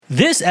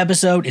This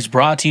episode is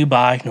brought to you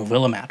by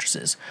Novilla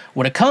Mattresses.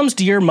 When it comes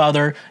to your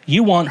mother,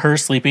 you want her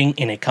sleeping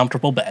in a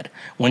comfortable bed.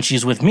 When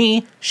she's with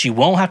me, she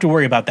won't have to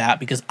worry about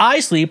that because I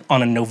sleep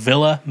on a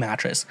Novilla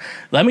mattress.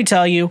 Let me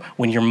tell you,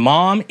 when your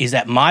mom is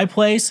at my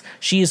place,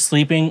 she is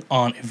sleeping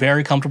on a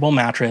very comfortable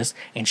mattress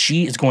and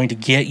she is going to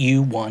get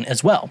you one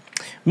as well.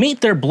 Meet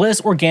their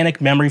Bliss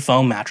Organic Memory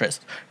Foam Mattress.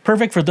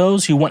 Perfect for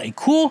those who want a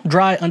cool,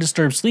 dry,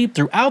 undisturbed sleep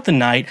throughout the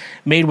night,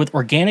 made with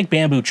organic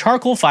bamboo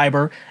charcoal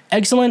fiber,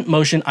 excellent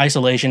motion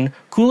isolation,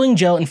 cooling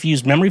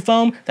gel-infused memory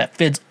foam that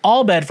fits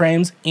all bed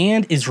frames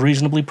and is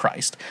reasonably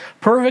priced.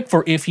 Perfect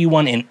for if you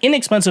want an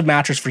inexpensive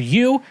mattress for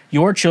you,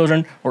 your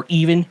children, or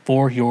even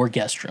for your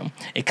guest room.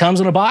 It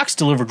comes in a box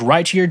delivered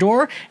right to your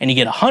door, and you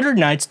get 100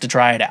 nights to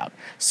try it out.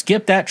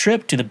 Skip that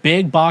trip to the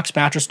big box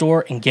mattress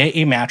store and get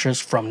a mattress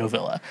from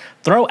Novilla.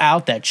 Throw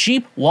out that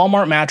cheap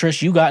Walmart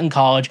mattress you got in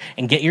college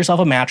and get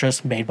yourself a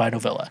mattress made by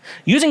Novilla.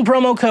 Using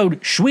promo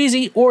code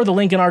Schweezy or the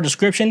link in our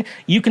description,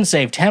 you can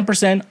save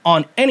 10%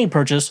 on any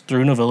purchase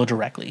through Novilla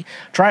directly.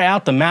 Try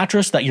out the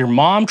mattress that your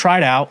mom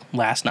tried out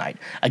last night.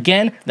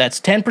 Again,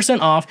 that's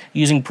 10% off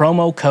using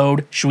promo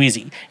code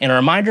Schweezy. And a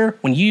reminder,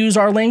 when you use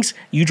our links,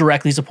 you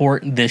directly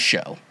support this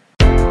show.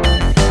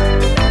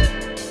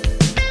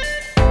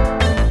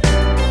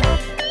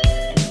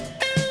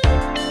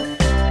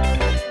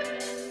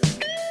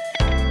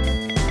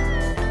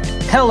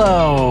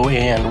 Hello,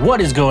 and what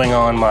is going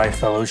on, my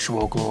fellow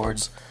Schwoke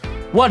Lords?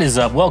 What is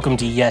up? Welcome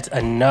to yet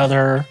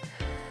another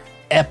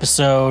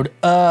episode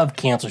of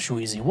Cancel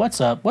Schweezy. What's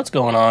up? What's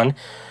going on?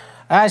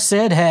 I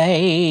said,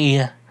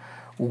 hey,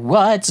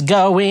 what's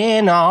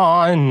going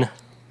on?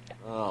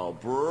 Oh,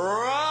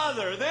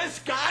 brother, this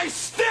guy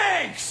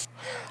stinks!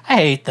 I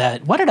hate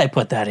that. Why did I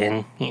put that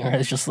in here?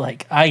 It's just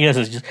like, I guess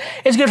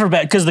it's good for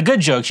bad, because the good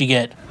jokes you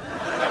get,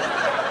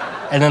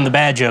 and then the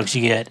bad jokes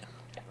you get.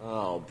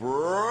 Oh,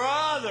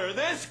 brother,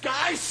 this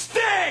guy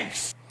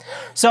stinks!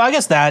 So I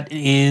guess that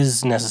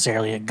is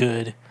necessarily a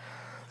good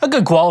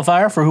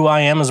qualifier for who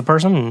I am as a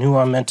person and who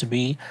I'm meant to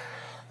be.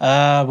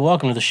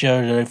 Welcome to the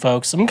show today,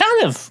 folks. I'm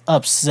kind of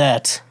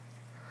upset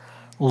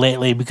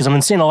lately because I've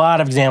been seeing a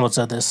lot of examples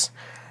of this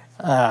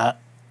while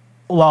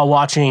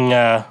watching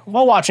a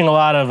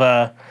lot of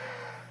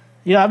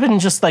I've been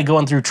just like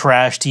going through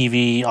trash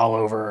TV all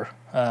over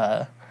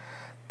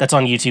that's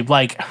on YouTube.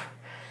 Like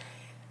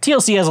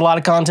TLC has a lot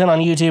of content on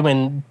YouTube,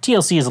 and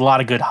TLC has a lot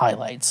of good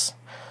highlights.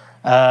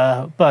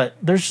 But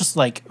there's just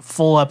like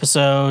full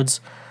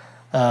episodes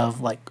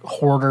of like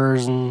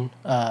hoarders and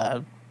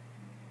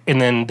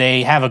then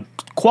they have a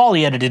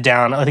quality edited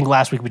down. I think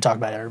last week we talked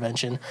about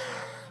Intervention.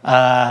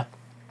 But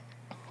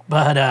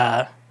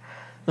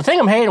the thing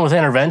I'm hating with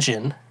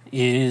Intervention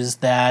is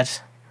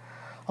that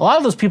a lot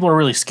of those people are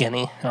really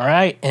skinny, all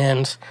right?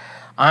 And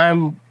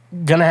I'm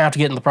going to have to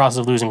get in the process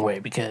of losing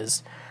weight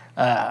because,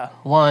 I've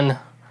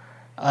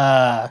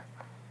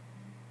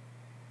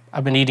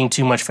been eating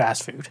too much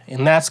fast food,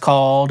 and that's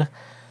called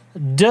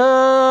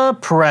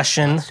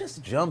depression. Let's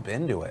just jump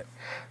into it.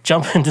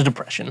 Jump into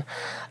depression.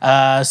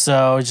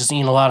 So just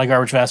eating a lot of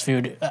garbage fast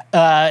food.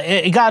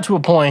 It got to a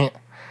point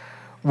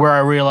where I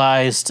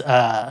realized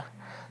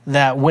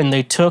that when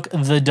they took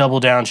the Double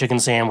Down chicken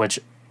sandwich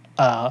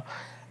off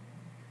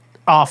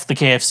the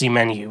KFC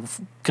menu,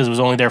 because it was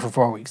only there for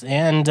 4 weeks,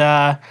 and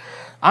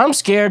I'm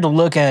scared to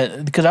look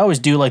at, because I always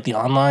do like the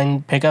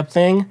online pickup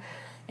thing,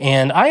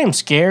 and I am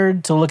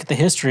scared to look at the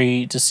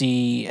history to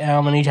see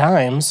how many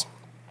times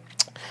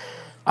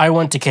I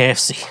went to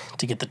KFC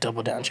to get the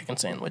Double Down chicken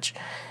sandwich.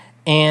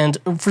 And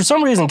for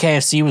some reason,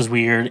 KFC was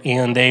weird,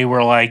 and they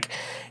were like,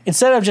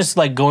 instead of just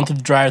like going through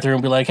the drive-thru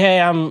and be like,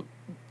 hey, I'm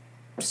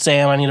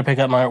Sam, I need to pick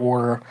up my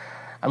order.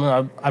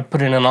 I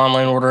put in an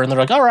online order, and they're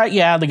like, all right,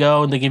 yeah, they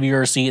go, and they give you your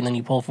receipt, and then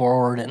you pull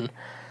forward, and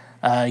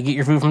you get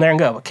your food from there and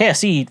go. But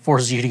KFC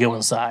forces you to go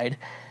inside.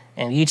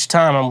 And each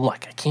time I'm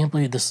like, I can't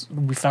believe this.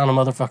 We found a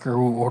motherfucker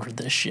who ordered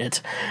this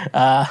shit,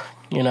 But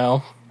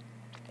no,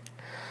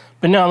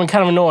 I'm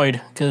kind of annoyed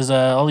because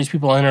all these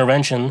people on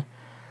Intervention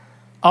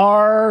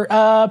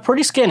are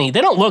pretty skinny.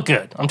 They don't look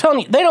good. I'm telling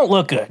you, they don't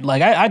look good.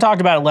 Like, I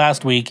talked about it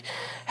last week,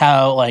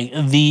 how, like,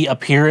 the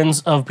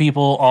appearance of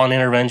people on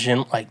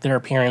Intervention, like, their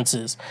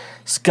appearances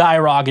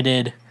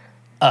skyrocketed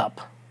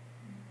up,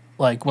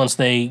 like, once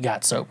they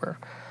got sober.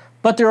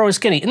 But they're always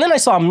skinny. And then I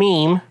saw a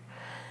meme.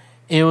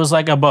 It was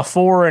like a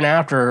before and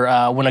after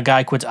when a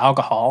guy quits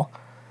alcohol.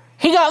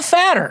 He got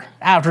fatter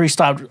after he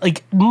stopped.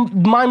 Like,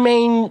 my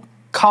main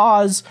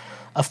cause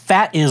of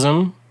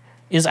fatism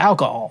is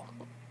alcohol.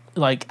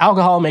 Like,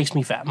 alcohol makes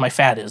me fat. My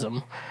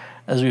fatism,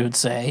 as we would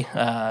say.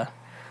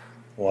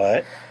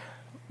 What?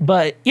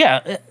 But,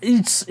 yeah,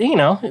 it's,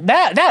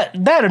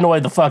 that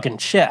annoyed the fucking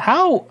shit.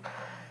 How?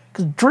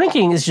 Because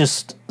drinking is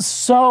just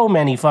so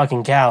many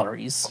fucking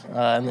calories.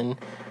 And then,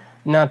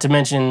 not to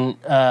mention,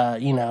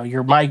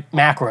 your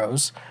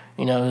macros.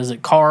 Is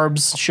it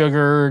carbs,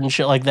 sugar, and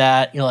shit like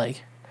that? You're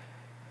like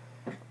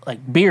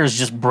beer is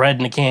just bread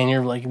in a can.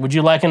 You're like, would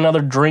you like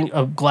another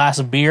glass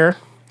of beer?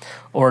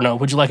 Or no,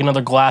 would you like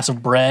another glass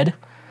of bread?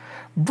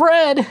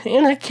 Bread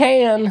in a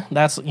can.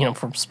 That's, from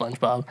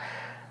SpongeBob.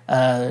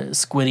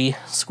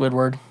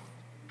 Squidward.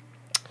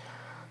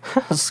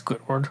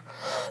 Squidward.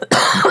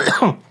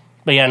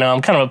 But yeah, no,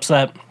 I'm kind of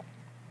upset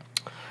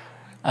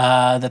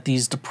that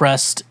these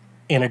depressed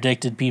and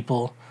addicted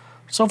people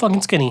are so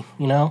fucking skinny,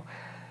 you know?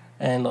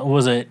 And what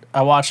was it?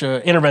 I watched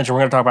Intervention.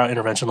 We're going to talk about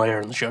Intervention later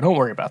in the show. Don't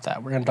worry about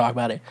that. We're going to talk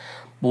about it.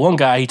 But one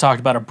guy, he talked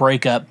about a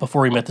breakup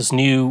before he met this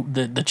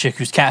the chick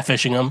who's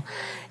catfishing him,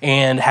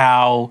 and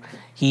how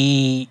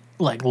he,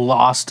 like,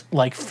 lost,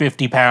 like,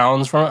 50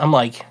 pounds from it. I'm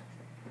like,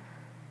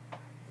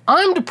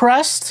 I'm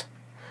depressed.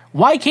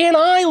 Why can't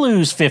I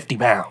lose 50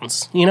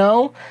 pounds? You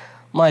know?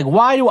 I'm like,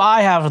 why do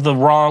I have the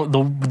wrong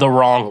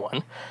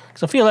one?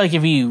 Because I feel like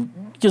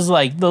because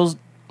like those,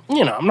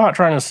 you know, I'm not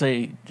trying to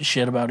say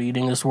shit about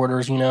eating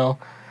disorders, you know,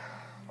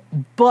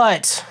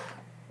 but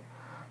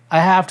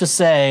I have to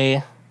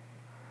say,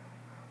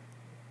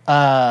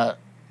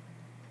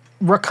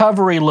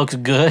 recovery looks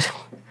good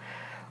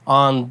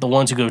on the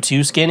ones who go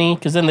too skinny,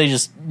 because then they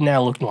just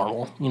now look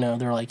normal, you know.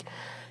 They're like,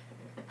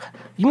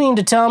 you mean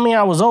to tell me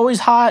I was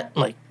always hot?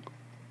 Like,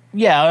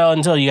 yeah,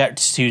 until we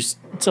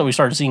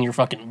started seeing your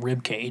fucking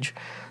rib cage.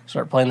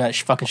 Start playing that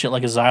fucking shit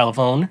like a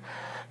xylophone.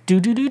 Do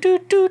do do do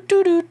do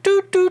do do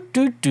do do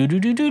do do do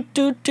do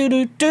do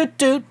do do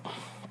do.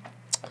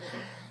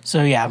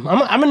 So yeah,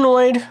 I'm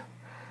annoyed.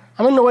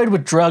 I'm annoyed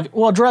with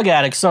drug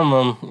addicts. Some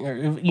of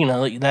them, you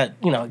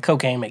know,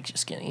 cocaine makes you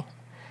skinny.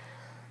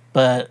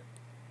 But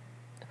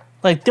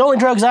like the only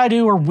drugs I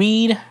do are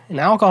weed and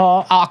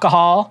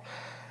alcohol.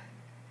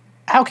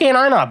 How can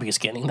I not be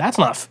skinny?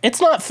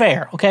 It's not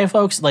fair, okay,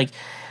 folks? Like,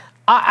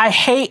 I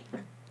hate,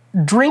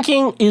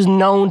 drinking is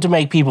known to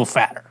make people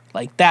fatter.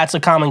 Like, that's a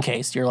common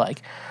case. You're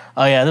like,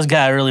 oh yeah, this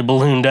guy really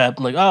ballooned up.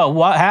 I'm like, oh,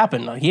 what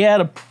happened? Like, he had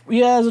a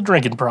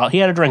drinking problem. He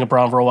had a drinking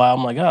problem for a while.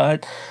 I'm like, oh,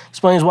 that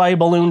explains why he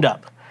ballooned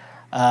up.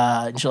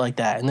 And shit like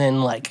that. And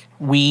then, like,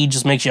 weed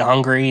just makes you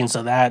hungry, and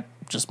so that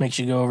just makes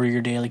you go over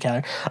your daily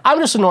calorie. I'm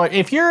just annoyed.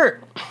 If you're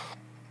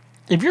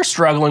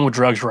struggling with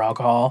drugs or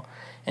alcohol,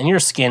 and you're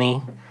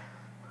skinny,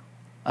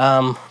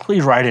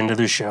 please write into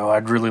the show.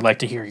 I'd really like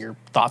to hear your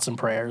thoughts and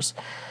prayers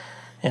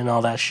and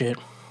all that shit.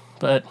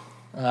 But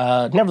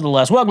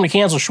nevertheless, welcome to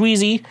Cancel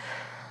Schweezy,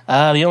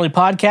 the only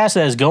podcast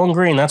that is going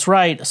green. That's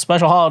right. A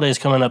special holiday is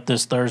coming up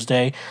this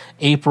Thursday,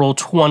 April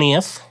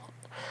 20th.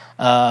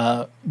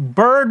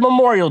 Bird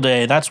Memorial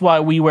Day. That's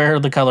why we wear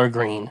the color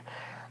green.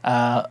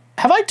 Have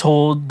I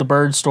told the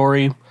bird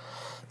story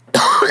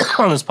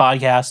on this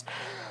podcast?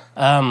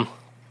 And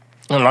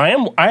I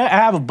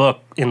have a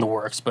book in the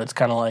works, but it's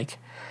kind of like,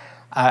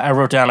 I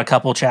wrote down a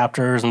couple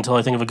chapters until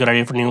I think of a good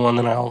idea for a new one,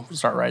 then I'll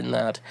start writing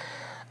that.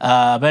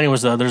 But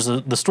anyways, though, there's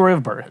the story of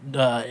a bird.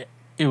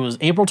 It was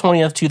April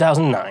 20th,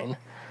 2009,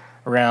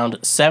 around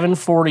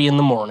 7:40 in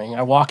the morning.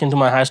 I walk into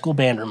my high school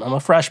band room. I'm a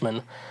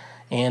freshman,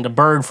 and a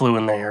bird flew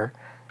in there,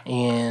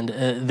 and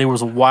there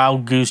was a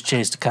wild goose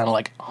chase to kind of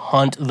like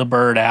hunt the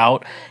bird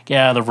out, get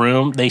out of the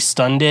room. They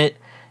stunned it,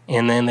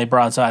 and then they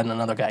brought it outside, and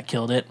another guy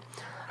killed it.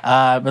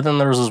 But then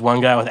there was this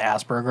one guy with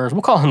Asperger's.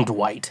 We'll call him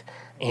Dwight.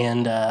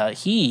 And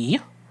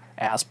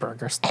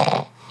Asperger's.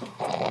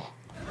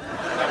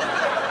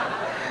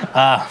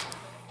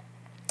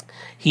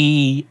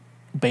 He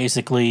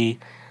basically,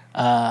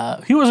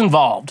 he was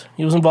involved.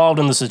 He was involved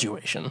in the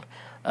situation.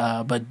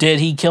 But did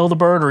he kill the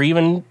bird or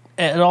even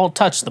at all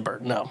touch the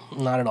bird? No,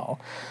 not at all.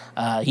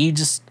 He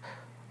just,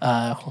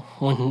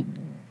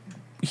 when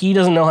he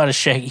doesn't know how to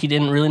shake, he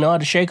didn't really know how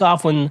to shake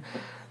off when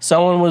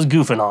someone was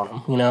goofing on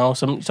him, you know?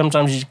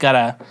 Sometimes you just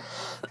gotta,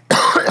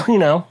 you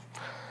know,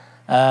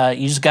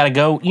 you just gotta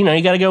go, you know,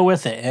 you gotta go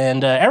with it.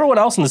 And everyone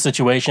else in the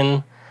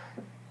situation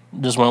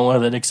just went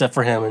with it except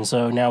for him. And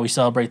so now we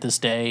celebrate this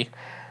day,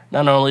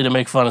 not only to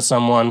make fun of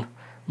someone,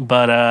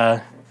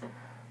 but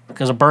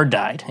because a bird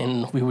died.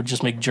 And we would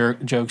just make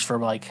jokes for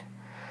like,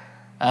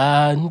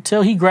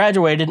 until he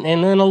graduated,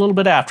 and then a little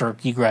bit after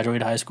he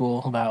graduated high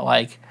school, about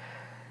like,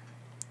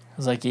 I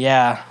was like,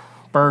 yeah,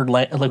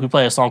 Birdland. Like we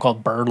play a song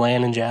called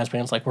Birdland in jazz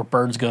bands, like where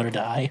birds go to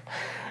die.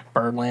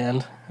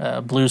 Birdland,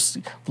 blue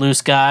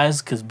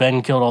skies, because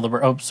Ben killed all the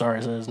birds. Oh, sorry,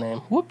 I said his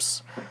name.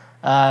 Whoops.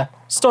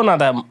 Still not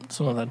that,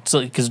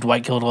 because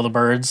Dwight killed all the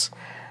birds.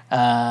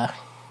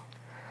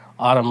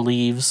 Autumn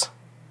leaves.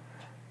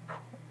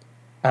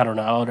 I don't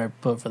know what I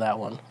put for that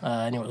one.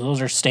 Anyways,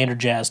 those are standard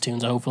jazz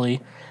tunes,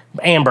 hopefully.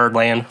 And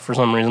Birdland, for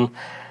some reason.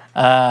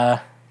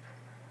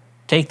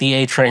 Take the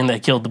A train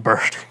that killed the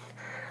bird.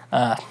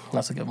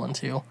 That's a good one,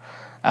 too.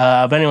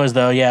 But anyways,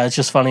 though, yeah, it's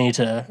just funny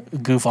to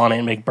goof on it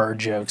and make bird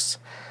jokes.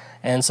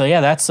 And so, yeah,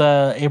 that's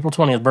April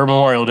 20th, Bird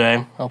Memorial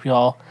Day. Hope you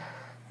all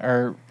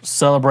are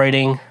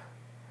celebrating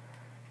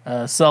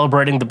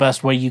the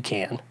best way you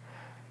can.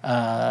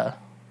 The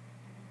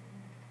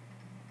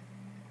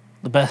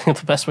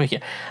best way you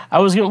can.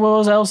 What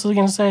was I else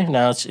going to say?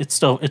 No,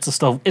 it's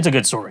a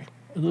good story.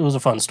 It was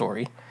a fun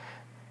story.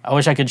 I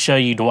wish I could show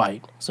you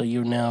Dwight so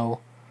you know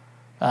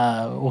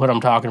what I'm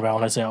talking about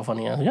when I say how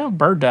funny it is. Yeah, a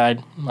bird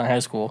died in my high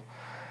school.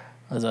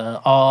 There's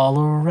all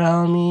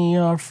around me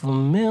are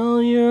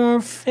familiar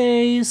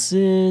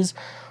faces,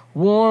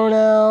 worn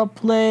out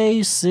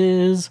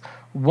places,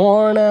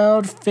 worn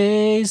out faces.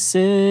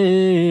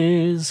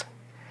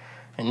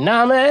 And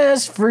I'm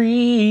as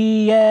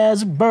free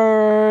as a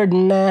bird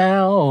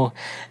now.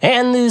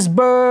 And this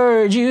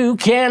bird you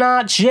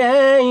cannot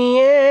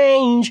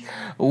change.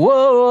 Whoa,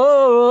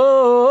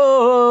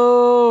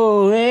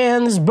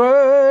 and this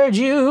bird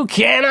you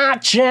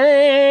cannot change.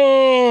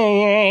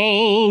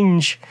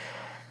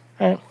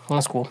 All right,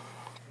 that's cool.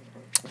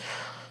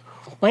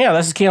 Well, yeah,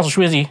 this is Cancel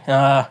Schweezy.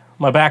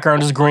 My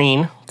background is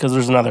green because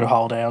there's another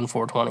holiday on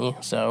 420.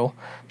 So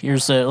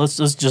here's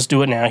let's just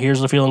do it now.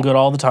 Here's the feeling good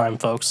all the time,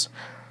 folks.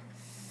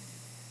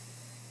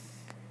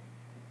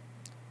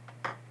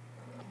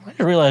 I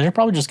just realized I'd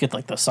probably just get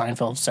like the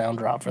Seinfeld sound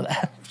drop for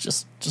that,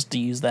 just to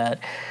use that.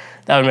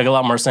 That would make a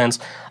lot more sense.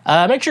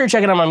 Make sure you're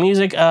checking out my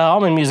music.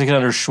 All my music is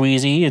under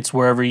Schweezy. It's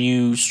wherever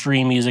you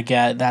stream music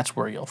at. That's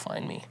where you'll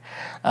find me.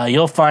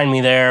 You'll find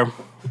me there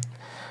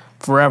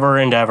forever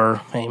and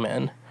ever.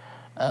 Amen.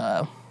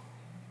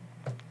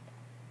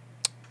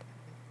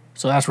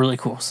 So that's really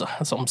cool. So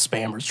some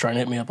spammers trying to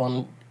hit me up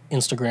on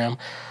Instagram.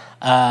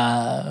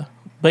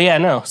 But yeah,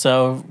 no.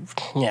 So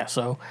yeah.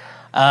 So.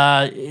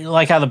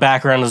 Like how the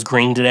background is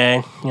green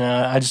today. You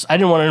know, I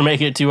didn't want to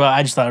make it too.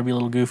 I just thought it'd be a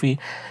little goofy.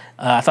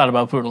 I thought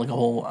about putting like a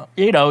whole,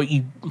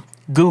 you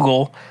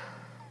Google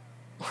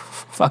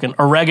fucking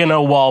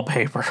oregano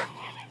wallpaper.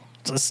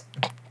 Just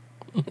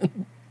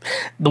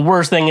the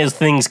worst thing is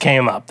things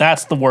came up.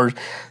 That's the worst.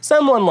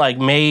 Someone like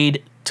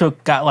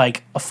got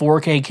like a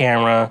 4K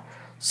camera,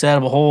 set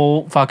up a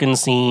whole fucking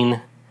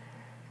scene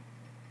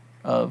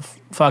of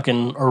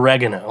fucking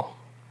oregano,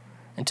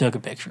 and took a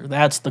picture.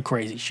 That's the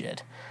crazy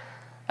shit.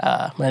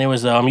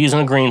 Anyways, though, I'm using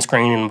a green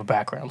screen and a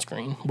background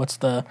screen. What's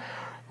the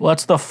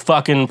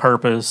fucking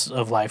purpose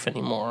of life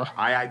anymore?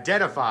 I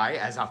identify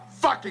as a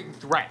fucking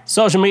threat.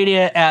 Social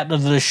media at the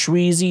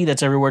Schweezy.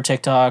 That's everywhere.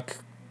 TikTok,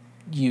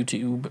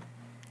 YouTube,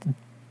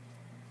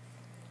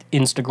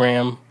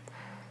 Instagram,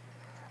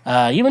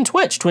 even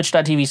Twitch.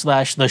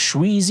 Twitch.tv/the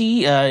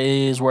Schweezy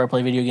is where I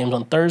play video games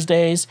on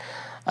Thursdays.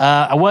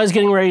 I was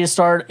getting ready to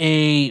start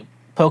a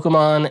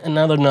Pokemon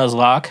Another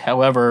Nuzlocke.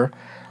 However,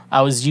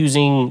 I was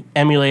using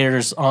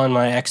emulators on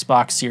my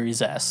Xbox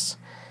Series S,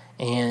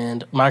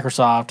 and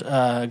Microsoft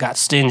got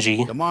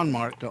stingy. Come on,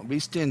 Mark, don't be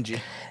stingy.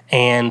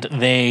 And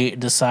they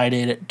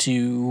decided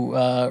to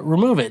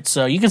remove it.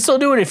 So you can still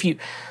do it if you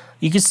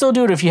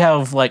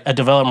have like a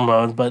developer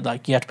mode, but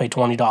like you have to pay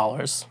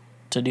 $20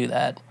 to do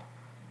that,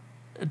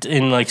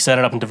 and like set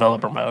it up in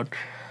developer mode.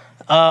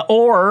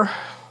 Or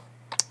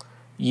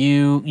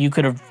you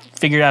could have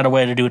figured out a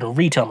way to do it in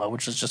retail mode,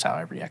 which is just how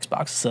every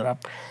Xbox is set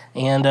up.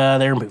 And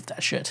they removed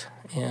that shit,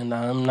 and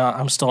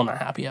I'm still not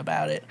happy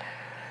about it.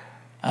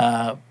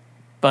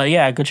 But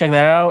yeah, go check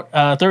that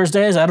out.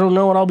 Thursdays, I don't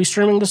know what I'll be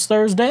streaming this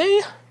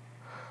Thursday.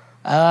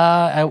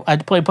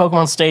 I played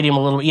Pokemon Stadium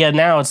a little bit. Yeah,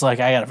 now it's like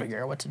I gotta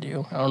figure out what to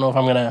do. I don't know if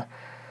I'm gonna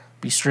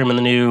be streaming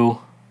the new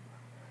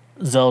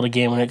Zelda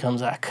game when it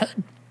comes out.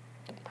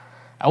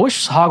 I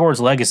wish Hogwarts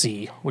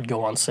Legacy would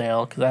go on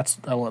sale, because that's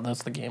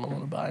the game I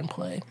want to buy and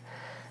play.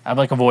 I've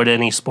like avoided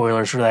any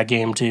spoilers for that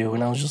game too,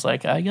 and I was just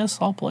like, I guess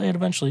I'll play it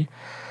eventually.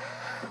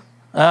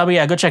 But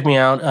yeah, go check me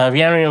out. If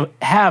you don't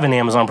have an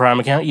Amazon Prime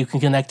account, you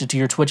can connect it to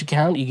your Twitch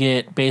account. You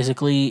get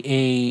basically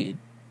a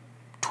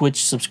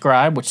Twitch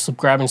subscribe, which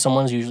subscribing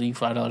someone is usually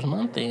 $5 a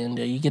month, and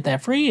you get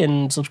that free.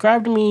 And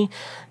subscribe to me,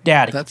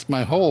 Daddy. That's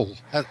my hole.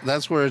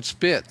 That's where it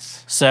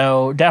spits.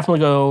 So definitely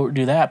go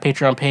do that.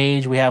 Patreon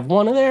page, we have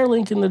one there,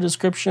 link in the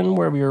description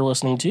wherever you're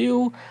listening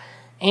to,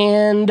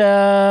 and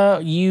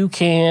you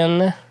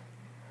can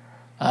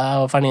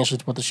financially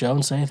support the show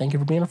and say thank you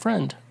for being a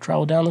friend.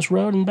 Travel down this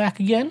road and back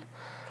again.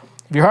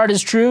 If your heart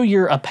is true,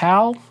 you're a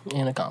pal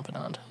and a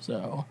confidant.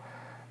 So,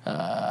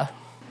 I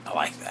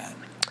like that.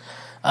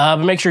 but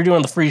make sure you're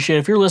doing the free shit.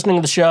 If you're listening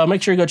to the show,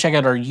 make sure you go check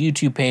out our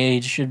YouTube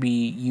page. It should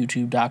be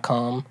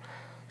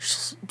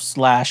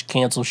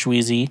youtube.com/cancel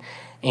Schweezy.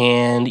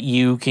 And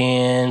you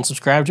can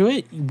subscribe to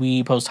it.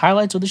 We post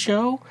highlights of the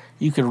show.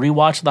 You can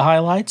rewatch the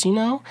highlights,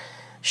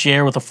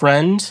 share with a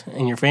friend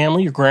and your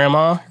family, your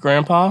grandma, your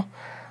grandpa,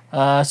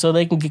 so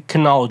they can get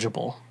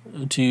knowledgeable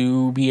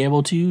to be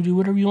able to do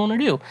whatever you want to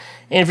do.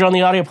 And if you're on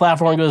the audio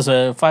platform, give us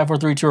a 5, 4,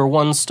 3, 2, or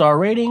 1-star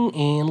rating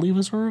and leave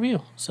us a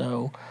review.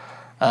 So,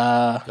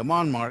 come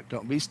on, Mark,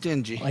 don't be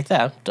stingy. like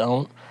that.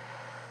 Don't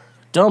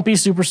be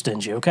super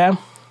stingy, okay?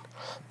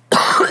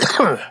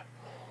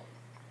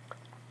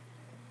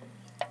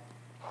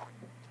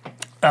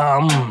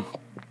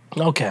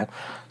 Okay.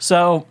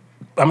 So,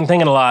 I've been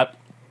thinking a lot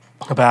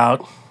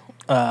about,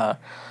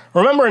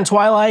 remember in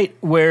Twilight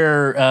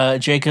where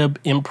Jacob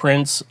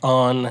imprints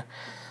on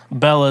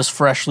Bella's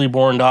freshly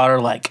born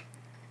daughter like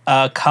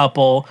a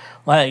couple,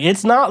 like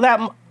it's not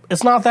that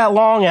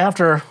long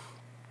after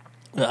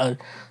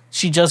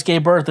she just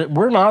gave birth.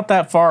 We're not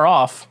that far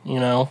off,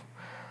 and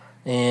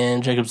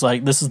Jacob's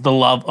like, this is the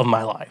love of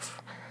my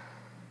life.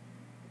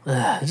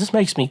 It just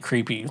makes me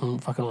creepy.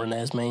 Fucking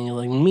Renesmee.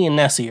 Like, me and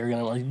Nessie are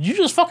gonna did you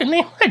just fucking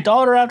name my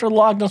daughter after the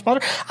Loch Ness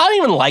Monster? I don't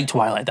even like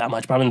Twilight that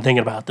much, but I've been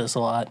thinking about this a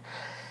lot.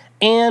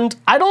 And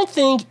I don't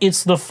think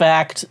it's the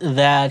fact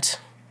that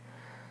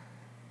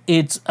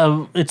it's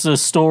a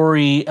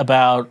story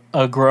about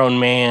a grown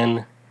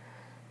man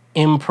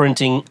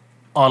imprinting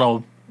on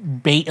a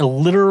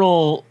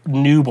literal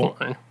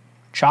newborn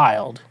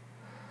child,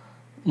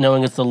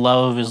 knowing it's the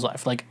love of his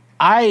life. Like,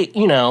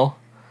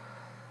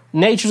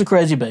 nature's a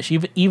crazy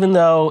bitch. Even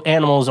though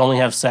animals only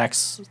have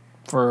sex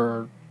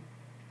for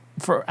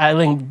I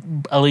think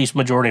at least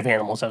majority of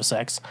animals have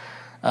sex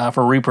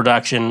for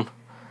reproduction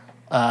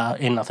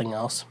and nothing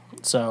else.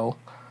 So,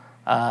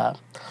 so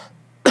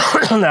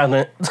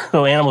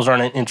animals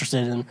aren't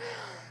interested in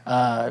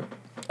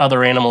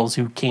other animals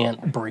who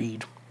can't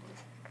breed.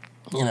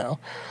 We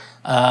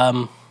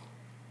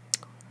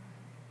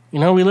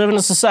live in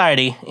a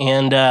society,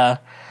 and I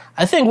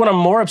think what I'm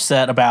more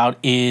upset about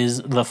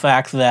is the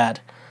fact that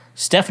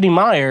Stephanie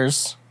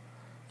Myers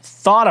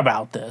thought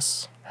about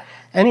this.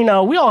 And,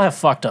 we all have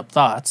fucked up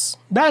thoughts.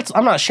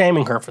 I'm not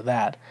shaming her for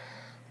that.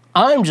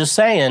 I'm just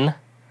saying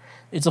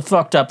it's a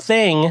fucked up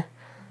thing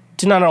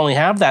to not only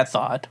have that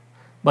thought,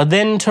 but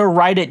then to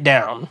write it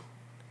down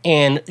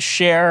and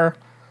share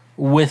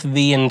with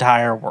the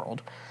entire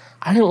world.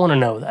 I didn't want to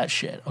know that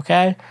shit,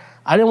 okay?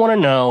 I didn't want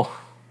to know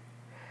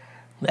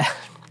that.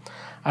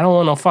 I don't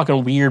want no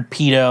fucking weird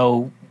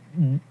pedo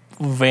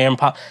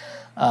vampire,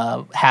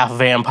 half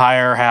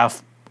vampire,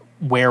 half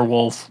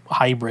werewolf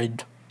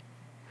hybrid.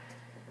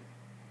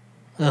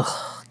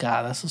 Ugh,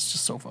 God, this is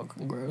just so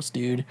fucking gross,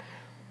 dude.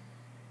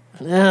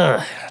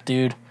 Ugh,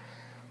 dude.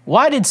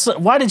 Why did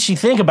she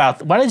think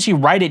about? Why did she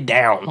write it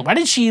down? Why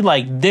did she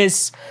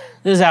this?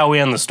 This is how we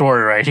end the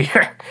story right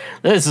here.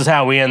 This is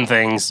how we end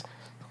things,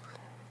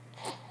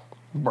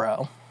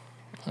 bro.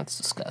 That's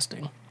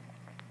disgusting.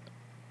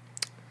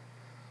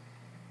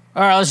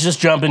 All right, let's just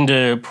jump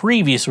into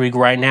previous week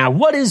right now.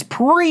 What is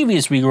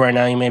previous week right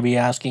now, you may be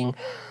asking?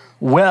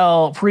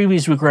 Well,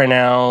 previous week right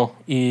now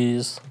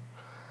is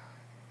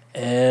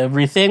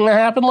everything that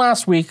happened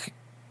last week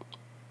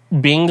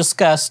being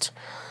discussed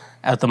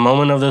at the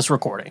moment of this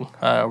recording.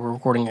 We're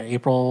recording on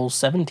April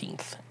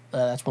 17th.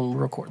 That's when we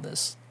record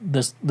this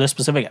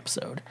specific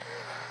episode.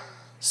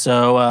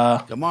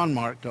 So, come on,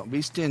 Mark, don't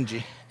be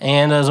stingy.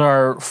 And as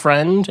our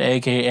friend,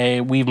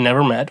 a.k.a. We've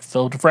Never Met,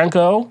 Phil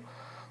DeFranco,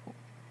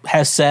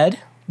 has said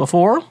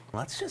before.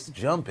 Let's just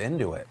jump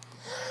into it.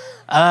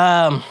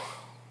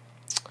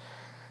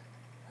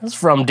 This is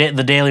from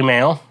the Daily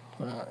Mail.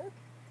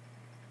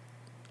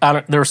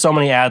 There were so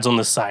many ads on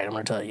this site, I'm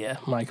going to tell you.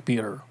 My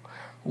computer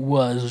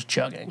was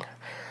chugging.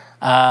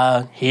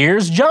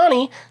 Here's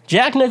Johnny.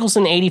 Jack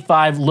Nicholson,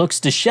 85,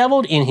 looks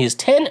disheveled in his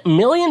 $10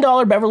 million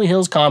Beverly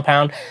Hills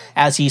compound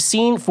as he's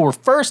seen for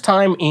first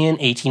time in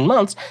 18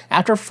 months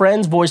after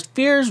friends voiced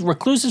fears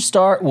reclusive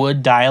star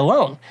would die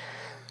alone.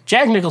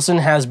 Jack Nicholson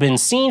has been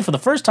seen for the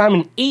first time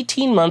in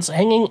 18 months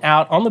hanging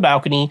out on the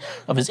balcony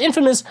of his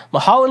infamous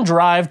Mulholland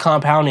Drive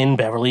compound in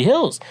Beverly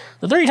Hills.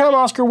 The three-time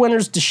Oscar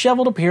winner's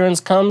disheveled appearance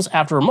comes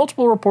after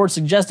multiple reports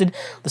suggested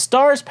the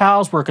star's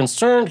pals were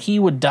concerned he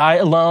would die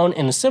alone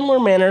in a similar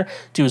manner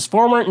to his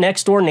former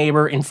next-door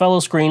neighbor and fellow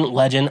screen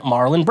legend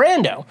Marlon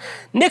Brando.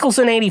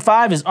 Nicholson,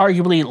 85, is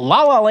arguably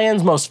La La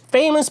Land's most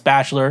famous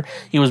bachelor.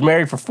 He was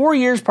married for 4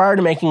 years prior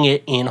to making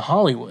it in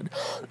Hollywood.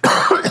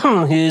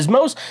 His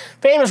most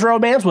famous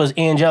romance was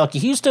Angelica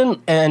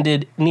Houston,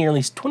 ended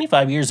nearly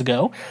 25 years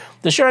ago.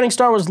 The shining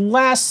star was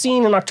last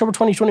seen in October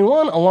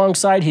 2021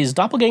 alongside his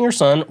doppelganger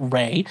son,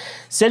 Ray,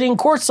 sitting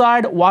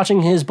courtside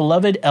watching his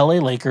beloved LA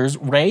Lakers.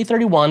 Ray,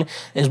 31,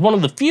 is one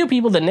of the few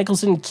people that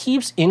Nicholson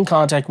keeps in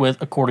contact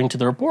with, according to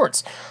the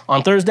reports.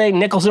 On Thursday,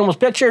 Nicholson was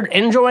pictured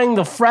enjoying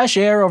the fresh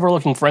air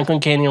overlooking Franklin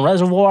Canyon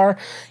Reservoir.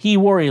 He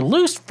wore a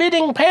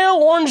loose-fitting pale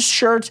orange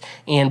shirt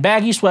and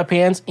baggy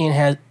sweatpants,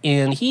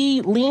 and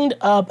he leaned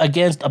up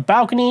against a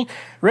balcony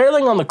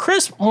railing on the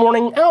crisp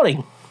morning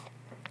outing.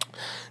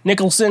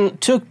 Nicholson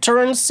took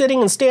turns sitting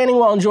and standing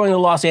while enjoying the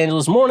Los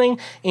Angeles morning.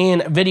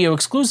 In video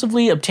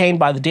exclusively obtained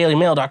by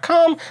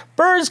thedailymail.com,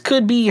 birds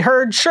could be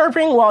heard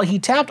chirping while he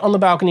tapped on the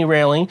balcony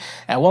railing.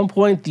 At one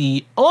point,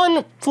 the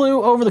Un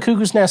flew over the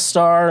Cuckoo's Nest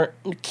star,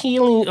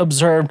 keenly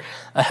observed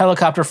a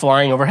helicopter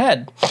flying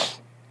overhead.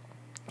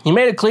 He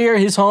made it clear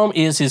his home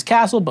is his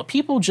castle, but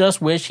people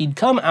just wish he'd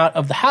come out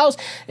of the house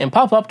and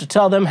pop up to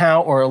tell them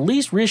how, or at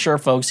least reassure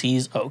folks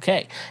he's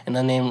okay. An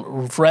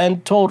unnamed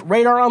friend told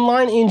Radar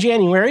Online in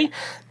January,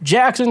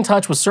 Jack's in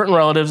touch with certain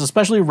relatives,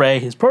 especially Ray,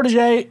 his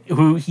protege,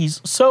 who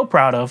he's so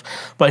proud of,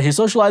 but his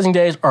socializing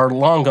days are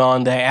long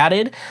gone, they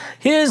added.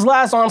 His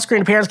last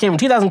on-screen appearance came in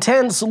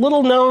 2010, so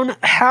little known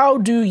How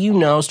Do You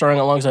Know, starring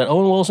alongside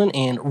Owen Wilson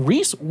and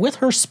Reese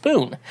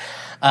Witherspoon.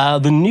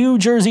 The New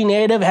Jersey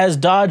native has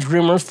dodged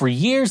rumors for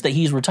years that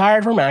he's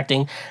retired from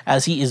acting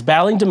as he is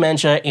battling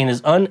dementia and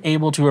is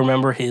unable to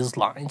remember his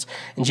lines.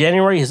 In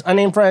January, his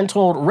unnamed friend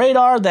told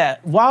Radar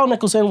that while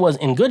Nicholson was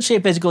in good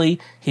shape physically,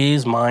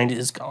 his mind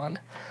is gone.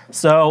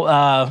 So,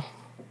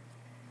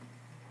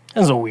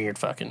 that's a weird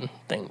fucking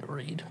thing to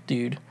read,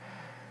 dude.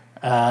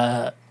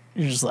 You're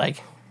just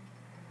like,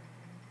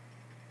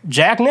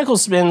 Jack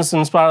Nicholson's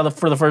been spotted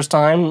for the first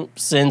time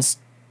since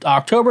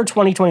October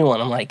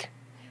 2021. I'm like,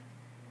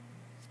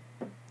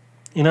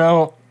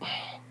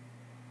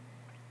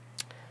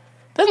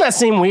 doesn't that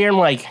seem weird?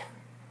 Like,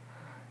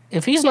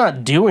 if he's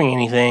not doing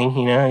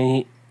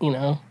anything,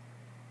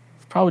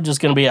 probably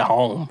just going to be at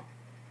home.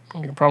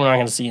 You're probably not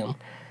going to see him.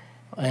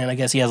 And I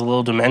guess he has a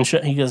little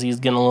dementia. He's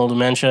getting a little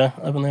dementia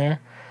up in there.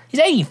 He's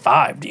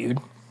 85, dude.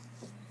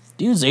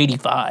 Dude's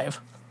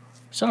 85.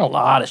 He's done a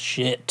lot of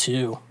shit,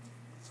 too.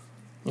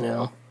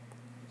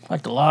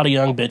 Like a lot of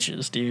young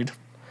bitches, dude.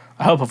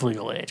 I hope of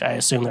legal age. I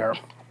assume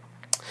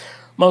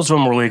most of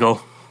them were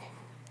legal.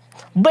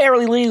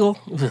 Barely legal.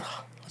 Ugh,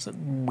 that's a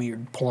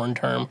weird porn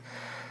term.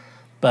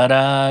 But,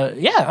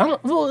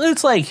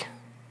 it's like,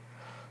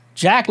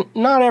 Jack,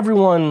 not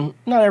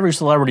every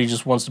celebrity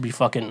just wants to be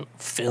fucking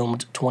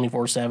filmed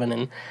 24/7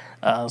 and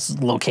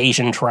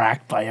location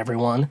tracked by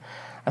everyone.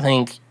 I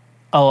think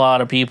a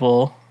lot of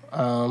people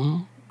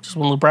just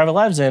want to live private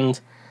lives, and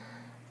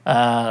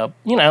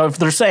if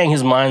they're saying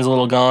his mind's a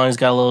little gone, he's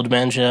got a little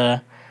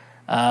dementia,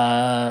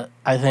 I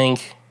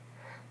think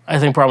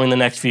probably in the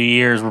next few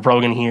years we're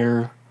probably going to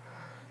hear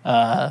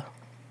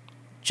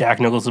Jack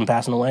Nicholson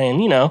passing away,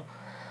 and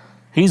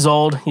he's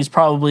old. He's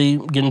probably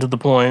getting to the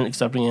point,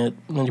 accepting it,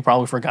 and then he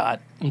probably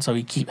forgot. And so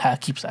he keeps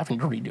having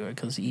to redo it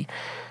because he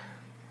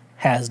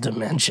has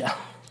dementia.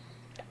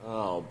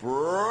 Oh,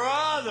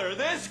 brother,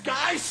 this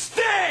guy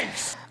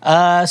stinks!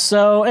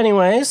 So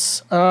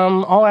anyways,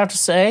 all I have to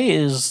say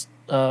is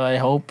I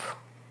hope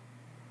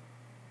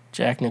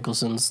Jack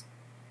Nicholson's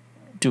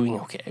doing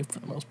okay for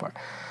the most part.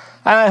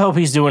 I hope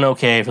he's doing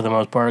okay for the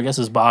most part. I guess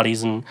his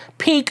body's in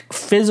peak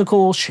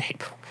physical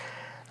shape.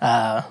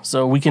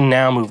 So we can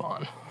now move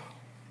on.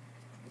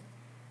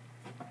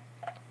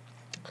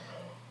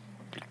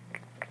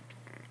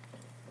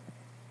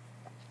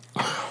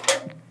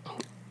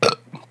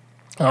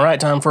 All right,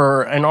 time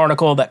for an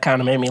article that kind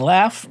of made me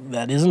laugh.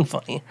 That isn't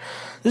funny.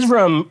 This is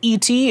from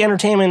ET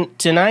Entertainment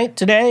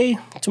Today,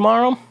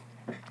 tomorrow.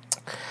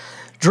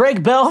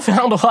 Drake Bell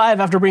found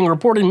alive after being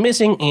reported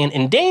missing and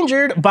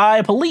endangered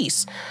by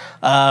police.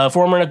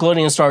 Former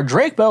Nickelodeon star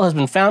Drake Bell has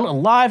been found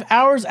alive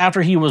hours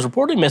after he was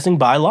reported missing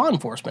by law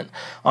enforcement.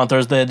 On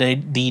Thursday,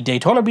 the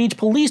Daytona Beach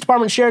Police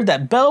Department shared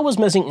that Bell was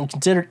missing and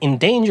considered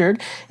endangered.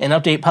 An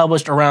update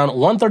published around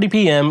 1:30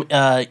 p.m.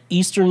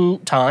 Eastern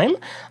Time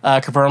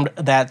confirmed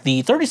that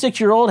the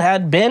 36-year-old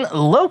had been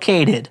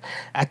located.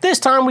 At this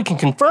time, we can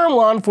confirm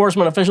law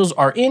enforcement officials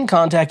are in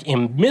contact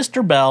and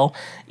Mr. Bell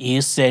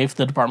is safe,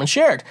 the department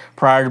shared.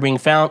 Prior to being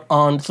found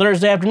on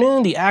Thursday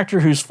afternoon, the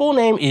actor, whose full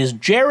name is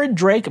Jared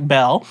Drake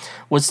Bell,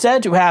 was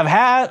said to have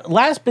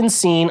last been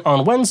seen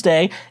on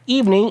Wednesday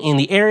evening in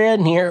the area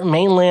near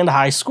Mainland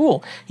High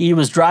School. He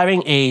was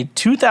driving a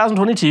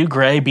 2022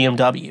 gray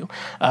BMW.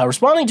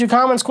 Responding to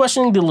comments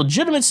questioning the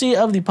legitimacy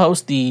of the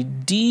post, the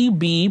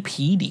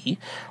DBPD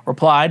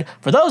replied,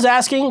 "For those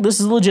asking, this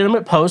is a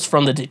legitimate post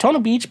from the Daytona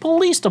Beach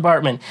Police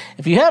Department.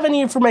 If you have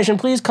any information,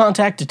 please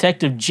contact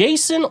Detective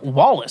Jason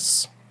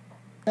Wallace."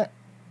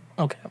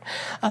 Okay.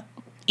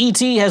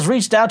 ET has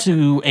reached out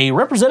to a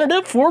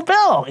representative for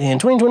Bell. In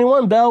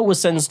 2021, Bell was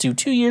sentenced to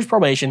 2 years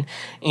probation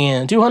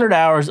and 200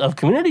 hours of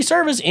community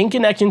service in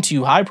connection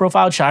to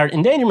high-profile child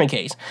endangerment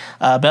case.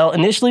 Bell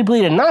initially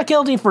pleaded not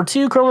guilty for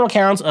 2 criminal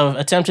counts of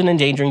attempted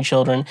endangering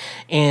children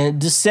and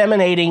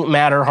disseminating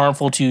matter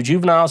harmful to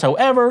juveniles.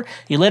 However,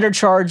 he later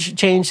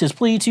changed his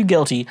plea to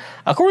guilty.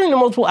 According to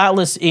multiple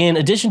outlets, in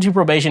addition to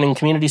probation and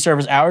community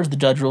service hours, the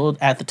judge ruled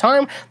at the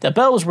time that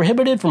Bell was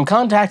prohibited from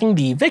contacting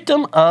the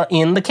victim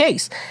in the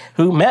case,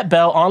 who met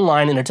Bell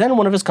online and attended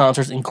one of his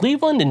concerts in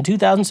Cleveland in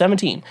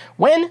 2017,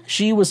 when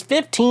she was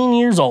 15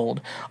 years old.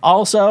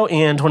 Also,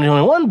 in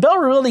 2021, Bell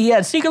revealed that he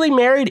had secretly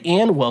married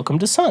and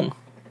welcomed a son.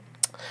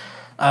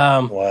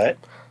 What?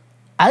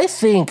 I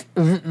think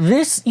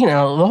this, the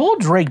whole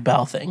Drake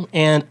Bell thing,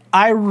 and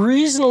I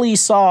recently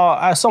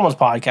saw someone's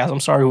podcast, I'm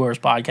sorry whoever's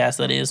podcast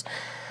that is,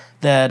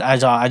 that I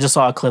saw. I just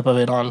saw a clip of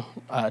it on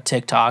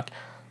TikTok.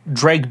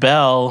 Drake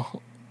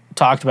Bell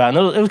talked about it,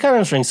 and it was kind of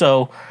interesting.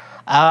 So,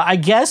 I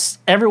guess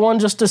everyone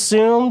just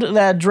assumed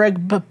that Drake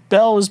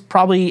Bell was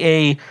probably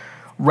a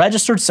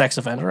registered sex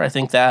offender. I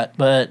think that,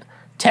 but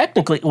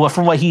technically, well,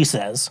 from what he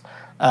says,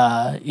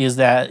 is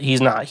that he's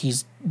not. He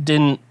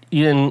didn't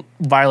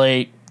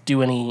violate,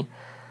 do any.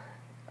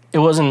 It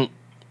wasn't.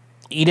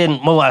 He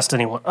didn't molest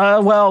anyone.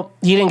 Well,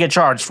 he didn't get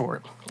charged for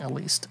it. At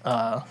least,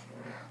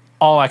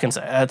 all I can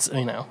say. That's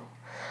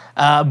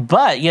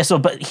But yeah,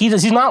 but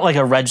he's not like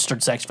a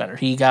registered sex offender.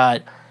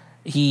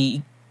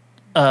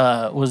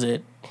 Was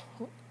it?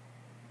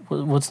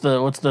 What's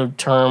the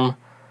term?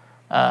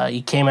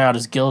 He came out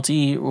as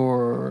guilty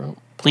or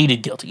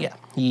pleaded guilty. Yeah,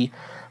 he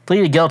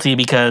pleaded guilty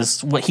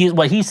because what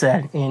he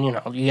said,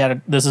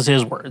 and this is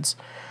his words,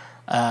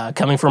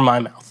 coming from my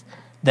mouth,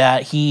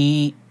 that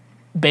he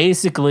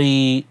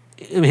basically,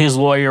 his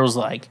lawyer was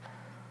like,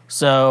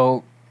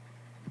 so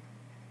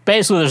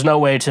basically there's no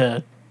way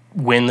to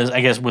win this,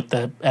 I guess, with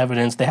the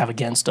evidence they have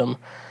against him,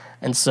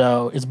 and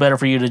so it's better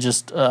for you to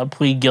just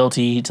plead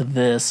guilty to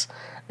this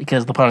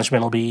because the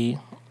punishment will be,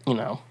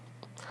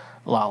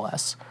 a lot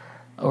less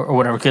or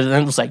whatever, because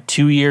then it's like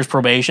 2 years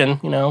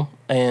probation,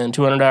 and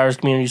 200 hours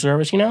community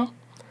service,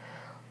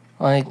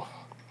 like,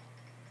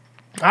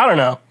 I don't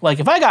know.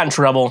 Like, if I got in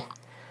trouble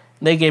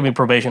they gave me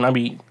probation, that'd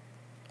be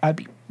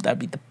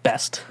the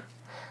best.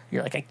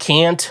 You're like, I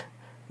can't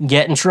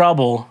get in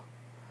trouble.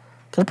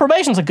 Because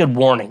probation's a good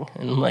warning.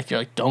 And like, you're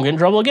like, don't get in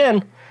trouble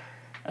again.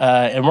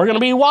 And we're going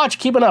to be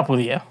keeping up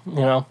with you, you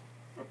know.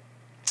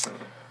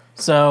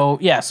 So,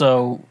 yeah,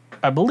 so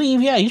I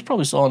believe, he's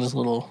probably still on his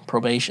little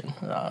probation.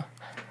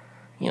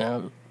 You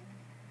know,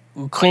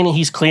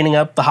 he's cleaning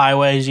up the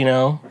highways, you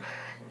know.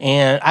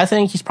 And I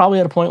think he's probably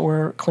at a point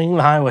where cleaning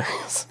the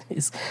highways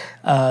is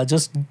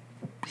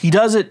he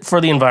does it for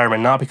the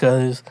environment, not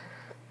because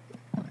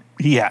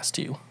he has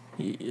to.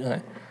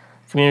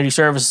 Community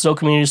service is still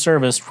community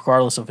service,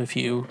 regardless of if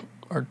you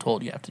are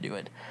told you have to do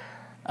it.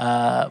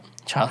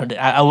 Childhood.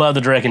 I love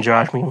the Drake and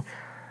Josh meme.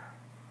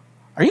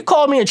 Are you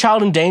calling me a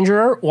child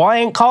endangerer? Well, I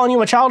ain't calling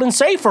you a child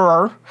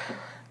ensaferer.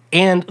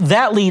 And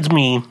that leads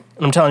me, and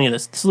I'm telling you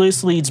this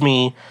leads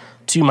me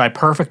to my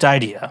perfect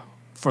idea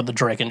for the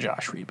Drake and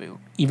Josh reboot,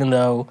 even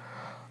though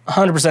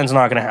 100% is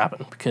not going to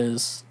happen,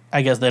 because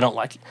I guess they don't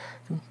like it.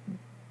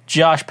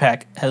 Josh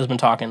Peck has been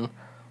talking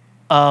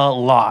a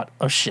lot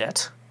of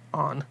shit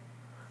on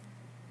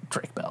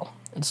Drake Bell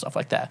and stuff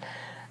like that.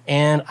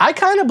 And I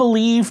kind of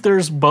believe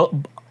there's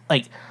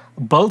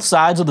both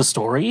sides of the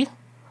story,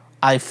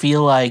 I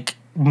feel like,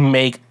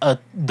 make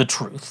the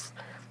truth.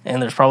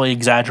 And there's probably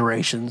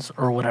exaggerations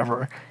or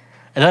whatever.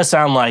 It does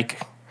sound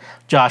like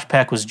Josh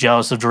Peck was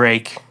jealous of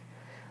Drake,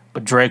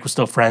 but Drake was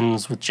still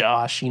friends with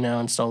Josh, you know,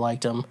 and still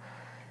liked him.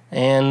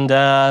 And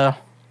I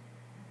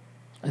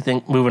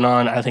think moving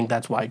on, I think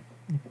that's why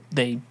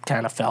they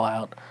kind of fell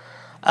out.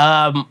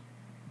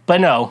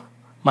 But no,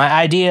 my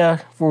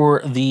idea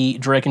for the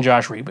Drake and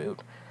Josh reboot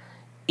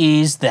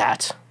is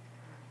that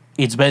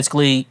it's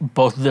basically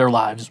both of their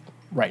lives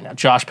right now.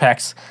 Josh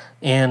Peck's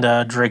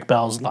and Drake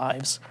Bell's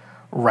lives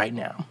right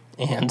now.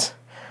 And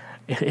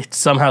it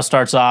somehow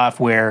starts off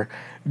where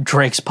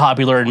Drake's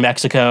popular in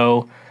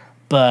Mexico,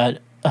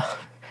 but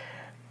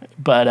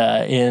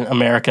in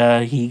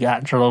America, he got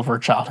in trouble for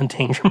child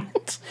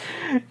endangerment.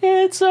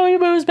 And so he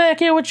moves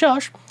back in with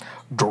Josh.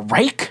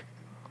 Drake?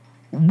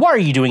 What are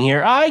you doing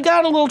here? I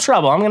got in a little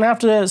trouble. I'm going to have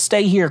to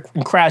stay here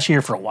and crash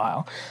here for a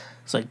while.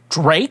 It's like,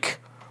 Drake,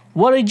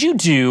 what did you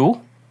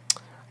do?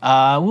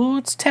 Well,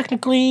 it's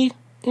technically,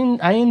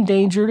 I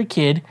endangered a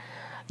kid.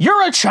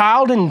 You're a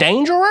child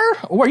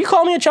endangerer? Or are you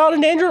calling me a child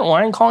endangerer? Well,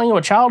 I ain't calling you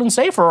a child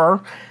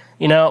ensaferer.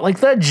 You know, like,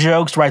 the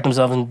jokes write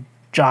themselves, and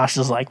Josh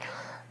is like,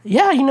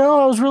 yeah, you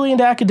know, I was really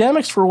into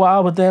academics for a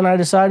while, but then I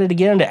decided to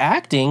get into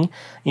acting,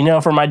 you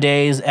know, for my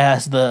days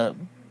as the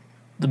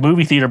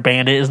movie theater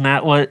bandit. Isn't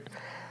that what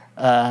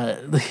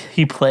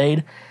he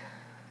played?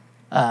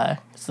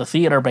 It's the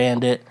theater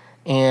bandit.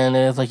 And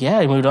it's like,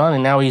 yeah, he moved on,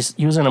 and now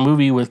he was in a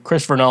movie with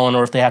Christopher Nolan,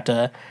 or if they have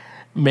to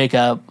make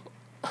up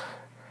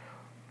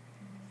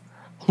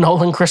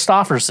Nolan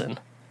Christopherson.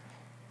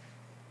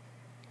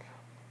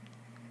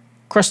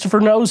 Christopher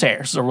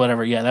Nosehairs, or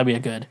whatever. Yeah, that'd be a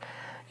good,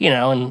 you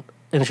know, and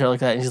a show like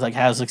that. And he's like,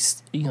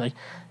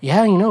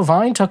 yeah, you know,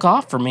 Vine took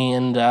off for me,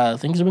 and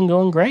things have been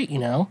going great, you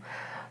know.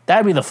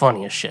 That'd be the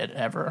funniest shit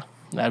ever.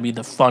 That'd be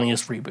the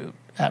funniest reboot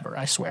ever,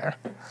 I swear.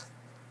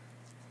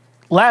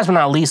 Last but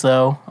not least,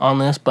 though, on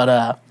this,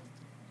 but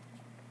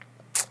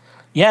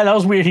yeah, that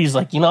was weird. He's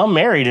like, you know, I'm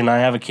married and I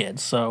have a kid,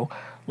 so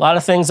a lot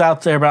of things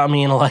out there about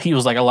me, and he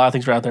was like, a lot of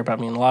things are out there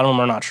about me, and a lot of them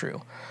are not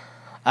true.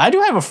 I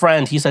do have a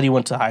friend, he said he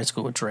went to high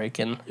school with Drake,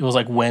 and it was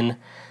like when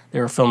they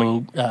were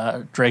filming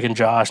Drake and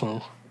Josh,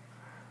 and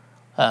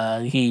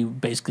he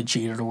basically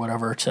cheated or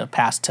whatever to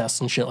pass tests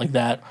and shit like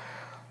that.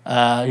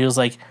 He was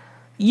like,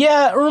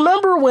 yeah,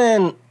 remember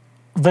when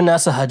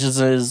Vanessa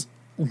Hudgens'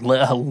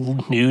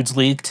 nudes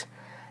leaked?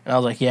 And I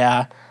was like,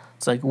 yeah.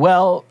 It's like,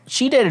 well,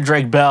 she dated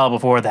Drake Bell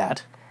before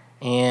that.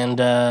 And,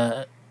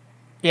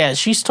 yeah,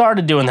 she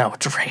started doing that with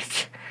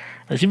Drake.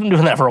 She's been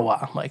doing that for a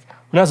while. I'm like,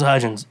 Vanessa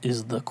Hudgens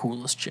is the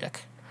coolest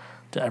chick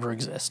to ever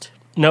exist.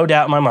 No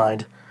doubt in my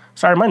mind.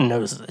 Sorry, my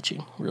nose is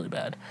itchy really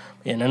bad.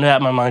 Yeah, no doubt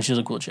in my mind she's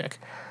a cool chick.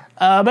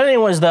 But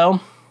anyways, though,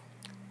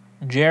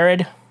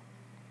 Jared,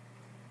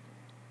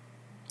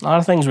 a lot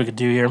of things we could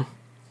do here.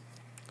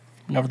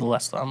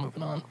 Nevertheless, though, I'm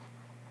moving on.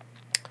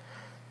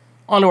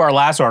 On to our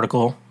last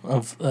article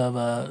of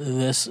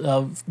this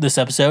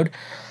episode.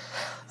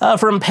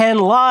 From Penn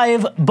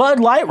Live, Bud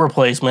Light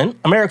replacement.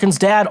 Americans'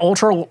 dad,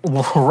 ultra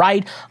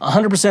right,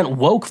 100%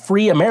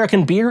 woke-free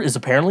American beer is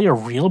apparently a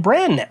real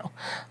brand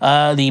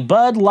now. The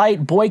Bud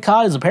Light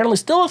boycott is apparently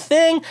still a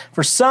thing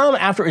for some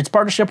after its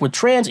partnership with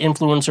trans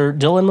influencer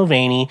Dylan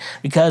Mulvaney,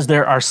 because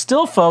there are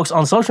still folks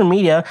on social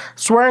media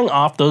swearing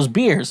off those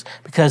beers,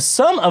 because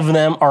some of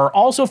them are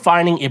also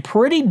finding it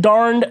pretty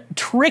darned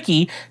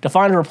tricky to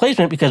find a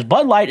replacement, because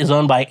Bud Light is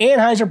owned by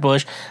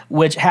Anheuser-Busch,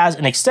 which has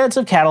an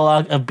extensive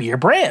catalog of beer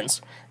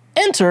brands.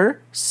 Enter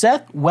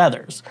Seth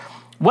Weathers.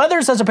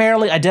 Weathers has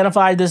apparently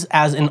identified this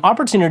as an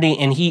opportunity,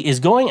 and he is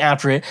going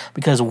after it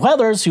because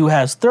Weathers, who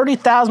has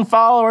 30,000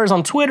 followers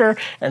on Twitter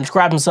and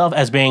described himself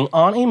as being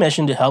on a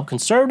mission to help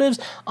conservatives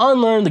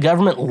unlearn the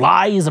government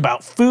lies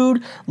about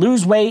food,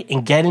 lose weight,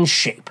 and get in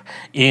shape,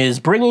 is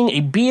bringing a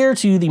beer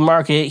to the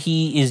market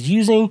he is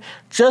using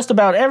just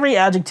about every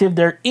adjective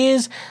there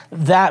is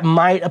that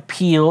might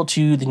appeal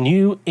to the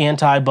new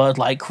anti-Bud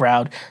Light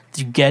crowd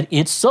to get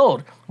it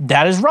sold.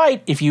 That is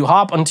right. If you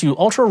hop onto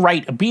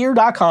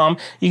ultrarightbeer.com,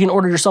 you can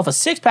order yourself a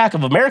 6-pack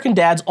of American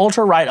Dad's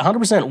Ultra Right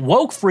 100%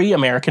 woke-free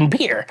American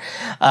beer.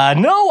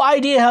 No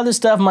idea how this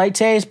stuff might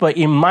taste, but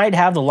it might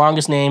have the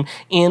longest name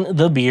in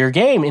the beer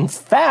game. In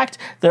fact,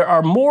 there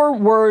are more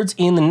words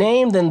in the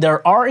name than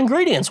there are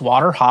ingredients: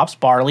 water, hops,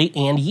 barley,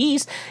 and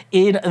yeast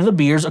in the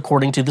beers,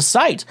 according to the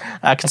site.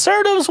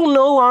 Conservatives will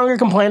no longer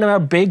complain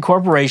about big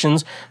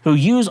corporations who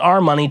use our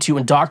money to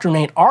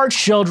indoctrinate our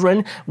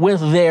children with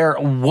their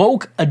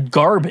woke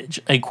garbage.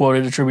 A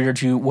quoted attributor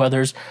to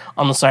Weathers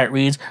on the site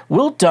reads,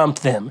 "We'll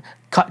dump them.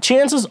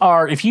 Chances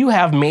are, if you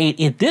have made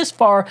it this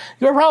far,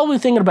 you're probably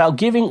thinking about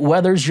giving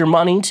Weathers your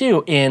money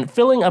too and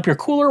filling up your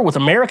cooler with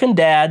American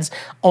Dad's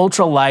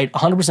Ultra Light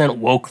 100%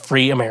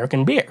 woke-free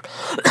American beer."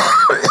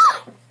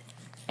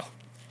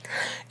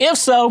 If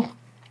so,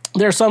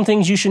 there are some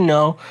things you should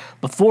know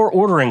before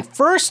ordering.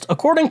 First,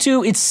 according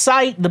to its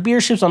site, the beer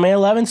ships on May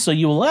 11th, so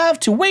you will have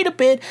to wait a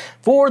bit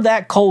for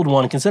that cold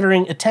one.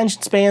 Considering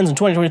attention spans in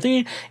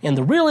 2023 and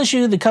the real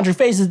issue the country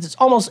faces, it's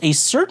almost a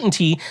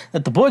certainty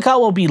that the boycott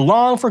will be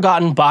long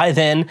forgotten by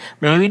then.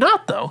 Maybe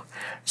not, though.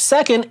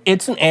 Second,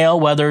 it's an ale.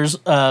 Weathers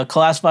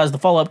classifies the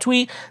follow-up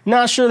tweet.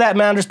 Not sure that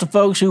matters to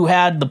folks who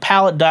had the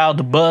palate dialed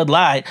to Bud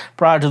Light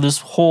prior to this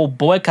whole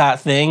boycott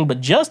thing, but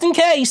just in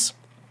case.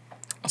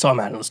 So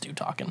I'm out of this dude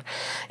talking.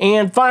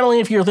 And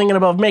finally, if you're thinking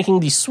about making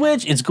the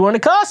switch, it's going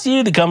to cost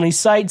you. The company's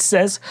site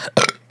says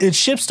it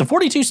ships to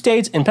 42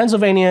 states, and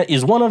Pennsylvania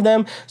is one of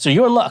them, so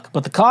you're in luck.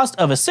 But the cost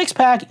of a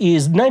 6-pack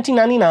is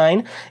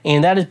 $19.99,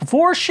 and that is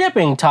before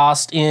shipping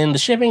tossed in the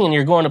shipping, and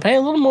you're going to pay a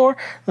little more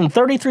than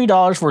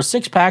 $33 for a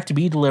 6-pack to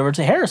be delivered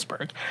to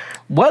Harrisburg.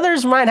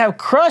 Weathers might have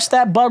crushed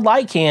that Bud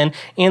Light can,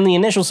 and the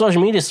initial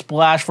social media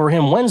splash for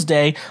him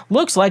Wednesday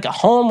looks like a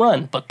home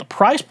run, but the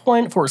price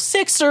point for a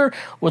sixer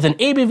with an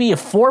ABV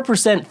of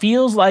 4%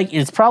 feels like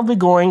it's probably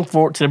going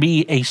to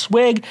be a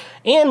swig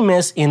and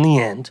miss in the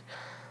end.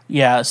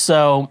 Yeah,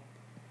 so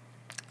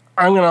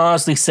I'm going to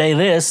honestly say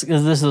this,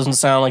 because this doesn't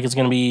sound like it's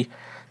going to be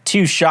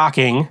too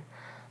shocking.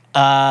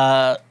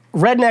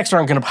 Rednecks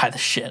aren't going to buy the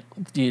shit.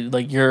 Dude,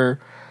 like, your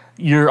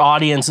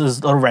audience is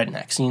the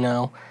rednecks, you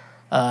know?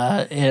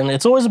 And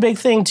it's always a big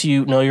thing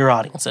to know your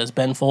audience. As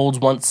Ben Folds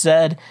once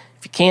said,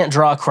 if you can't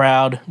draw a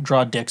crowd,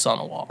 draw dicks on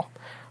a wall.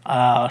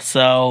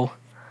 So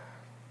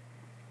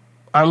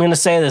I'm going to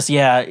say this,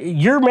 yeah,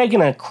 you're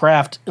making a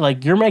craft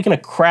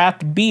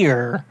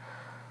beer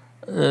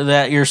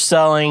that you're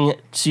selling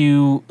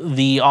to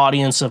the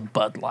audience of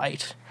Bud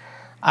Light.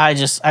 I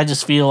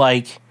just feel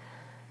like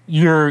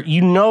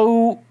you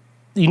know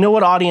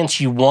what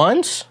audience you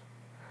want,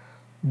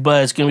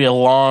 but it's going to be a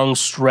long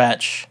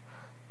stretch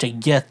to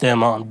get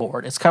them on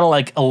board. It's kind of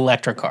like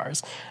electric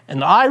cars.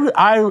 And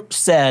I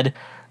said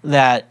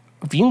that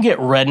if you can get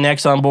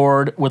rednecks on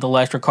board with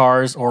electric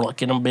cars, or like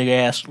get them big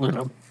ass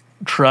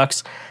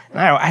trucks, and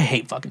I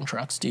hate fucking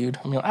trucks, dude.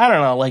 I mean, I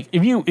don't know, like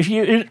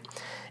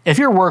if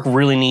your work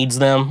really needs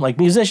them, like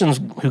musicians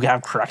who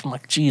have trucks, I'm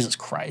like, Jesus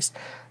Christ.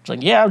 It's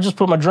like, yeah, I'll just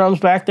put my drums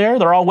back there.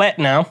 They're all wet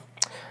now.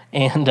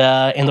 And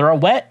they're all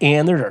wet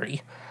and they're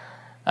dirty.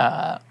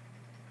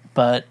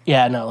 But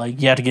yeah, no,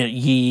 like you have to get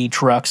yee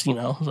trucks, you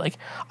know. It's like,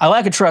 I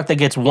like a truck that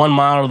gets 1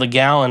 mile to the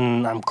gallon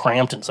and I'm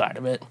cramped inside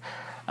of it.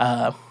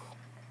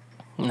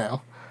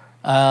 No.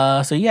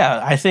 So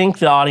yeah, I think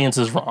the audience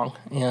is wrong.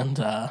 And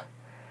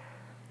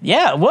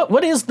yeah,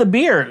 what is the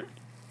beer?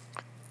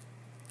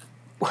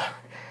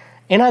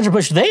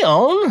 Anheuser-Busch, they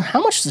own?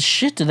 How much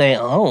shit do they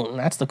own?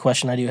 That's the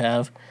question I do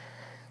have.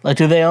 Like,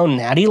 do they own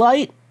Natty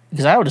Light?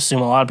 Because I would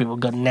assume a lot of people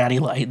got Natty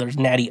Light. There's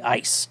Natty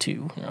Ice,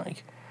 too. You know,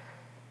 like,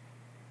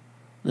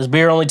 this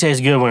beer only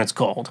tastes good when it's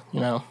cold,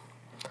 you know?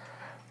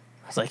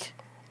 It's like,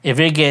 if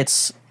it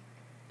gets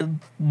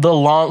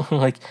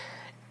like,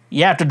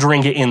 you have to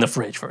drink it in the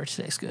fridge for it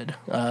to taste good.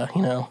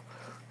 You know?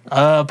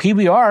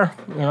 PBR,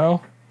 you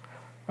know?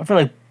 I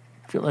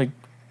feel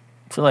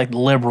like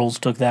liberals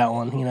took that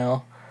one, you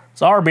know?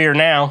 It's our beer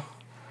now.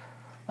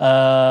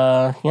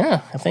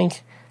 Yeah, I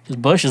think because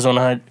Busch is on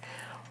a.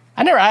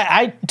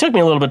 It took me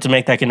a little bit to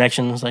make that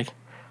connection. It was like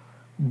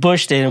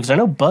Busch Stadium, because I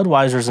know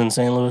Budweiser's in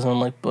St. Louis, and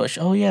I'm like, Busch.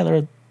 Oh yeah,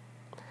 they're.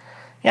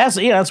 Yeah,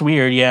 that's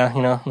weird. Yeah,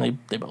 you know,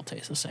 they both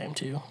taste the same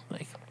too.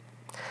 Like,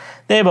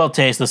 they both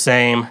taste the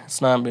same.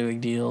 It's not a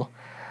big deal.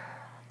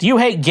 Do you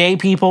hate gay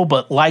people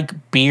but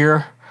like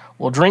beer?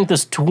 Well, drink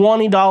this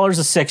 $20 a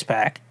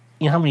 6-pack.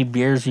 You know how many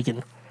beers you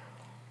can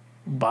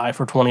buy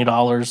for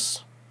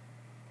 $20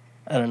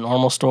 at a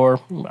normal store?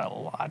 Buy a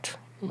lot.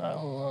 Buy a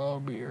lot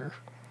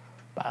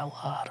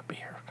of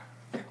beer.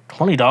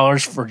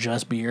 $20 for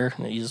just beer.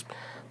 You just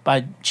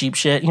buy cheap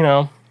shit, you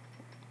know.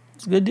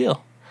 It's a good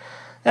deal.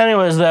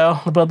 Anyways, though,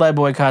 the Bud Light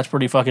boycott's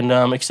pretty fucking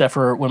dumb, except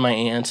for when my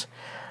aunt,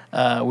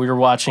 we were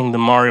watching the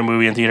Mario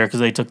movie in theater because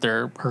they took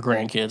her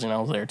grandkids, and I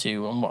was there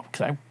too.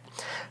 Because I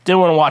didn't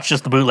want to watch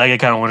just the bootleg. I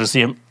kind of wanted to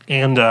see him.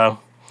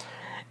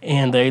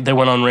 And they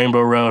went on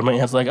Rainbow Road. My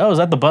aunt's like, oh, is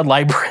that the Bud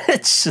Light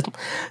Bridge? So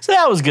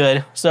that was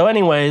good. So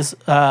anyways,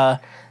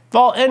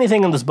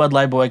 anything in this Bud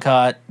Light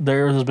boycott,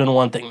 there has been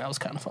one thing that was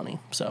kind of funny.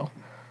 So,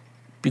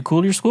 be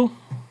cool to your school.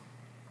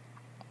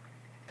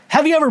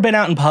 Have you ever been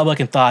out in public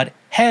and thought,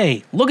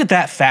 hey, look at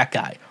that fat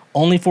guy,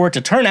 only for it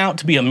to turn out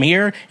to be a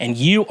mirror and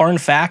you are in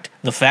fact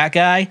the fat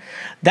guy?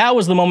 That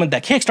was the moment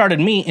that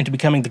kickstarted me into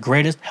becoming the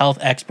greatest health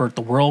expert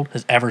the world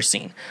has ever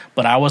seen.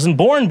 But I wasn't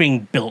born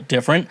being built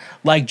different.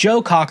 Like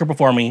Joe Cocker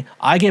before me,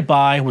 I get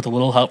by with a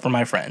little help from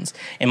my friends.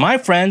 And my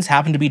friends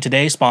happen to be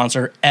today's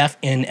sponsor,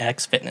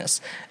 FNX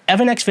Fitness.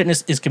 FNX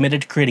Fitness is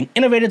committed to creating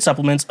innovative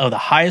supplements of the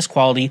highest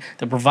quality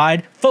that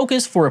provide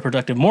focus for a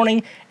productive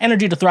morning,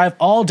 energy to thrive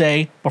all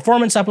day,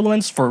 performance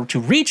supplements to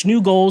reach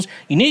new goals,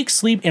 unique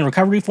sleep and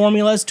recovery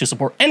formulas to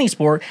support any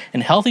sport,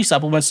 and healthy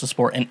supplements to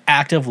support an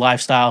active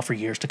lifestyle for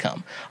years to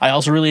come. I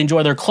also really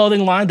enjoy their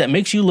clothing line that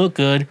makes you look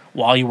good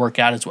while you work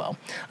out as well.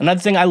 Another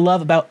thing I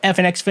love about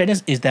FNX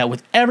Fitness is that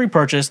with every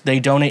purchase,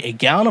 they donate a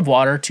gallon of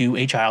water to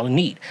a child in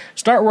need.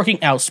 Start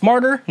working out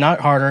smarter,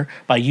 not harder,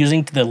 by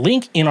using the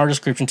link in our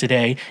description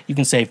today. You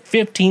can save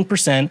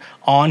 15%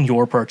 on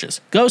your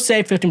purchase. Go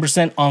save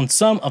 15% on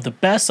some of the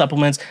best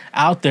supplements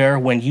out there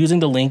when using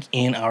the link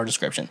in our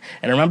description.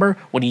 And remember,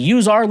 when you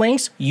use our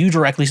links, you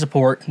directly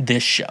support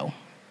this show.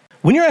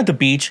 When you're at the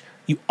beach,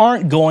 you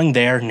aren't going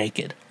there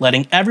naked,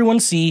 letting everyone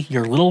see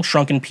your little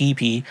shrunken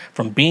PP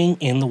from being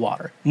in the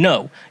water.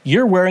 No,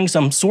 you're wearing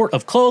some sort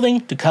of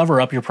clothing to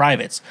cover up your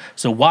privates.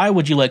 So why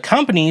would you let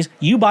companies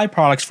you buy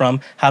products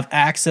from have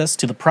access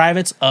to the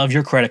privates of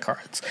your credit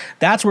cards?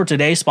 That's where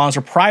today's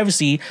sponsor,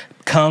 Privacy,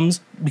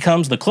 becomes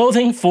the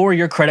clothing for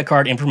your credit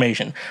card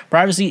information.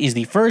 Privacy is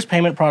the first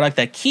payment product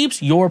that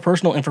keeps your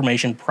personal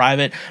information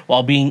private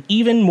while being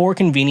even more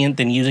convenient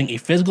than using a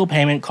physical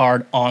payment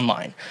card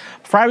online.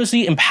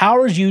 Privacy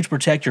empowers you to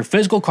protect your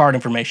physical card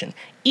information.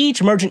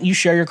 Each merchant you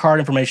share your card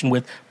information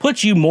with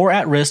puts you more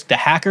at risk to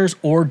hackers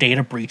or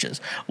data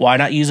breaches. Why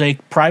not use a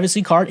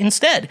privacy card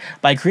instead?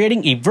 By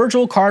creating a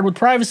virtual card with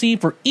privacy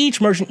for each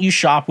merchant you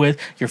shop with,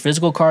 your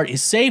physical card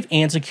is safe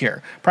and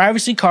secure.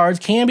 Privacy cards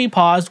can be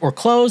paused or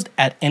closed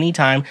at any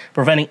time,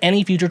 preventing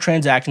any future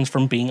transactions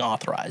from being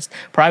authorized.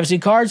 Privacy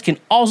cards can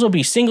also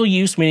be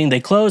single-use, meaning they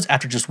close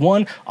after just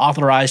one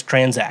authorized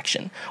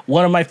transaction.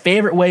 One of my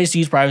favorite ways to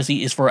use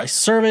privacy is for a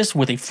service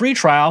with a free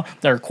trial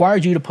that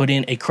requires you to put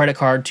in a credit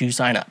card to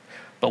sign up.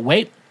 But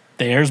wait,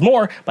 there's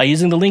more. By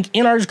using the link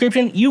in our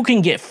description, you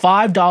can get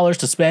 $5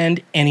 to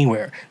spend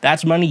anywhere.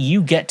 That's money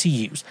you get to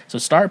use. So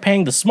start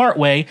paying the smart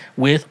way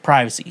with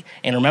Privacy.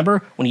 And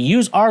remember, when you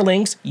use our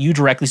links, you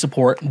directly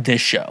support this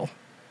show.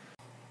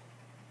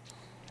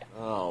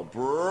 Oh,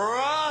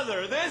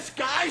 brother, this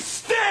guy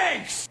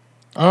stinks!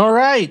 All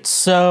right,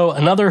 so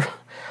another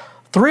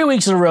 3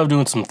 weeks in a row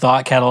doing some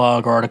Thought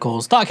Catalog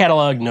articles. Thought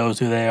Catalog knows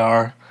who they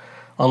are,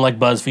 unlike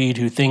BuzzFeed,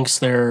 who thinks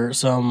they're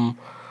some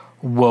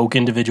woke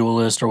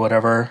individualist or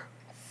whatever.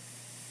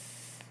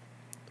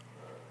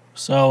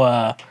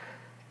 So,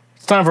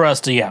 it's time for us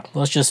to,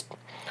 let's just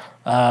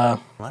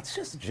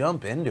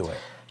jump into it.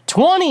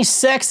 20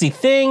 sexy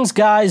things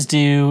guys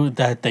do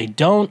that they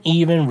don't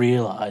even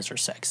realize are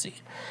sexy.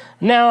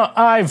 Now,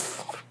 I'm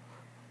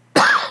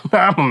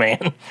a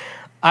man.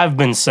 I've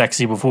been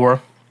sexy before.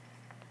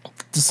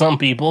 To some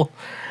people.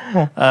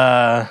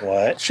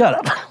 What?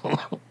 Shut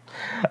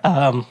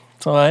up.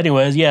 So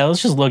anyways,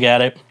 let's just look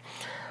at it.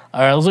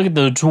 All right, let's look at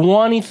the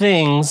 20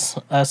 things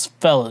us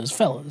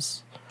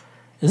fellas.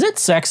 Is it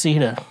sexy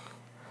to...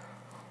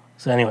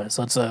 So anyways,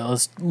 let's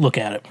look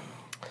at it.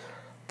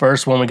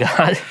 First one we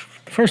got.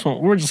 First one,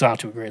 we're just off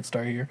to a great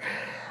start here.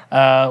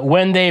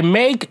 When they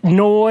make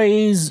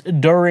noise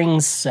during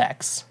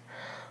sex.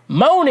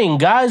 Moaning.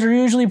 Guys are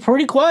usually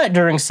pretty quiet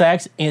during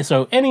sex, and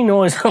so any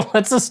noise that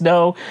lets us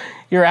know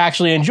you're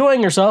actually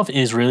enjoying yourself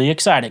is really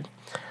exciting.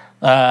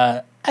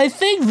 I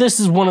think this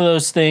is one of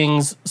those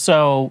things,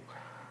 so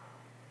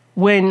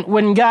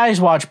when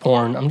guys watch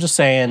porn, I'm just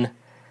saying,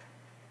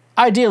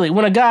 ideally,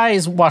 when a guy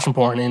is watching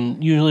porn,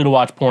 and usually to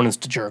watch porn is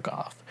to jerk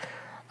off.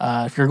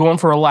 If you're going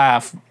for a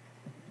laugh,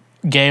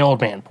 gay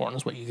old man porn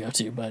is what you go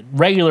to, but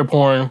regular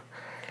porn,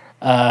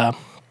 as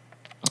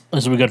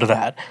we go to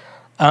that.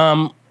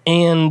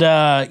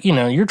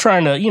 You're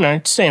trying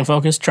to, staying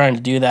focused, trying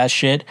to do that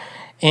shit,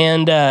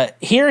 and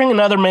hearing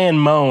another man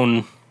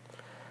moan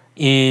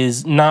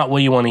is not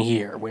what you want to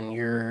hear when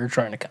you're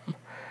trying to come.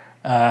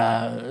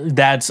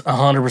 That's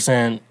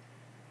 100%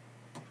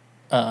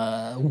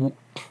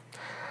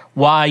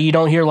 why you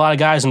don't hear a lot of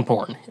guys in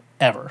porn,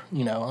 ever.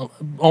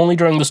 Only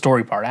during the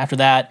story part. After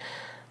that,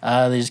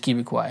 they just keep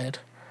it quiet.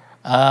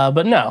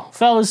 But no,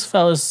 fellas,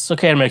 it's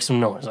okay to make some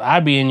noise.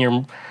 I'd be in your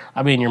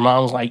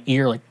mom's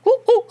ear, woo,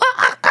 woo, ah,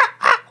 ah, ah,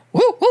 ah,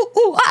 woo, woo,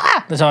 woo, ah,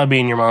 ah. That's how I'd be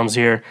in your mom's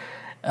ear,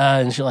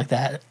 and shit like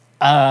that.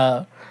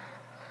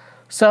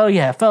 So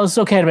yeah, fellas, it's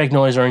okay to make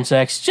noise during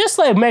sex. Just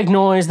make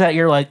noise that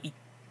you're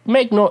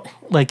make noise.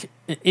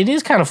 It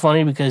is kind of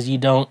funny because you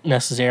don't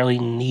necessarily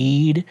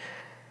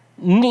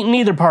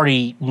neither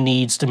party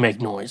needs to make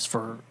noise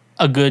for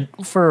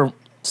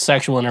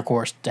sexual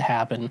intercourse to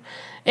happen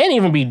and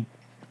even be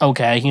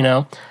okay.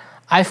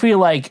 I feel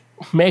like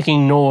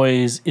making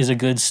noise is a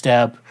good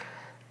step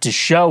to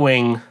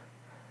showing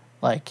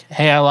Like,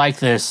 hey, I like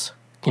this.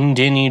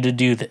 Continue to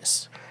do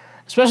this.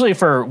 Especially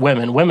for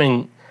women.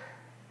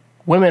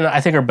 Women, I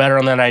think, are better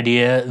on that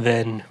idea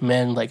than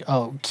men. Like,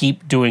 oh,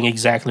 keep doing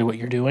exactly what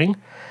you're doing.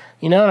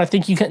 You know, and I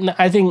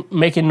think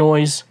making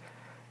noise,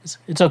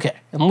 it's okay.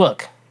 And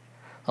look,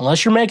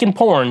 unless you're making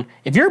porn,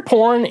 if you're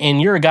porn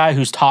and you're a guy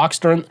who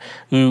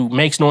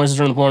makes noises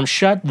during the porn,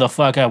 shut the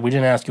fuck up. We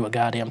didn't ask you a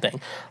goddamn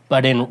thing.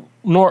 But in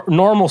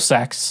normal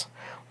sex,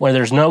 where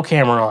there's no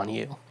camera on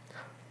you,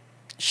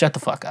 shut the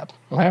fuck up,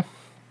 okay?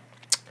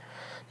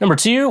 Number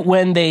 2,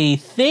 when they...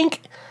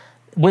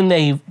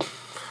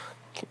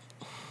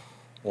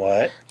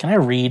 What? Can I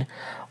read?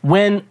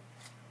 When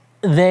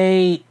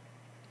they...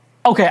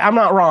 Okay, I'm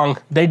not wrong.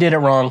 They did it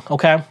wrong,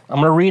 okay? I'm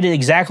going to read it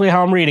exactly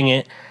how I'm reading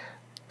it.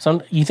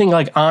 So you think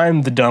like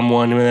I'm the dumb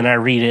one, and then I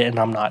read it, and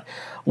I'm not.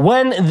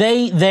 When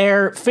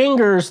their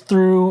fingers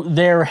through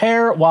their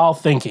hair while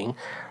thinking.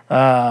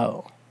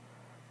 I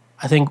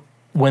think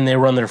when they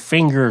run their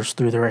fingers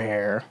through their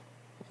hair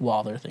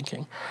while they're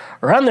thinking.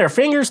 Run their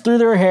fingers through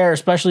their hair,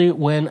 especially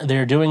when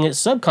they're doing it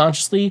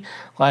subconsciously,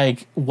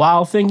 like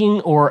while thinking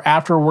or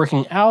after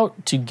working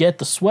out to get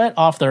the sweat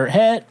off their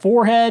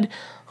forehead.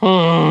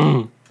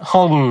 I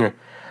don't know.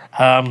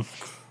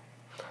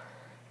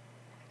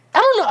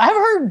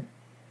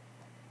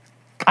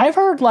 I've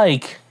heard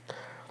like,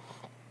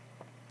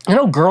 I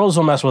know girls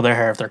will mess with their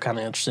hair if they're kind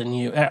of interested in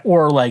you,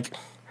 or like,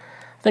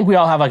 I think we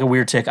all have like a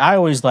weird tick. I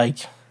always like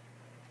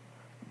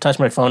touch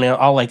my fingernail.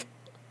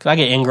 Cause I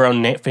get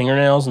ingrown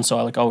fingernails, and so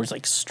I like always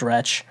like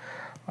stretch.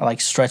 I like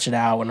stretch it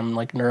out when I'm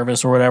like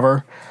nervous or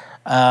whatever.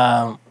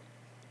 I've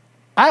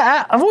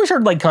always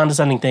heard like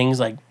condescending things,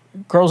 like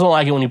girls don't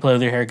like it when you play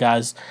with your hair,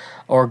 guys,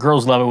 or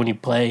girls love it when you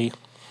play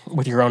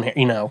with your own hair,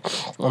 you know,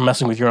 or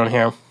messing with your own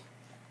hair.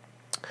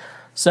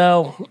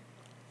 So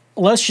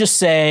let's just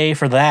say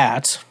for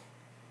that,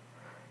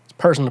 it's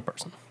person to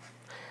person.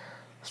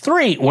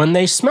 3, when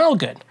they smell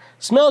good.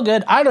 Smell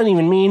good, I don't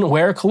even mean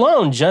wear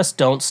cologne, just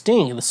don't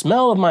stink. The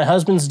smell of my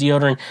husband's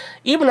deodorant,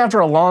 even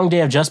after a long day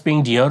of just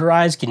being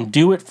deodorized, can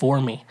do it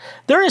for me.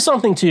 There is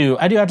something too,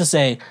 I do have to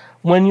say,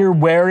 when you're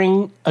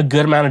wearing a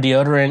good amount of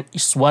deodorant, you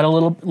sweat a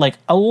little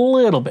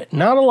bit,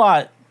 not a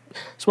lot,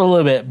 sweat a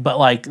little bit, but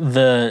like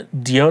the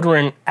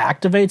deodorant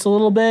activates a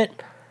little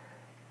bit,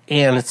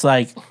 and it's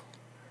like,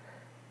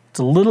 it's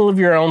a little of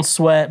your own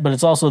sweat, but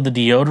it's also the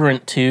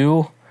deodorant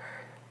too.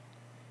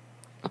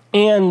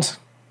 And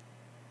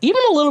even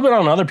a little bit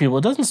on other people,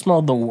 it doesn't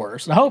smell the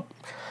worst. I hope,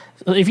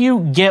 if you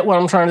get what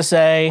I'm trying to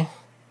say,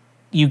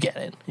 you get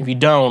it. If you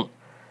don't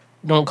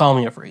call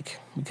me a freak,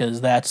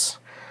 because that's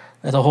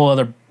a whole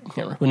other,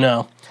 but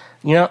no.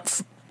 You know,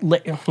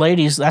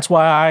 ladies, that's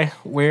why I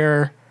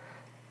wear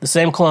the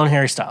same cologne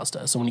Harry Styles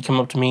does. So when you come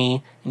up to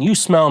me and you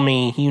smell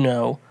me, you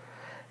know,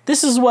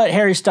 this is what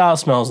Harry Styles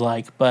smells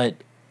like, but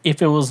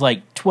if it was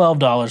like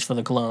 $12 for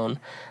the cologne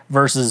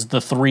versus the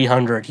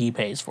 $300 he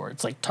pays for it.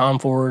 It's like Tom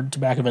Ford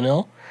Tobacco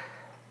Vanilla.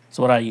 That's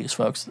what I use,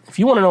 folks. If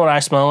you want to know what I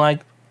smell like,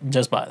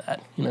 just buy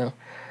that, you know.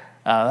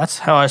 That's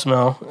how I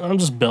smell. I'm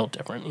just built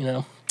different, you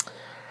know.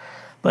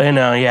 But, you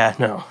know, yeah,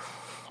 no.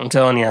 I'm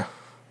telling you,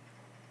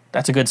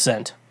 that's a good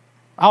scent.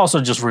 I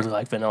also just really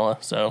like vanilla,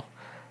 so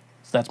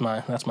that's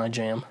my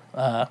jam.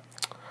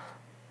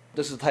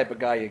 This is the type of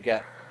guy you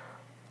get.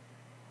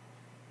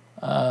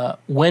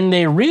 When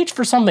they reach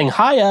for something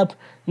high up,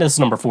 this is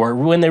number 4,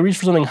 when they reach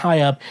for something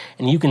high up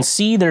and you can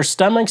see their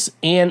stomachs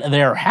and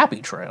their happy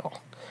trail.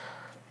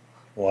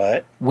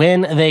 What?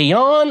 When they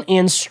yawn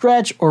and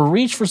stretch or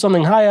reach for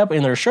something high up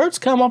and their shirts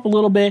come up a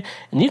little bit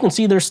and you can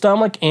see their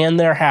stomach and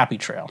their happy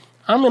trail.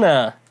 I'm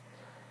gonna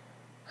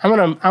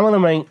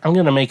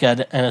make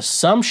an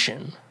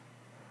assumption.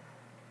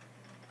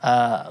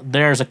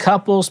 There's a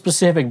couple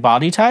specific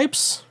body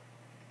types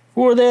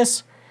for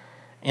this,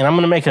 and I'm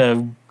gonna make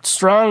a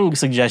strong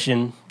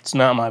suggestion. It's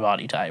not my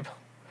body type.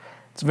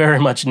 It's very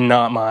much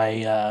not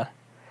my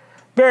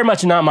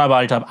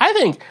body type. I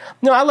think,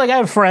 I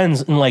have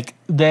friends and like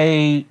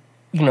they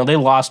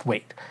lost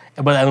weight,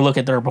 but I look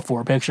at their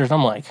before pictures.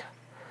 I'm like,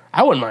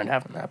 I wouldn't mind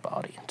having that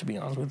body, to be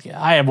honest with you.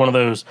 I have one of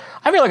those.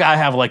 I feel like I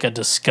have like the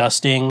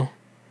disgusting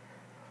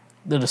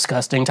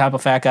type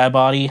of fat guy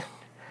body,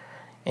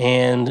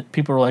 and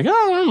people are like, oh,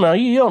 I don't know,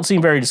 you don't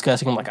seem very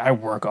disgusting. I'm like, I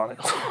work on it.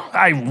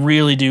 I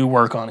really do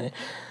work on it.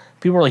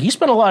 People are like, you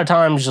spend a lot of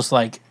time just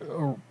like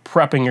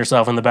prepping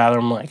yourself in the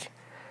bathroom. I'm like,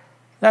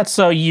 that's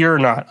so you're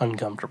not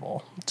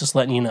uncomfortable. Just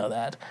letting you know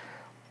that.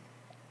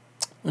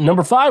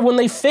 Number 5, when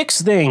they fix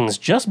things.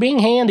 Just being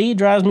handy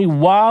drives me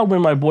wild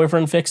when my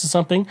boyfriend fixes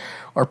something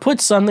or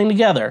puts something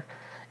together.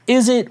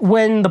 Is it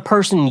when the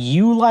person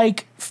you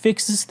like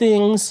fixes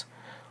things?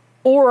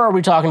 Or are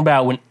we talking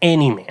about when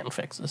any man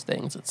fixes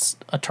things? It's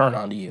a turn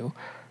on to you.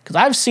 Because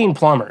I've seen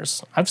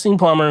plumbers. I've seen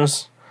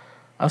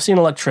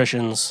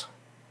electricians.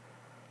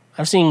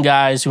 I've seen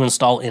guys who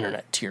install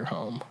internet to your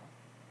home.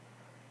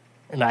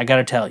 And I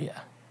gotta tell you,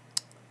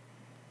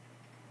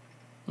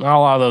 not a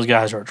lot of those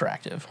guys are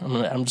attractive.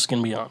 I'm just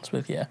going to be honest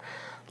with you.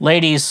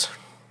 Ladies,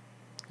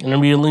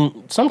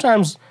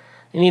 sometimes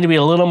you need to be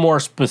a little more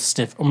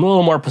specific,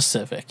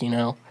 you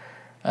know.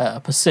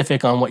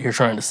 specific on what you're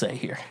trying to say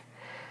here.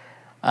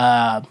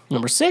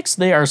 Number 6,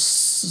 they are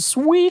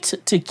sweet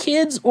to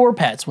kids or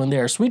pets. When they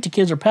are sweet to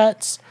kids or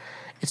pets,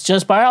 it's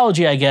just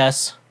biology, I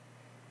guess.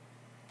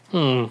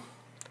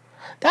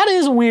 That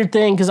is a weird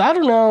thing, because I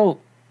don't know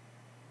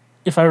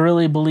if I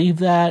really believe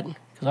that,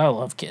 because I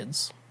love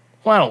kids.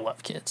 Well, I don't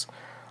love kids.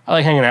 I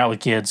like hanging out with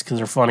kids because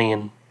they're funny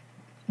and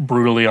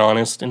brutally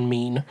honest and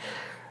mean,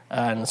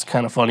 and it's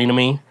kind of funny to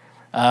me.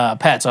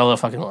 Pets, I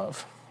fucking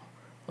love.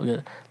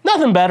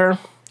 Nothing better.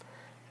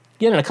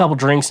 Getting a couple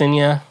drinks in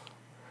you,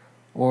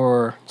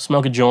 or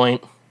smoke a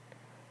joint,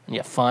 and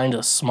you find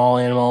a small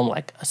animal,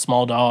 like a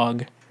small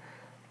dog,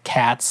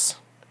 cats,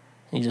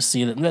 and you just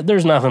see that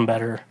there's nothing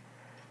better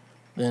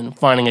than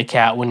finding a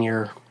cat when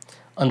you're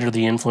under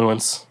the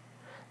influence.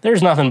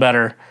 There's nothing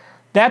better.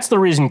 That's the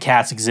reason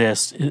cats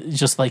exist. It's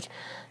just like,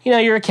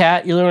 you're a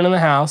cat, you're living in the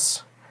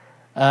house,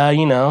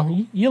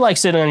 you like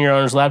sitting on your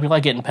owner's lap, you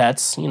like getting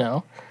pets,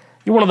 you're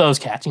one of those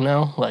cats,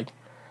 like,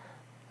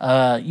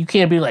 you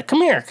can't be like,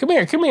 come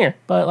here,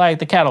 but like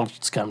the cat will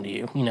just come to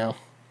you,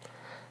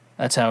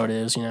 That's how it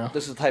is,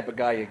 This is the type of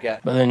guy you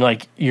get. But then,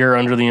 like, you're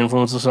under the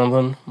influence of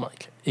something,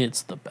 like,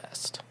 it's the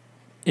best.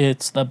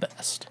 It's the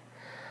best.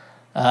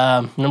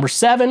 Number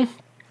 7,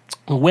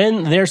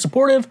 when they're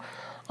supportive,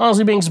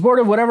 honestly being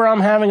supportive, whenever I'm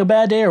having a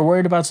bad day or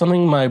worried about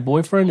something, my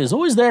boyfriend is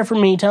always there for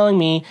me, telling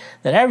me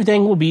that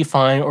everything will be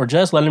fine, or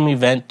just letting me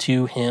vent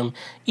to him.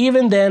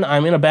 Even then,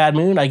 I'm in a bad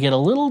mood, I get a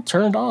little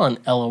turned on,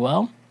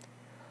 LOL.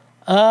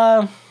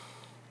 I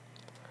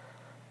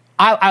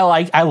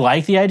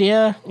like the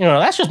idea.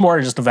 That's just more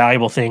just a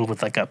valuable thing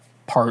with like a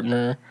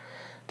partner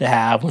to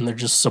have when they're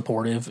just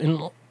supportive.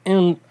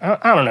 And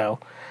I don't know.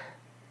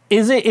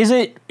 Is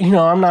it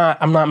I'm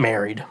not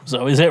married.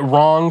 So is it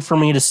wrong for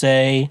me to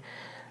say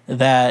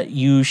that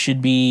you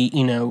should be,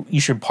 you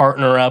should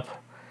partner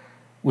up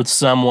with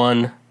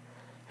someone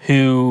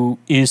who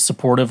is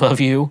supportive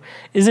of you?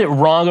 Is it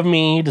wrong of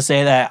me to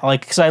say that?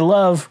 Like, cuz I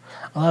love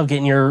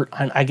getting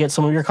I get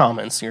some of your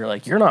comments. You're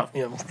like, you're not,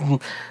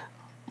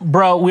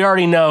 bro, we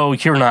already know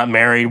you're not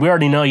married. We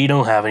already know you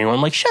don't have anyone.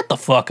 I'm like, shut the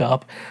fuck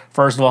up.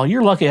 First of all,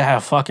 you're lucky to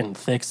have fucking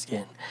thick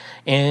skin.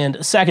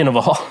 And second of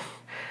all,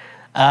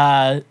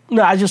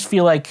 no, I just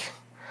feel like,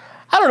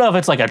 I don't know if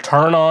it's like a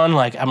turn on,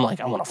 like, I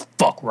want to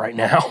fuck right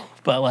now.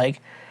 But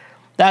like,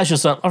 that's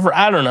just something,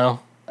 I don't know.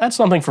 That's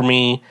something for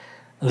me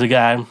as a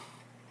guy.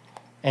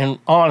 And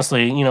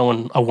honestly,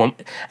 when a woman,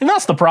 and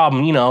that's the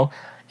problem,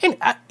 and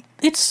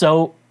it's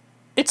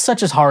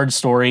such a hard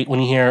story when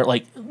you hear,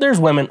 like, there's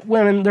women,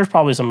 there's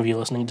probably some of you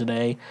listening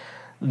today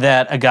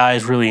that a guy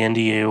is really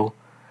into you,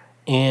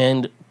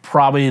 and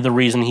probably the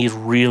reason he's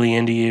really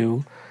into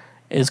you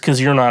is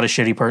because you're not a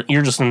shitty person,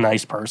 you're just a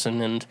nice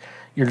person, and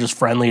you're just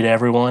friendly to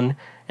everyone,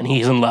 and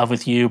he's in love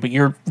with you, but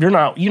you don't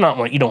want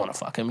to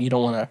fuck him, you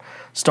don't want to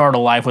start a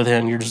life with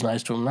him, you're just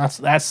nice to him.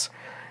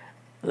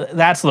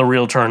 That's the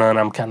real turn on.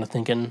 I'm kind of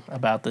thinking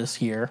about this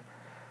here.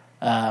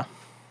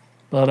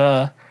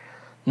 But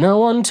no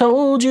one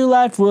told you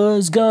life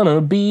was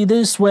gonna be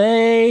this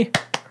way.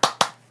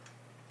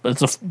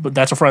 But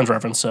that's a Friends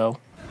reference, so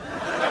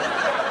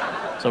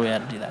we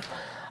had to do that.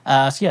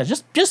 So yeah,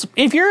 just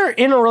if you're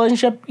in a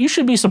relationship, you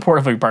should be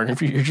supportive of your partner.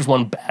 If you just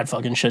want bad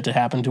fucking shit to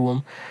happen to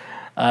him,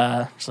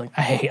 it's like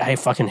I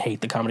fucking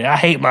hate the comedy. I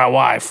hate my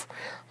wife.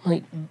 I'm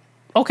like,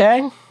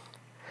 okay,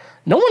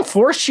 no one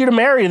forced you to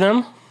marry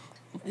them.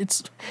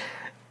 It's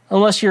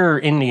unless you're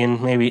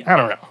Indian, maybe, I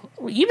don't know.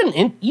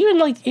 Even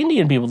like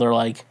Indian people, they're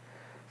like,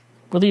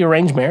 with the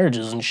arranged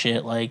marriages and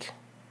shit, like,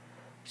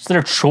 it's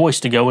their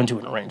choice to go into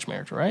an arranged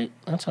marriage, right?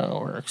 That's how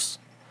it works.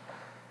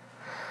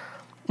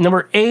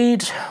 Number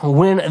 8,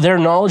 when they're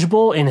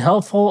knowledgeable and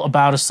helpful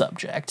about a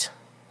subject.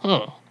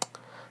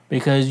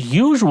 Because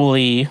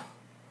usually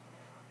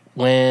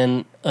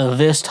when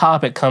this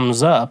topic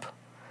comes up,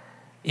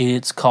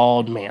 it's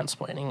called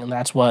mansplaining, and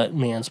that's what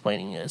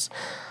mansplaining is.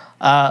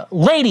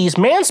 Ladies,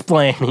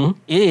 mansplaining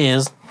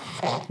is...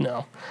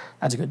 No,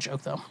 that's a good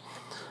joke, though.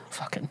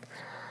 Fucking...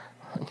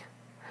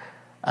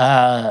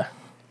 I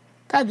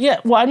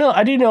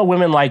do know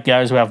women like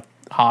guys who have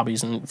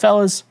hobbies, and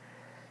fellas,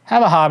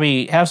 have a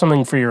hobby, have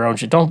something for your own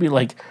shit. Don't be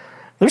like...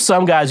 There's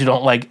some guys who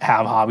don't, like,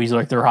 have hobbies,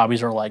 like, their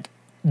hobbies are, like,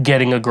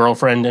 getting a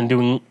girlfriend and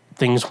doing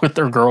things with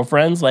their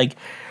girlfriends. Like,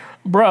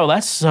 bro,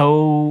 that's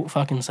so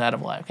fucking sad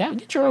of life.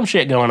 Get your own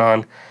shit going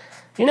on.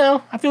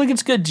 I feel like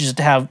it's good to just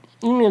have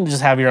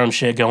your own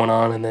shit going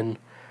on, and then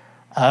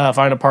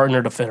find a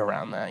partner to fit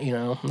around that.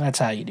 That's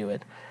how you do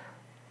it.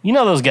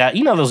 Those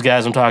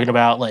guys I'm talking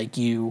about. Like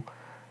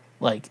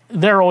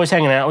they're always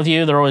hanging out with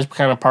you. They're always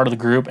kind of part of the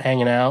group,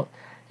 hanging out,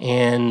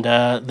 and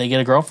they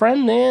get a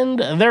girlfriend, and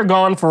they're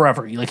gone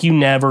forever. Like, you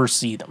never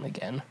see them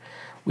again.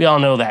 We all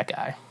know that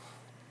guy.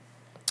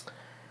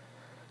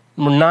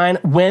 Number 9,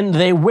 when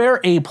they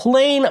wear a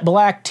plain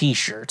black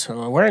t-shirt.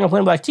 Wearing a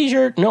plain black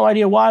t-shirt, no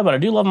idea why, but I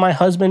do love my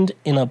husband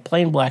in a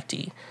plain black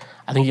tee.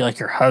 I think you like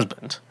your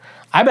husband.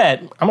 I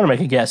bet, I'm going to make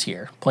a guess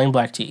here. Plain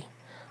black tee.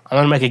 I'm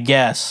going to make a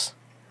guess.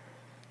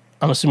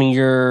 I'm going to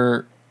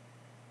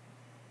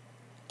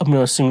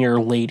assume you're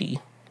a lady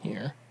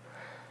here.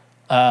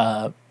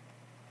 that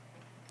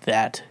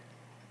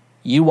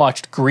you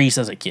watched Grease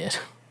as a kid.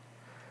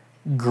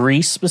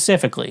 Grease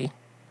specifically.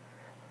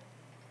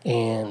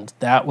 And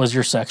that was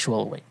your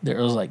sexual weight. There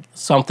was like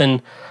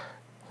something,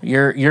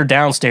 your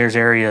downstairs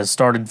area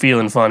started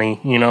feeling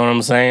funny. You know what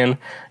I'm saying?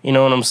 You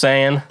know what I'm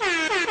saying?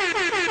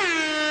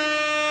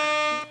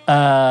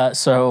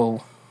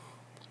 So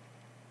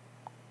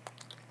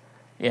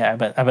yeah, I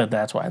bet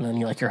that's why. And then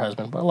you like your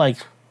husband, but like,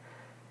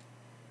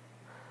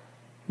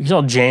 you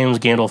saw James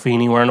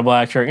Gandolfini wearing a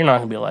black shirt, you're not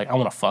gonna be like, I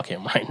want to fuck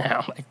him right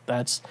now. Like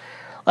let's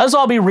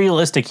all be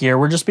realistic here.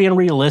 We're just being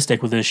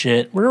realistic with this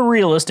shit. We're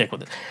realistic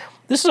with it.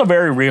 This is a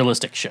very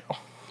realistic show,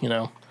 you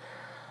know.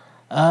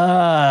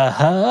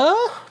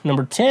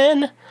 Number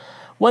 10,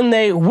 when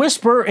they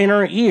whisper in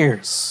our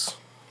ears.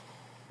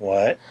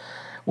 What?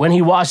 When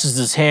he washes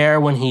his hair,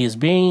 when he is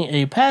being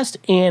a pest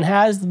and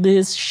has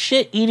this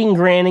shit-eating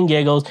grin and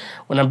giggles.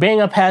 When I'm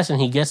being a pest and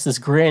he gets this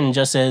grin and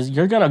just says,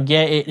 you're gonna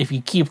get it if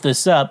you keep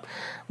this up.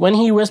 When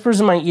he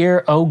whispers in my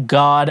ear, oh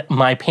God,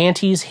 my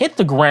panties hit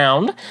the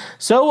ground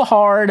so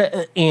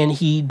hard and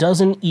he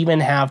doesn't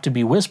even have to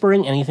be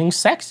whispering anything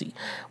sexy.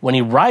 When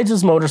he rides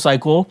his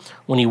motorcycle,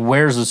 when he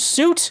wears a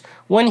suit,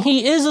 when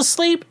he is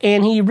asleep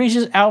and he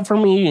reaches out for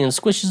me and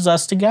squishes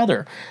us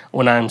together.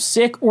 When I'm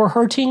sick or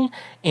hurting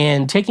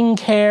and taking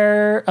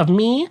care of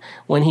me.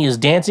 When he is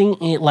dancing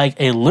like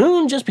a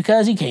loon just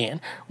because he can.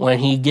 When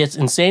he gets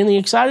insanely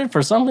excited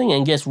for something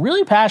and gets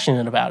really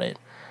passionate about it.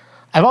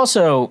 I've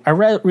also,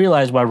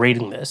 realized while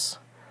reading this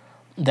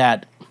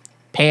that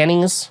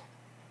panties,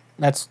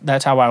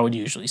 that's how I would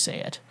usually say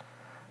it.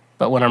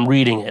 But when I'm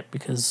reading it,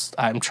 because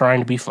I'm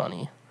trying to be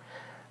funny,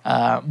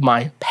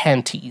 my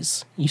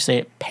panties, you say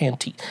it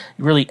panty.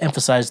 You really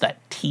emphasize that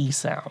T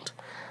sound.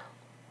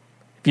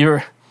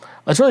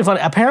 It's really funny.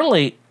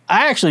 Apparently,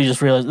 I actually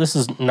just realized, this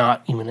is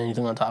not even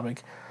anything on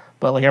topic,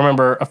 but like I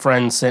remember a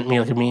friend sent me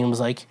like a meme and was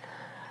like,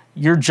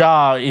 your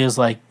jaw is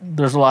like,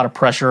 there's a lot of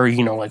pressure,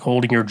 you know, like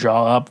holding your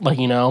jaw up, like,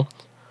 you know,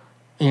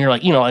 and you're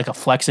like, you know, like a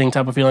flexing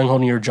type of feeling,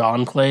 holding your jaw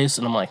in place.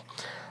 And I'm like,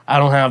 I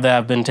don't have that.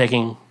 I've been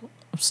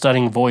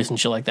studying voice and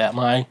shit like that.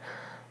 My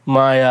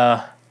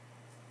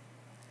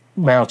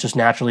mouth just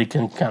naturally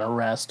can kind of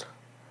rest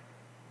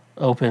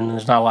open.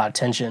 There's not a lot of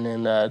tension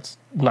and it's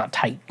not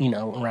tight, you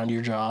know, around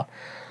your jaw.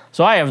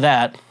 So I have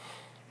that.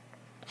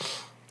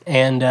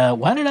 And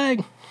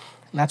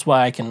that's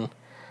why I can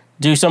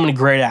do so many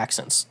great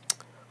accents.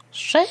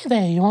 Say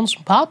there, you want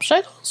some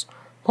popsicles?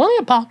 Plenty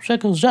of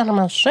popsicles,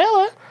 gentlemen,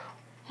 sailor.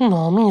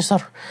 No,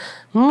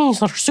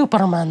 Mr.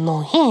 Superman,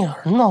 no here,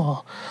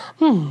 no.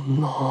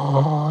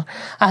 No,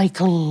 I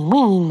clean,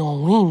 we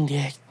no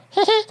India.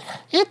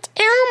 It's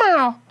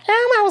Elmo.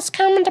 Elmo's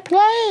coming to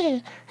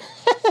play.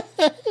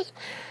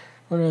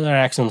 What other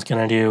accents can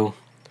I do?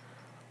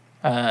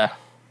 Well,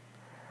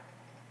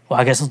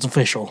 I guess it's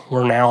official.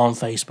 We're now on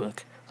Facebook.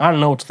 I don't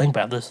know what to think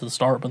about this at the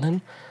start, but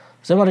then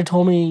somebody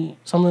told me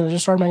something that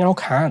just started making all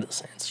kinds of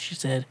sense. She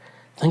said,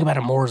 think about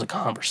it more as a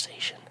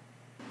conversation.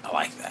 I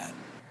like that.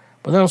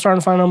 But then I'm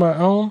starting to find on my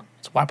own,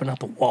 it's wiping out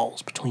the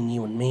walls between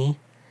you and me.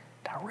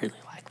 And I really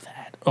like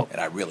that. Oh, And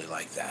I really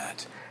like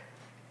that.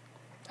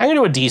 I'm going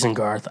to do a decent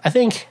Garth. I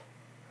think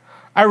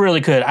I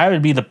really could. I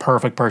would be the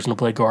perfect person to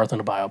play Garth in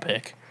a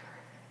biopic.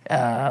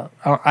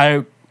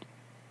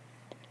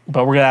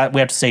 But we have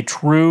to stay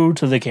true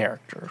to the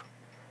character.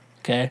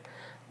 Okay?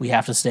 We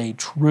have to stay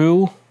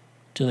true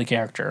to the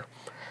character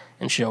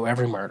and show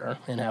every murder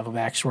and have a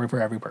backstory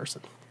for every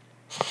person.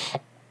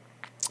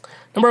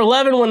 Number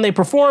 11, when they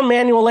perform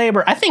manual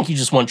labor. I think you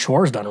just want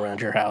chores done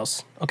around your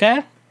house,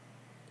 okay?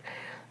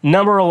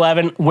 Number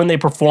 11, when they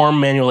perform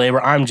manual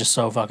labor. I'm just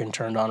so fucking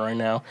turned on right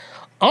now.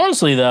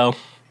 Honestly, though,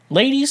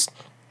 ladies,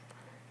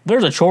 if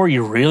there's a chore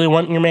you really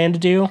want your man to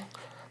do,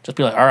 just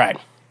be like, all right,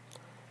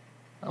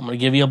 I'm going to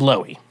give you a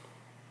blowy.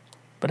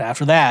 But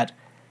after that,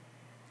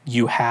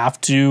 you have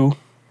to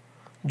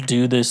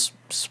do this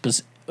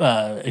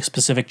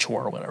specific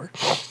chore or whatever.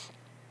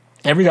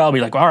 Every guy will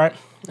be like, all right.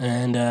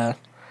 And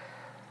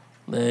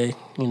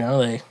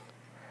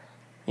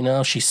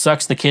she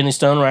sucks the kidney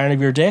stone right out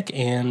of your dick,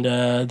 and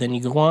then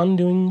you go on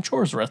doing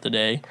chores the rest of the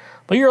day.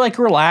 But you're like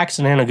relaxed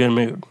and in a good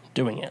mood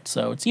doing it,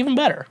 so it's even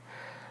better.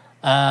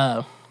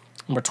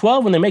 Number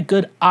 12, when they make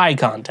good eye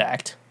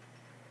contact.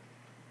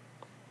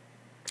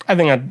 I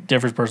think that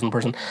differs person to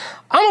person.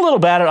 I'm a little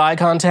bad at eye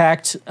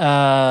contact.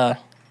 I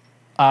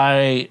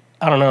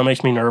don't know, it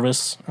makes me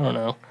nervous. I don't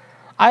know.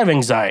 I have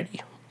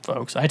anxiety,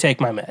 folks. I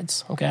take my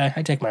meds, okay?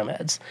 I take my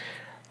meds.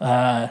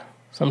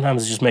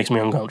 Sometimes it just makes me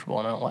uncomfortable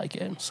and I don't like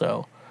it.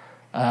 So,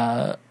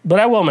 but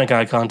I will make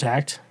eye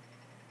contact.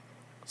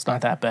 It's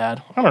not that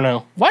bad. I don't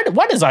know. Why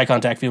does eye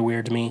contact feel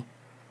weird to me?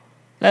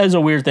 That is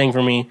a weird thing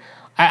for me.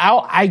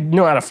 I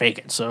know how to fake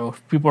it. So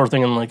if people are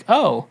thinking like,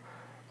 oh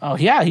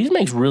yeah, he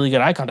makes really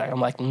good eye contact. I'm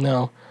like,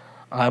 no.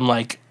 I'm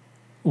like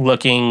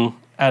looking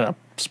at a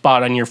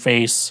spot on your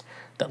face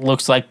that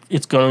looks like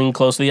it's going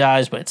close to the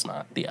eyes, but it's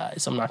not the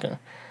eyes.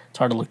 It's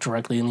hard to look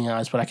directly in the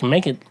eyes, but I can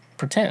make it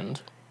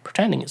pretend.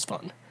 Pretending is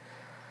fun.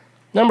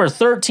 Number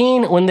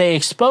 13, when they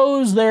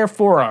expose their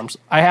forearms.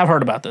 I have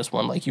heard about this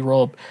one. Like, you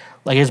roll up,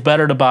 like, it's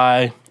better to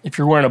buy, if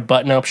you're wearing a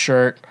button-up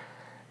shirt,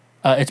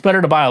 it's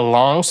better to buy a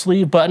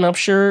long-sleeve button-up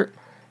shirt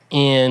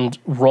and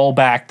roll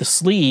back the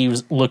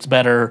sleeves looks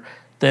better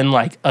than,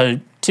 like,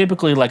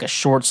 typically, like, a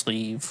short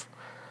sleeve.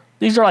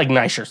 These are, like,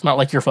 nice shirts, not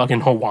like your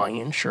fucking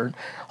Hawaiian shirt.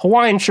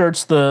 Hawaiian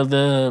shirt's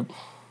the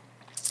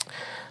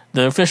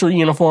official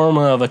uniform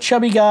of a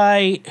chubby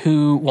guy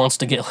who wants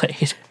to get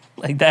laid.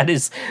 Like, that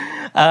is...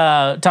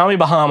 Tommy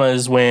Bahama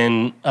is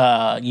when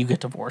you get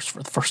divorced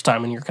for the first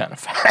time and you're kind of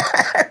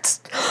fat.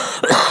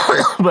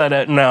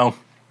 But no,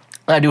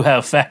 I do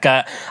have fat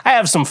guy. I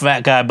have some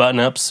fat guy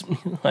button-ups.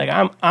 Like,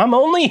 I'm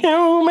only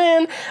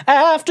human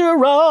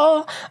after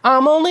all.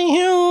 I'm only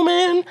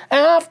human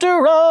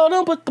after all.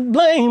 Don't put the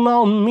blame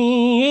on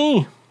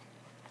me.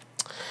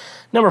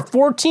 Number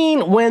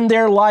 14, when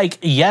they're like,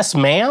 yes,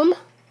 ma'am.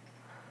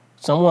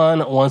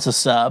 Someone wants a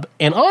sub.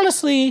 And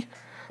honestly,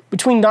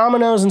 between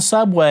Domino's and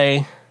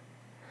Subway,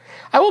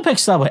 I will pick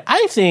Subway.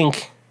 I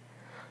think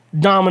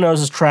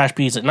Domino's is trash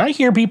pizza. And I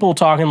hear people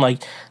talking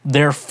like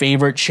their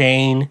favorite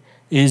chain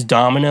is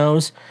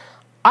Domino's.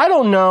 I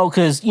don't know,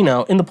 because, you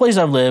know, in the place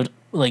I've lived,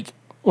 like,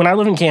 when I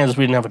lived in Kansas,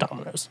 we didn't have a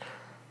Domino's.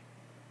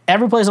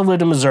 Every place I've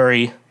lived in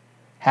Missouri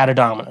had a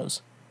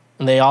Domino's.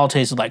 And they all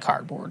tasted like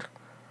cardboard.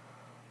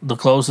 The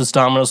closest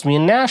Domino's to me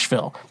in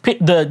Nashville.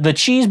 The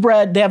cheese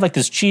bread, they have like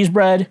this cheese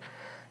bread.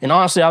 And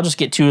honestly, I'll just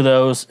get 2 of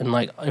those. And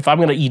like, if I'm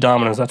going to eat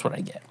Domino's, that's what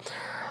I get.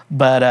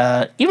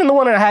 But even the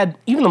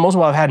most of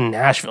what I've had in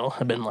Nashville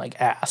have been like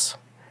ass.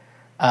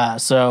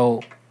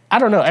 So I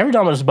don't know, every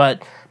Domino's,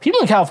 but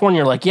people in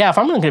California are like, yeah, if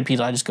I'm going to get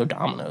pizza, I just go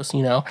Domino's,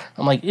 you know?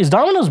 I'm like, is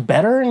Domino's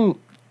better in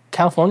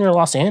California or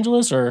Los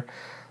Angeles, or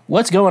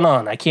what's going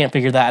on? I can't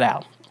figure that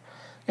out.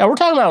 Yeah, we're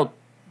talking about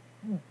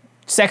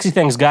sexy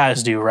things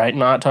guys do, right?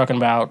 Not talking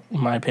about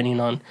my opinion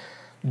on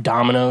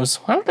Domino's.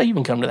 How did I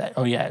even come to that?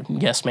 Oh, yeah,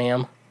 yes,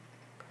 ma'am.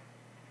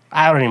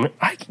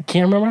 I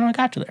can't remember how I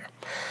got to there.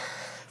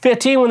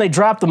 15, when they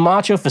drop the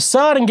macho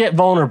facade and get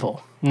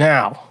vulnerable.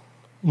 Now,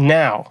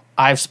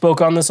 I've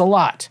spoke on this a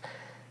lot.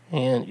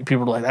 And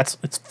people are like,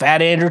 it's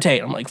fat Andrew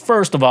Tate. I'm like,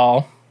 first of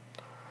all,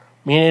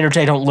 me and Andrew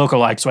Tate don't look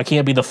alike, so I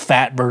can't be the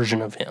fat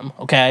version of him,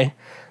 okay?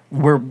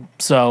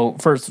 First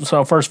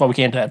of all, we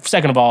can't do that.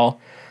 Second of all,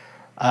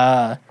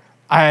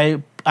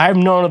 I've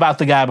known about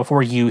the guy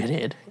before you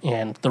did.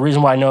 And the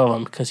reason why I know of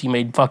him, because he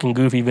made fucking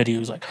goofy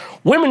videos like,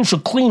 women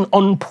should clean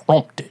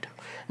unprompted.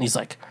 And he's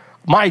like,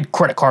 my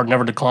credit card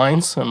never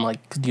declines. I'm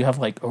like, do you have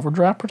like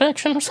overdraft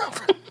protection or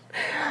something?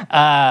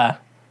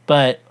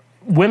 But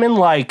women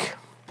like,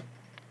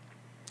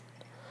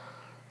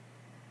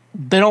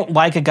 they don't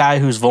like a guy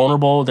who's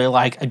vulnerable. They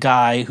like a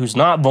guy who's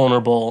not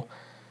vulnerable.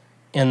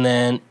 And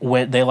then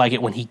when they like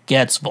it when he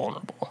gets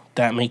vulnerable.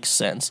 That makes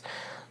sense.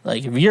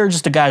 Like, if you're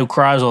just a guy who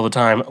cries all the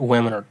time,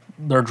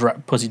 their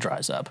pussy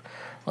dries up.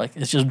 Like,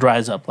 it just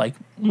dries up. Like,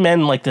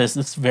 men like this,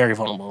 it's very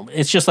vulnerable.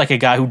 It's just like a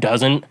guy who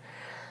doesn't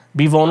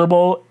be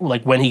vulnerable.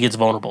 Like, when he gets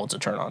vulnerable, it's a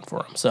turn on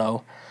for him.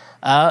 So,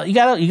 you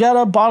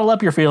gotta bottle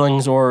up your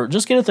feelings, or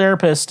just get a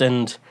therapist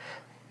and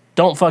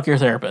don't fuck your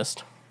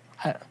therapist.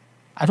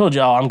 I told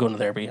y'all I'm going to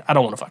therapy. I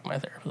don't want to fuck my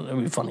therapist. It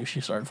would be funny if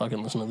she started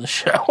fucking listening to this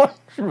show.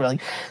 She'd be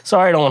like,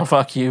 sorry, I don't want to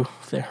fuck you,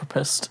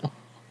 therapist.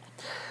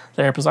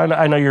 Therapist,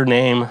 I know your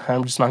name.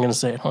 I'm just not going to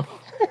say it,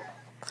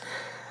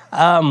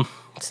 huh?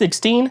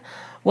 16,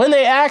 when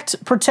they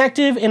act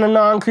protective in a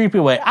non-creepy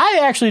way.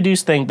 I actually do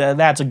think that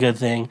that's a good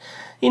thing.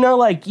 You know,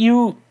 like,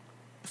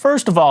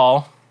 first of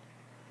all,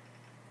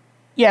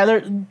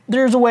 yeah,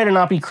 there's a way to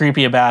not be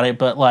creepy about it,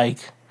 but, like,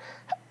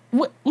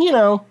 you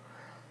know,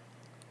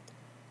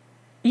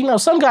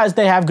 some guys,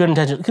 they have good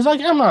intentions. Because,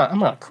 like, I'm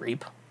not a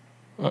creep.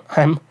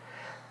 I'm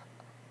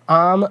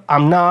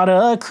not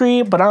a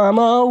creep, but I'm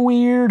a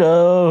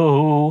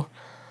weirdo.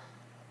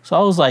 So I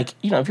was like,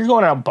 if you're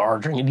going out bar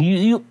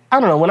drinking, I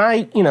don't know,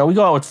 when we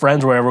go out with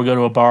friends or whatever, we go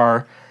to a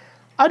bar,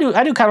 I do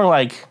kind of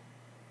like,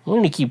 we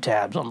need to keep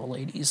tabs on the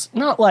ladies.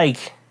 Not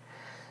like,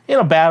 in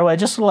a bad way,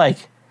 just like,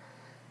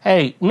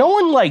 hey, no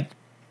one, like,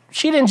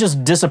 she didn't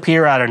just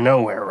disappear out of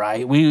nowhere,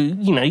 right?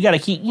 You got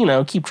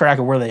to keep track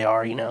of where they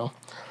are,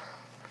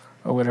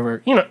 or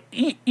whatever. You know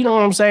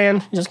what I'm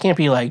saying? You just can't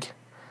be like,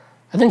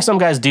 I think some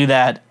guys do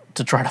that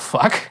to try to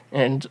fuck,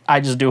 and I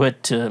just do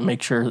it to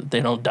make sure that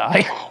they don't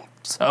die.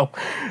 So,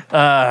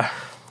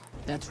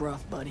 that's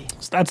rough, buddy.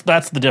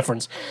 That's the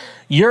difference.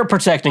 You're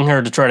protecting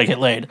her to try to get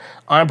laid.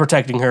 I'm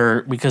protecting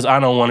her because I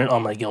don't want it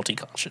on my guilty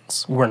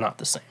conscience. We're not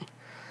the same.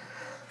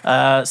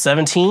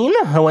 17,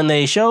 when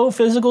they show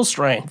physical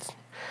strength.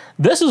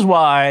 This is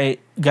why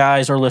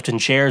guys are lifting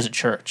chairs at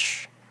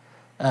church.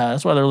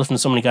 That's why they're lifting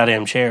so many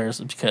goddamn chairs,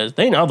 because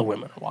they know the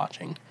women are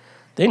watching.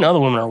 They know the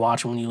women are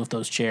watching when you lift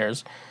those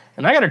chairs.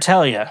 And I gotta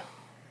tell you,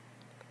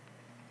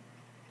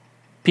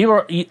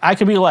 I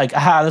could be like,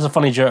 that's a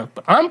funny joke,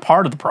 but I'm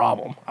part of the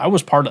problem. I don't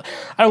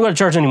go to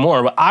church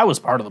anymore, but I was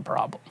part of the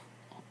problem.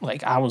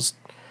 Like, I was,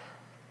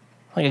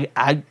 like,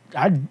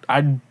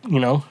 I'd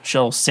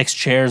show 6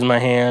 chairs in my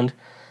hand,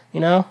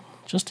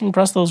 just to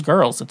impress those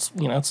girls. It's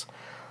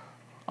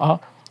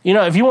You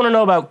know, if you want to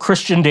know about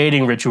Christian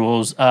dating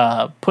rituals,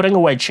 putting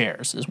away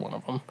chairs is one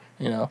of them.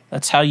 You know,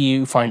 that's how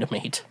you find a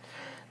mate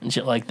and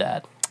shit like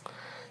that.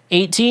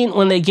 18,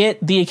 when they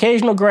get the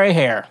occasional gray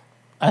hair.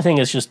 I think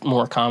it's just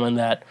more common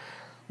that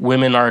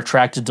women are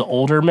attracted to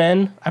older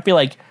men. I feel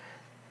like,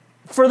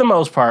 for the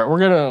most part, we're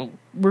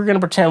gonna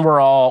pretend we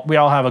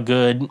all have a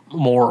good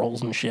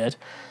morals and shit.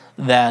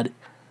 That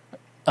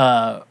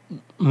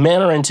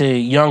men are into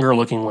younger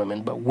looking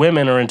women, but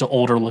women are into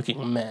older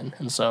looking men,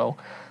 and so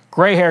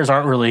gray hairs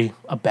aren't really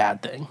a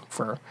bad thing.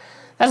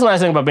 That's the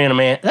nice thing about being a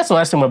man. That's the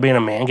nice thing about being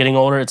a man getting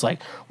older. It's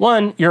like,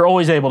 one, you're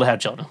always able to have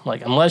children.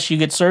 Like, unless you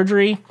get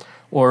surgery,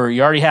 or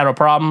you already had a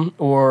problem,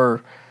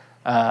 or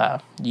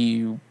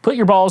you put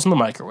your balls in the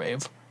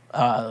microwave,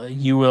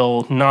 you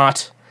will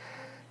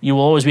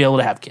always be able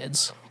to have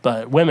kids.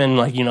 But women,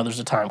 like, you know, there's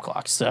a time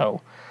clock.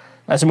 So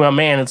that's about a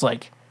man. It's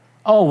like,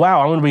 oh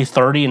wow, I'm going to be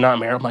 30 and not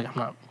married. I'm like,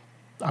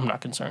 I'm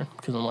not concerned,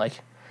 because I'm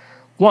like,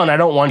 one, I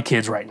don't want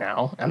kids right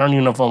now. I don't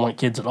even know if I want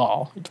kids at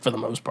all, for the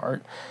most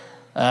part.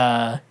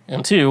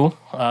 And two,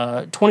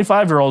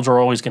 25-year-olds are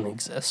always going to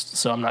exist,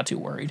 so I'm not too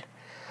worried.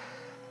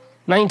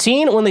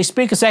 19, when they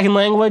speak a second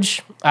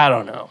language, I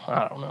don't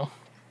know.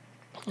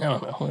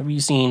 Have you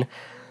seen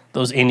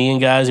those Indian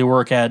guys who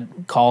work at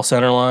call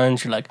center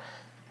lines? You're like,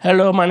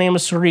 hello, my name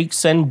is Tariq,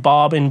 send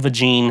Bob and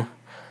Vagine.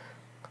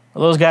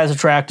 Are those guys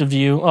attractive to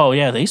you? Oh,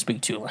 yeah, they speak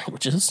 2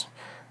 languages.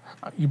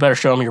 You better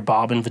show them your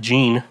Bob and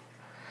Vagine.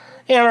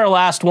 And our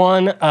last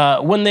one,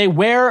 when they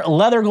wear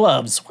leather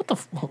gloves.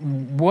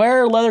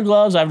 Wear leather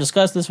gloves? I've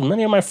discussed this with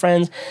many of my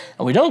friends,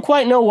 and we don't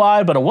quite know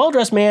why, but a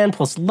well-dressed man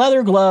plus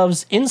leather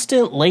gloves,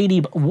 instant lady...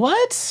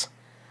 What?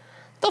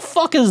 The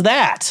fuck is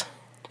that?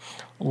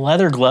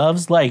 Leather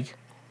gloves? Like...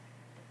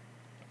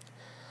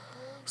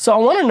 So I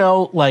want to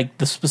know, like,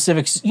 the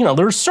specifics. You know,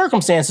 there's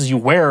circumstances you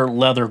wear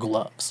leather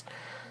gloves.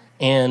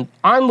 And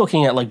I'm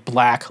looking at, like,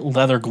 black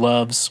leather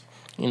gloves,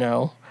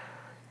 the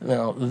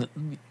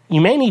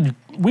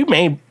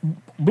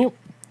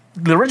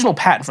original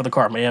patent for the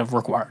car may have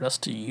required us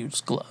to use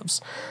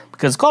gloves,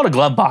 because it's called a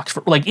glove box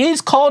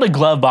it's called a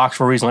glove box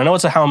for a reason. I know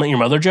it's a How I Met Your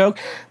Mother joke,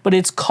 but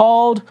it's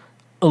called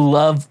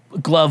a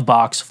glove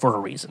box for a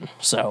reason.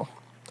 So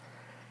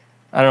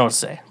I don't know what to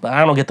say, but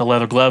I don't get the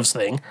leather gloves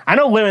thing. I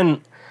know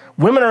women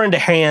are into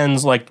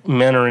hands like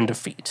men are into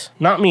feet.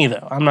 Not me,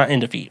 though. I'm not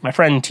into feet. My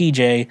friend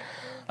TJ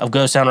of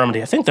Ghost Town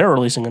Remedy, I think they're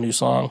releasing a new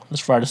song this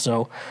Friday,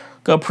 so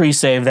go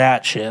pre-save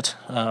that shit.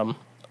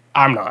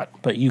 I'm not,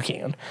 but you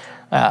can.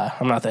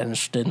 I'm not that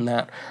interested in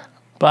that.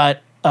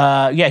 But,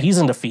 yeah, he's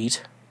into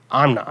feet.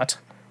 I'm not.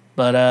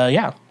 But,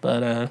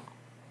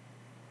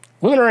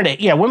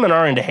 women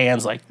are into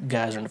hands like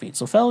guys are into feet.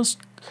 So, fellas,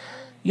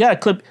 you gotta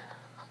clip.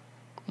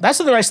 That's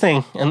the nice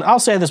thing, and I'll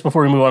say this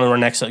before we move on to our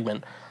next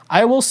segment.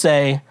 I will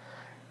say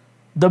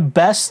the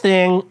best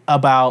thing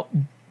about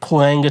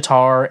playing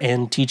guitar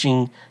and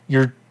teaching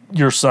your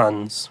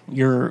sons,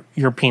 your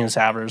penis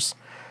havers,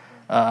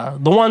 the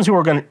ones who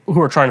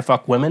are trying to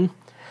fuck women,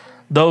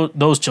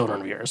 those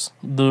children of yours.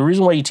 The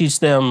reason why you teach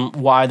them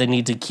why they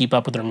need to keep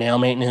up with their nail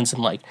maintenance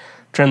and, like,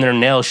 trim their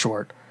nails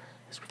short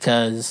is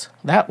because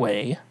that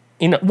way,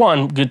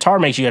 one, guitar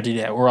makes you have to do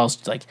that, or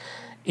else, like,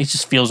 it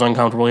just feels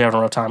uncomfortable. You're having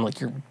a rough time, like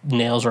your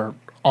nails are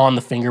on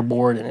the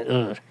fingerboard,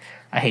 and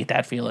I hate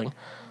that feeling.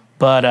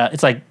 But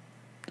it's like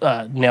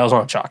nails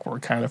on a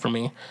chalkboard, kind of, for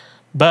me.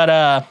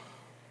 But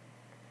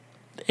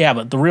yeah,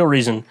 but the real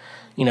reason,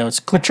 it's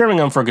trimming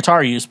them for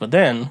guitar use, but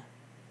then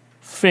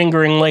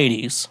fingering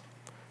ladies,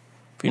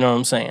 if you know what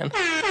I'm saying.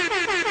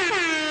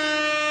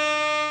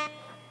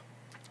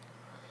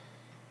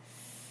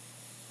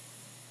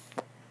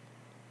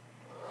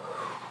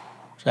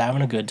 Just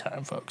having a good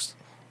time, folks.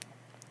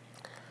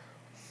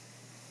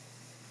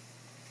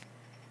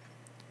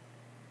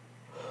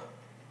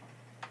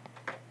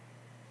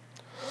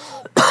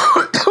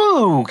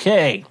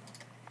 Okay.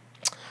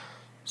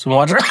 Some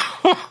water.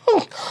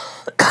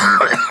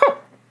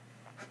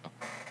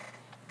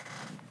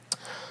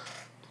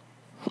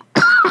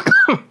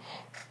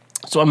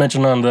 So I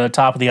mentioned on the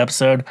top of the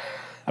episode,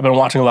 I've been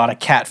watching a lot of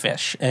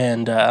Catfish,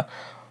 and I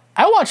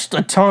watched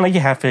a ton of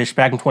Catfish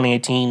back in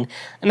 2018,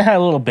 and I had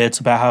little bits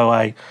about how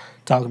I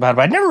talk about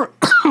it,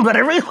 but I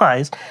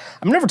realized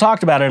I've never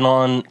talked about it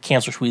on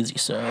Cancer Schweezy,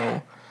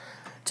 so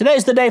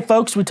today's the day,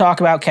 folks, we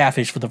talk about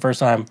Catfish for the first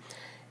time.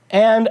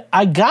 And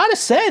I gotta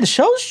say, the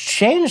show's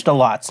changed a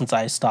lot since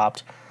I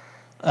stopped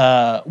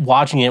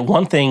watching it.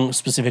 One thing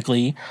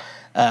specifically,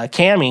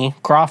 Cammie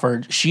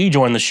Crawford, she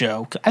joined the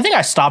show. I think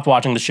I stopped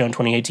watching the show in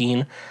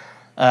 2018.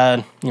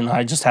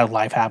 I just had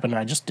life happen.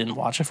 I just didn't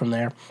watch it from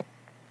there.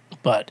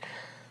 But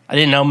I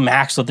didn't know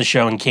Max let the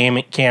show, and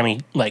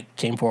Cammie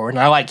came forward. And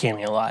I like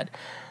Cammie a lot.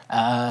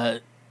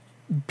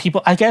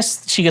 People, I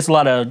guess she gets a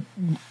lot of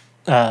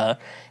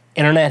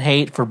internet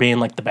hate for being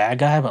like the bad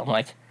guy, but I'm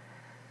like,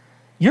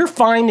 you're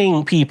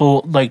finding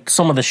people, like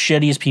some of the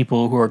shittiest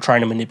people who are trying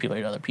to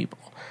manipulate other people.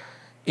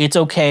 It's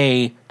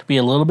okay to be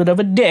a little bit of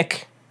a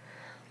dick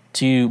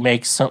to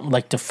make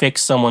to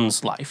fix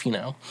someone's life,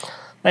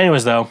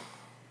 Anyways, though,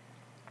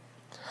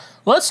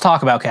 let's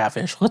talk about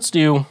Catfish. Let's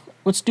do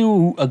let's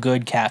do a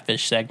good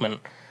catfish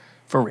segment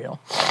for real.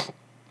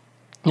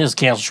 This is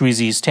Cancel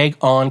Schweezy's take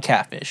on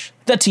Catfish,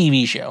 the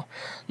TV show,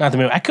 not the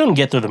movie. I couldn't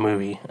get through the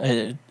movie,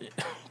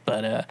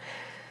 but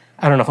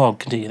I don't know if I'll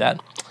continue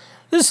that.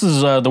 This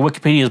is the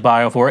Wikipedia's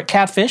bio for it.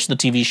 Catfish, the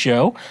TV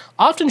show,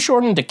 often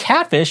shortened to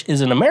Catfish, is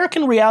an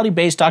American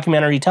reality-based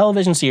documentary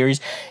television series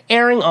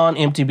airing on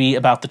MTV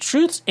about the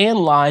truths and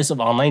lies of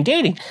online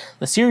dating.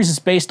 The series is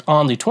based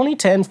on the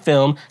 2010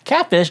 film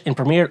Catfish and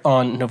premiered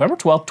on November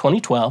 12,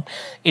 2012.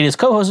 It is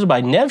co-hosted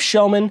by Nev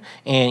Shulman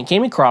and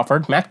Kami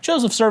Crawford. Mac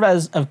Joseph served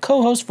as a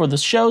co-host for the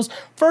show's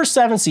first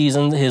 7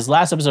 seasons. His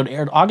last episode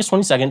aired August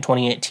 22nd,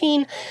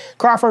 2018.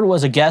 Crawford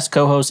was a guest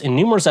co-host in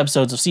numerous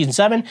episodes of season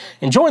 7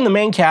 and joined the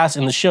main cast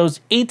in the show's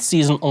 8th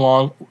season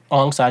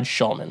alongside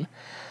Shulman.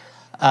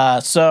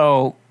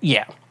 So,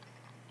 yeah.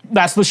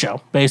 That's the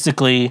show.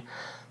 Basically,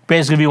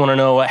 if you want to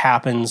know what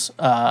happens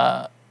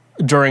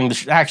during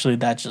the actually,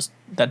 that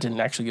didn't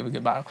actually give a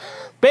good bio.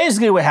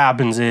 Basically, what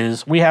happens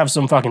is we have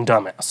some fucking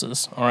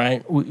dumbasses, all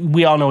right?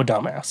 We all know a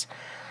dumbass.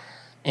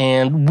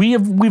 And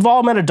we've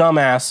all met a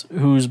dumbass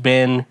who's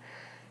been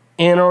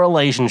in a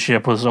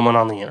relationship with someone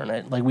on the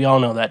internet. Like, we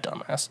all know that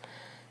dumbass.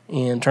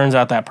 And turns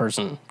out that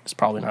person is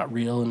probably not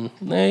real, and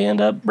they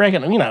end up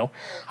breaking them. You know,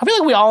 I feel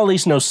like we all at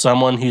least know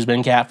someone who's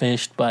been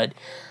catfished, but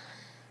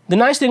the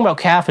nice thing about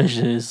catfish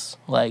is,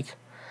 like,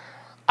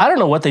 I don't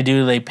know what they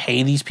do. They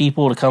pay these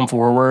people to come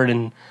forward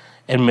and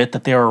admit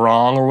that they were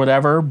wrong or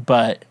whatever,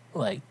 but,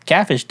 like,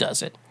 catfish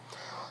does it.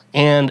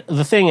 And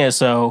the thing is,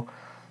 so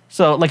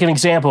like, an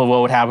example of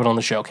what would happen on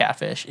the show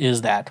Catfish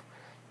is that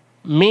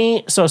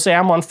say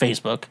I'm on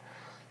Facebook,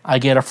 I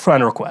get a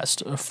friend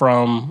request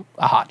from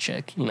a hot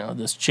chick, you know,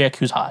 this chick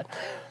who's hot.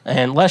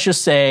 And let's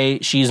just say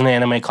she's an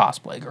anime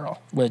cosplay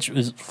girl, which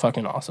is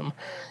fucking awesome.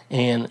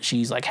 And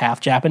she's like half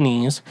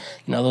Japanese.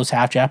 You know, those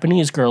half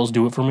Japanese girls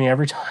do it for me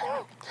every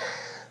time.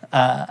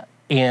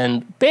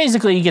 And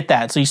basically you get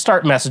that. So you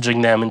start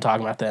messaging them and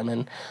talking about them,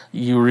 and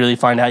you really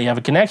find out you have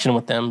a connection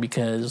with them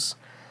because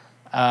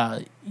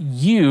they're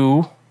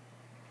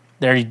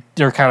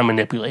kind of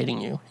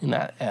manipulating you in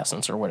that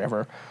essence or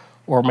whatever.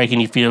 Or making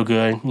you feel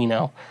good, you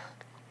know.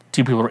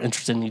 2 people are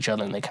interested in each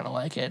other and they kind of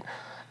like it.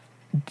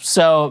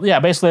 So, yeah,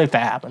 basically like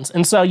that happens.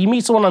 And so you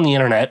meet someone on the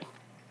internet.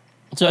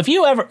 So if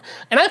you ever...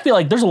 And I feel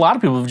like there's a lot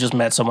of people who've just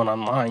met someone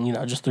online, you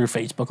know, just through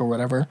Facebook or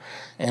whatever.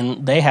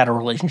 And they had a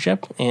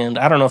relationship. And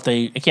I don't know if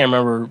I can't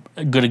remember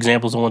good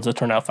examples of ones that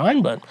turned out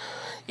fine, but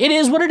it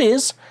is what it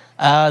is.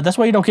 That's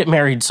why you don't get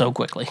married so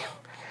quickly.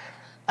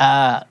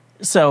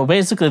 So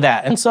basically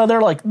that. And so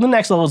they're like, the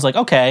next level is like,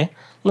 okay,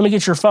 let me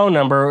get your phone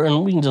number,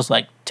 and we can just,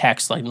 like,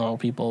 text like normal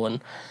people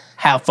and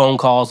have phone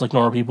calls like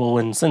normal people.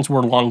 And since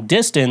we're long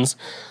distance,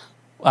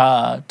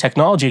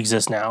 technology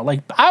exists now. Like,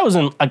 I was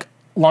in, like,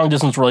 long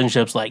distance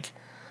relationships, like,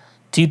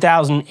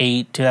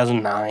 2008,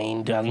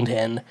 2009,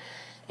 2010,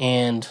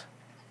 and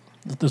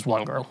this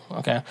one girl,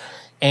 okay?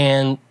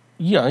 And,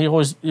 you know, it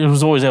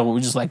was always able,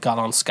 we just, like, got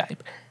on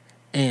Skype.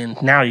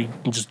 And now you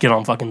can just get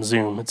on fucking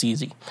Zoom. It's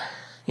easy.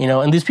 You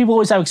know, and these people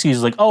always have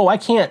excuses like, oh, I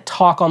can't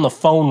talk on the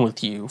phone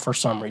with you for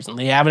some reason.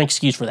 They have an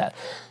excuse for that.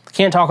 They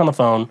can't talk on the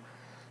phone.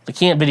 They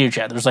can't video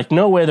chat. There's, like,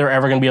 no way they're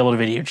ever going to be able to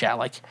video chat.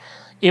 Like,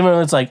 even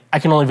though it's like, I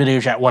can only video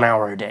chat 1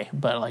 hour a day.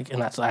 But, like,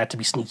 and I have to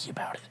be sneaky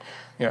about it.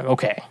 You're like,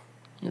 okay.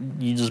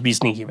 You just be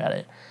sneaky about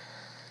it.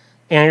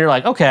 And you're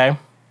like, okay.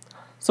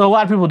 So a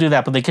lot of people do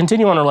that, but they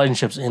continue on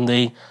relationships, and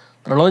the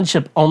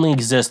relationship only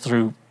exists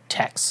through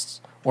texts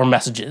or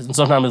messages. And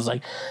sometimes it's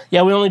like,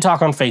 yeah, we only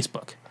talk on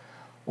Facebook.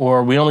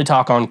 Or we only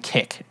talk on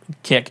Kik,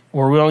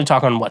 or we only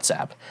talk on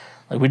WhatsApp.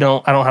 Like, I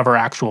don't have her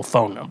actual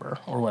phone number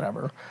or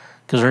whatever,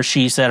 because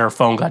she said her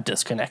phone got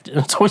disconnected.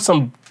 It's always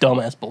some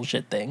dumbass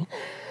bullshit thing.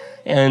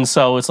 And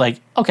so it's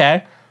like,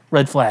 okay,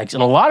 red flags.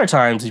 And a lot of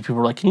times these people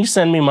are like, can you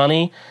send me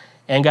money?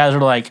 And guys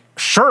are like,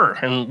 sure.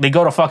 And they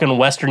go to fucking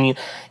Western Union.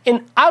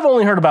 And I've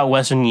only heard about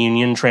Western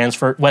Union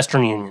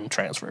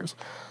transfers.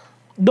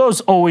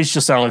 Those always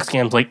just sound like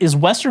scams. Like, is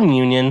Western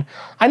Union...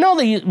 I know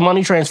the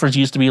money transfers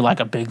used to be, like,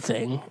 a big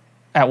thing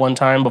at one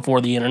time before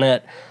the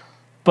internet,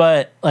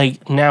 but,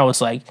 like, now it's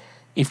like,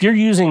 if you're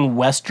using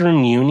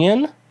Western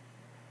Union,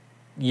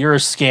 you're a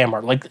scam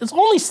artist.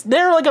 Like,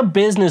 they're like a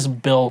business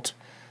built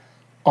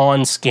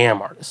on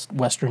scam artists,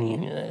 Western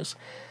Union is.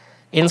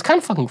 And it's kind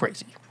of fucking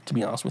crazy, to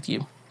be honest with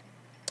you.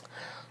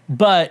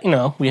 But, you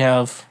know, we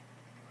have,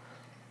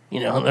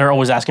 you know, they're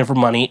always asking for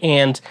money,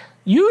 and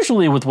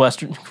usually with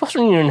Western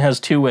Union has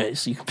 2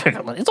 ways you can pick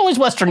up money. It's always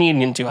Western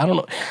Union, too. I don't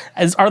know.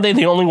 Are they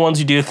the only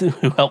ones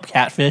who help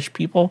catfish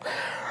people?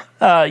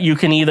 You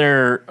can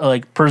either,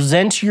 like,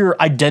 present your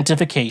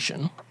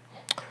identification,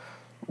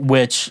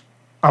 which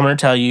I'm going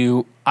to tell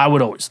you, I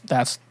would always,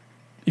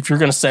 if you're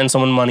going to send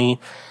someone money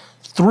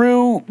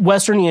through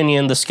Western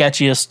Union, the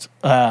sketchiest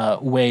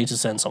way to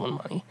send someone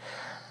money.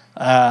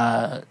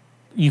 I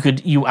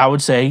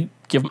would say,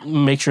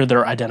 make sure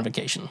their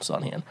identification's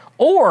on hand.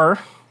 Or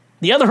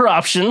the other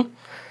option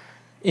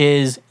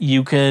is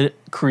you could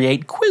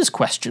create quiz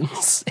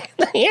questions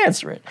and they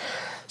answer it.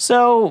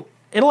 So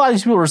and a lot of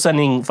these people are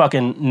sending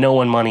fucking no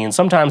one money, and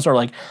sometimes they're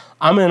like,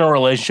 I'm in a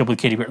relationship with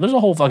Katy Perry. There's a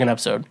whole fucking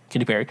episode,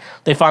 Katy Perry.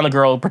 They find the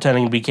girl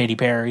pretending to be Katy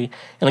Perry,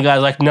 and the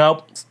guy's like,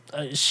 nope,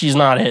 she's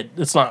not it.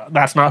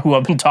 That's not who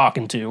I've been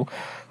talking to,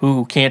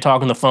 who can't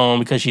talk on the phone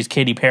because she's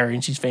Katy Perry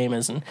and she's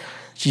famous, and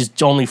she's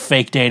only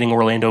fake dating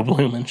Orlando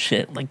Bloom and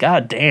shit. Like,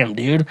 god damn,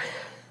 dude.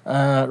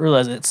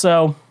 Realize it.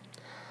 So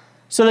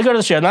they go to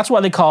the show, and that's why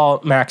they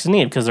call Max and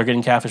Eve, because they're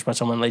getting catfished by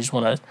someone. They just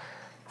want to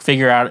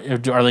figure out,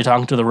 are they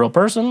talking to the real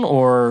person,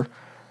 or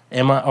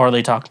are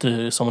they talking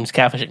to someone who's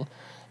catfishing?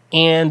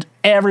 And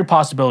every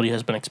possibility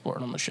has been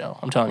explored on the show.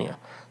 I'm telling you,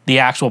 the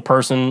actual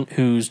person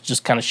who's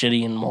just kind of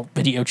shitty and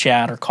video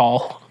chat or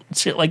call,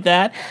 shit like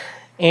that,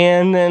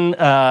 and then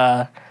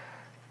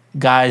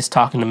guys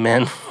talking to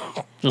men,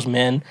 just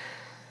men.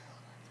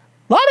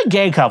 A lot of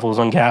gay couples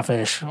on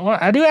Catfish. Well,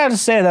 I do have to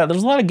say that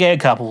there's a lot of gay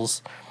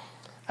couples.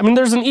 I mean,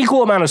 there's an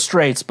equal amount of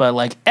straights, but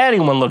like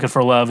anyone looking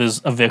for love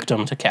is a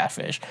victim to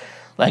Catfish.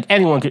 Like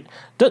anyone could.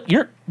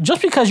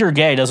 Just because you're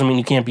gay doesn't mean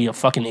you can't be a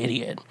fucking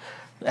idiot.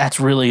 That's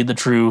really the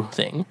true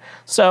thing.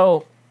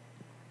 So,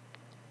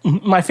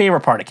 my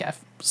favorite part of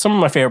Catfish. Some of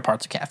my favorite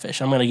parts of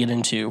Catfish. I'm going to get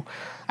into.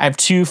 I have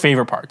two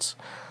favorite parts.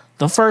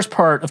 The first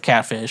part of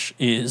Catfish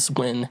is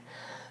when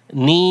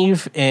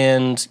Neve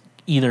and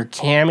either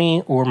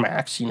Cammy or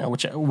Max,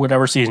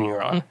 whatever season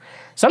you're on.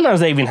 Sometimes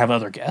they even have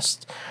other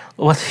guests.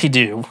 What they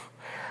do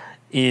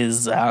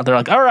is they're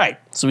like, all right,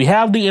 so we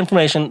have the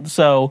information.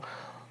 So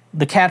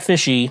the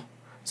Catfishy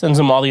sends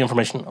them all the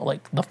information,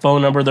 like the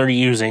phone number they're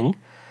using.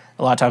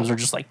 A lot of times they're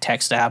just like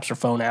text apps or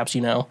phone apps,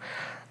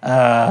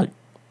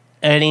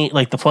 any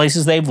like the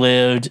places they've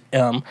lived,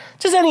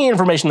 just any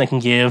information they can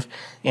give.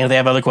 And if they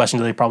have other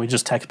questions, they probably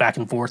just text back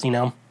and forth.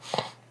 Do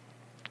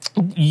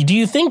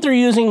you think they're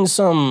using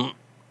some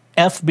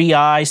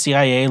FBI,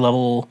 CIA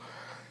level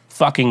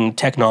fucking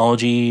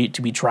technology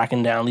to be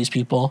tracking down these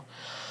people?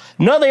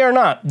 No, they are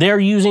not. They're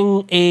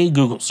using a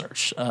Google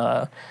search.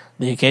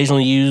 They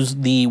occasionally use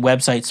the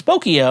website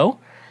Spokio,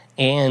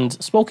 and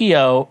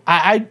Spokio,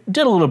 I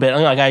did a little bit.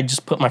 Like I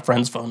just put my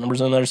friends' phone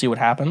numbers in there to see what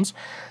happens.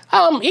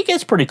 It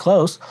gets pretty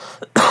close.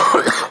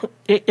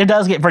 it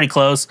does get pretty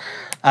close.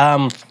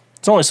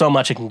 It's only so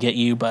much it can get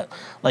you, but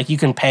like you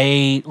can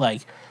pay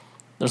like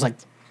there's like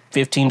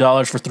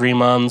 $15 for 3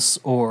 months,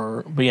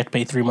 but you have to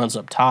pay 3 months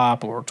up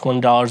top, or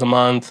 $20 a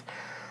month,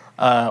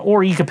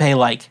 or you could pay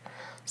like,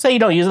 say you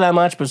don't use it that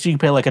much, but so you can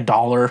pay like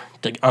 $1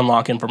 to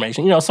unlock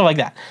information, stuff like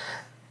that.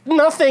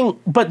 Nothing,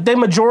 but they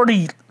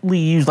majority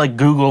use like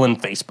Google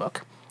and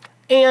Facebook.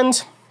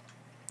 And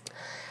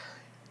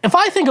if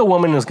I think a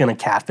woman is going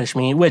to catfish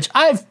me, which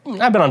I've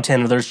been on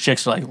Tinder, there's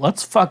chicks who are like,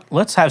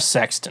 let's have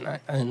sex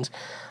tonight, and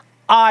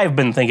I've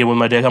been thinking with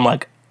my dick, I'm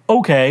like,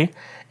 okay,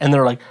 and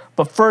they're like,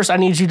 but first I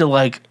need you to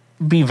like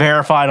be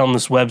verified on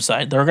this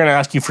website. They're going to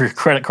ask you for your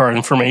credit card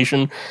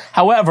information.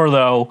 However,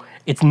 though,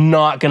 it's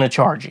not going to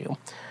charge you.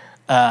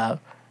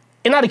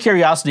 And out of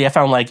curiosity, I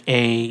found like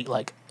a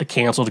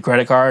canceled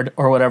credit card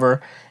or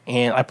whatever,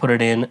 and I put it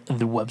in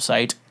the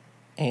website,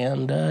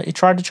 and it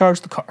tried to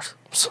charge the card.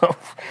 So,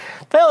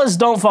 fellas,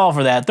 don't fall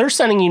for that. They're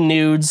sending you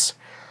nudes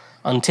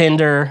on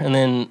Tinder and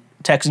then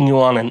texting you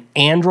on an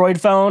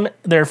Android phone.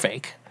 They're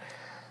fake.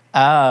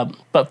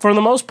 But for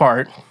the most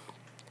part,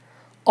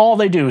 all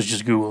they do is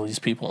just Google these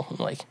people.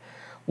 Like,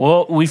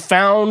 well, we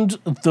found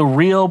the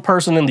real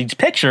person in these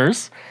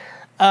pictures,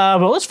 but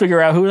let's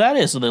figure out who that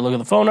is. So they look at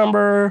the phone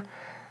number,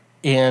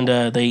 and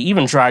they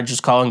even tried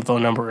just calling the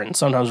phone number, and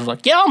sometimes they're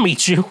like, yeah, I'll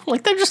meet you.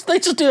 Like, they just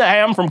do that.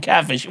 Hey, I'm from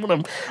Catfish. You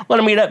want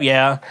to meet up?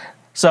 Yeah.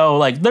 So,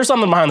 like, there's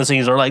something behind the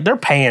scenes, or like, they're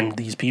paying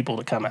these people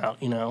to come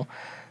out,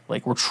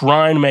 Like, we're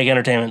trying to make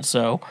entertainment,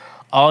 so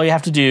all you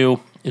have to do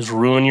is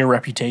ruin your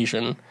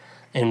reputation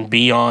and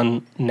be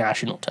on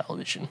national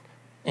television,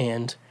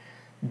 and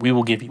we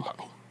will give you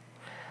money.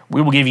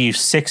 We will give you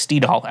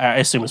 $60. I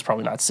assume it's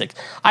probably not $6.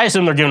 I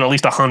assume they're giving at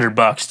least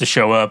 $100 to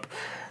show up,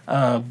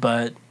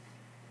 but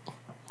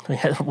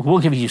we'll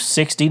give you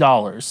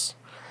 $60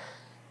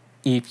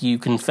 if you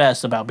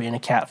confess about being a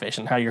catfish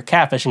and how you're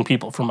catfishing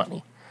people for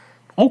money.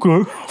 Okay,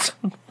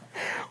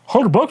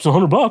 $100 is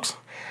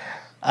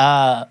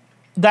 $100.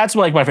 That's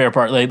like my favorite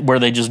part, like, where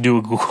they just do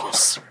a Google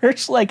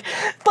search, like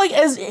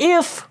as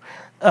if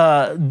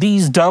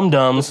these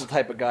dum-dums... This is the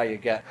type of guy you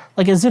get.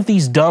 Like, as if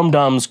these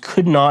dum-dums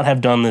could not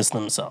have done this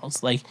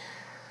themselves. Like,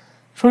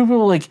 some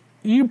people,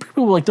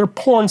 they're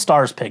porn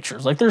stars'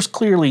 pictures. Like, they're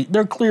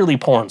clearly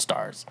porn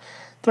stars.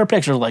 Their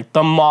pictures, like,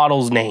 the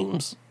models'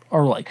 names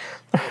are, like,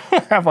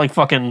 have, like,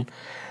 fucking...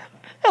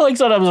 And, like,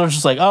 sometimes they're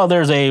just like, oh,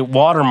 there's a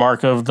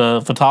watermark of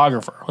the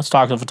photographer. Let's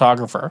talk to the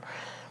photographer.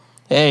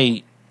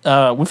 Hey,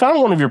 we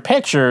found one of your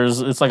pictures.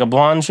 It's, like, a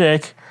blonde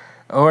chick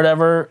or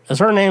whatever. Is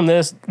her name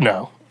this?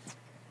 No.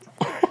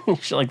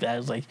 Shit like that.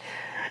 It's like,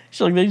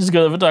 they just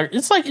go to the photographer.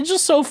 It's like, it's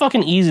just so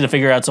fucking easy to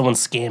figure out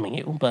someone's scamming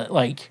you. But,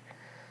 like,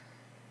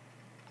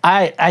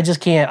 I just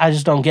can't, I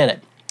just don't get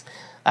it.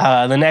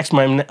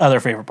 My other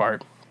favorite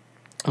part,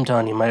 I'm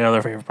telling you, my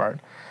other favorite part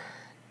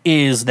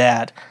is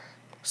that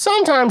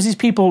sometimes these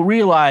people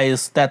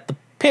realize that the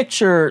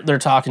picture they're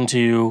talking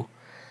to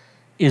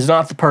is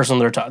not the person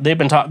they're talking.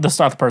 That's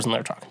not the person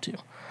they're talking to.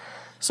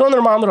 So in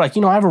their mind, they're like,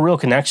 I have a real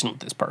connection with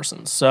this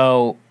person.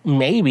 So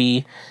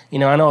maybe, I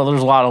know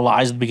there's a lot of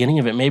lies at the beginning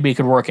of it. Maybe it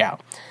could work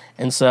out.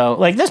 And so,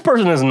 like, this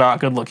person is not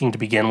good looking to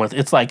begin with.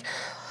 It's like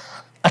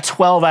a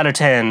 12 out of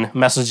 10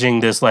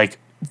 messaging this, like,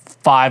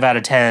 5 out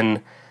of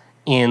 10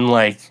 in,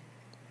 like,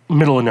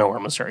 middle of nowhere,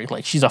 Missouri.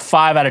 Like, she's a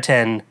 5 out of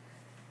 10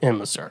 in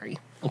Missouri.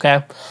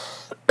 Okay?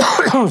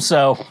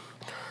 So,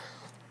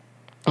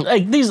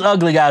 like, these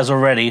ugly guys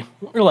already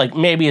are, like,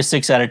 maybe a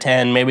 6 out of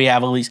 10. Maybe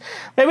have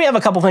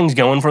a couple things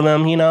going for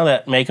them,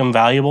 that make them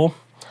valuable.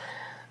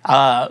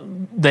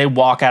 They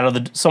walk out of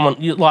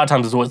a lot of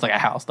times it's always like a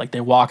house. Like,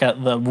 they walk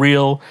out, the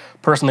real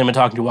person they've been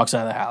talking to walks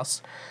out of the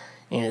house.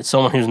 And it's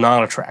someone who's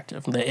not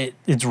attractive.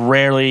 It's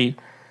very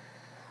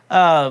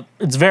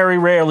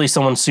rarely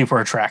someone super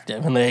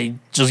attractive. And they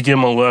just give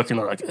them a look and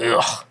they're like,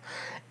 ugh.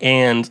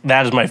 And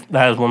that is one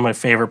of my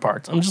favorite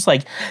parts. I'm just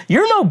like,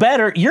 you're no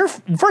better.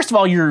 First of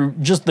all, you're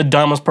just the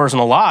dumbest person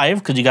alive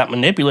because you got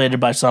manipulated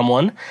by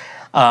someone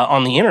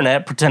on the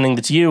internet pretending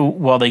that's you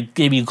while they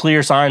gave you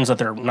clear signs that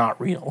they're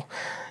not real.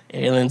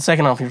 And then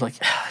second off,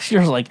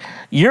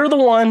 you're the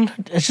one.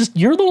 It's just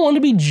you're the one to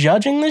be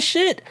judging this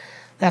shit.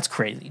 That's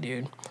crazy,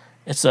 dude.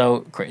 It's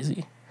so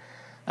crazy.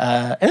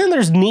 And then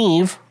there's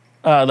Neve,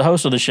 the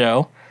host of the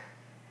show.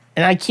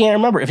 And I can't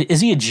remember,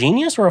 is he a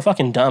genius or a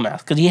fucking dumbass?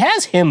 Because he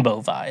has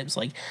himbo vibes.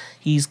 Like,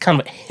 he's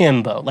kind of a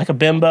himbo. Like a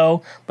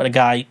bimbo, but a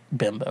guy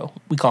bimbo.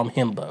 We call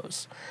him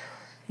himbos.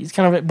 He's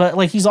kind of, but,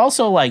 like, he's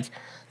also, like,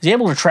 he's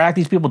able to track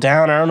these people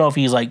down. I don't know if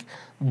he's, like,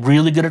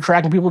 really good at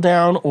tracking people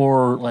down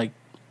or, like,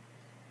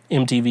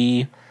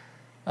 MTV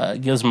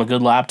gives him a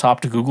good laptop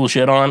to Google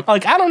shit on.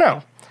 Like, I don't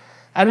know.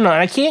 And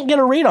I can't get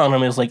a read on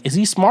him. It's like, is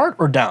he smart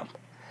or dumb?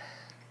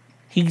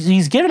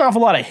 He's giving off a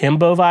lot of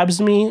himbo vibes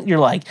to me. You're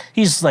like,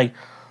 he's just like,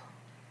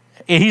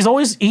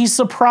 he's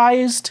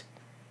surprised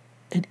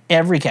at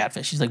every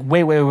catfish. He's like,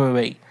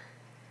 wait.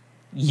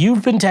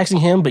 You've been texting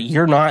him, but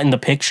you're not in the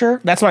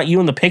picture? That's not you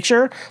in the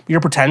picture? But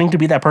you're pretending to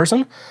be that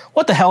person?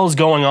 What the hell is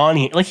going on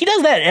here? Like, he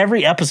does that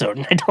every episode,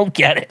 and I don't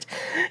get it.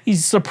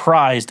 He's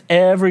surprised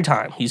every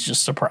time. He's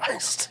just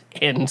surprised.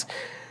 And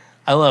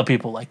I love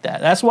people like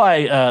that. That's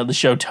why the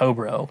show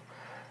Tobro,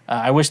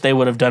 I wish they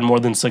would have done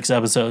more than 6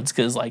 episodes,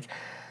 because, like,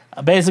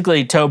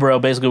 basically,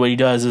 Tobro, what he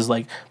does is,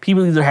 like,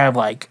 people either have,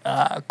 like,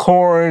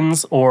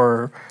 corns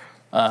or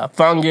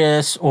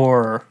fungus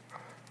or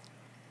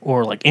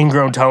like,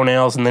 ingrown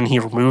toenails, and then he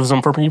removes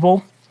them for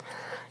people.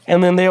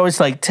 And then they always,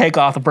 like, take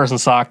off the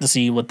person's sock to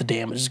see what the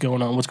damage is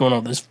going on, what's going on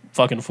with this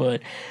fucking foot.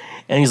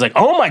 And he's like,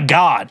 oh, my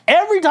God.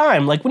 Every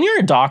time. Like, when you're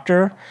a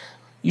doctor,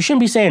 you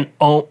shouldn't be saying,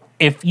 oh,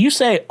 if you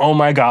say, oh,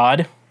 my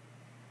God,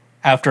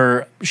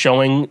 after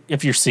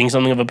if you're seeing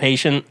something of a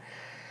patient,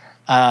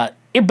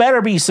 it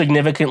better be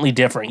significantly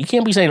different. You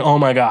can't be saying, oh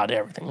my God, to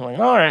everything. Like,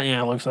 all right,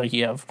 yeah, looks like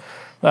you have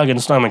fucking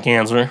stomach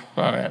cancer.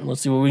 All right,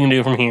 let's see what we can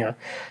do from here.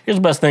 Here's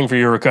the best thing for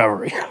your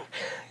recovery.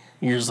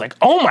 You're just like,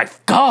 oh my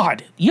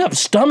God, you have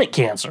stomach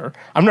cancer.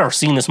 I've never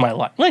seen this in my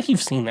life. Like,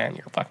 you've seen that in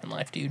your fucking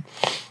life, dude.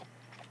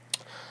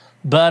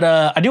 But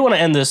I do want to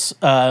end this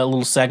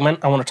little segment.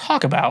 I want to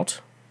talk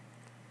about,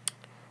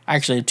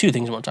 actually, 2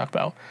 things I want to talk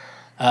about.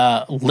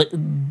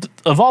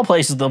 Of all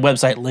places, the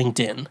website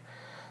LinkedIn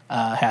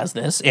has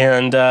this,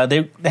 and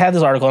they had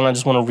this article, and I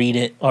just want to read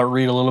it, or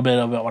read a little bit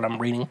about what I'm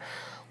reading.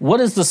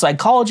 What is the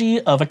psychology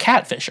of a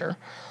catfisher?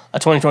 A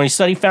 2020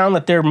 study found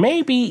that there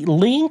may be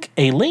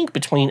a link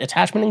between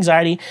attachment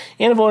anxiety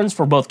and avoidance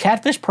for both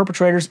catfish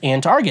perpetrators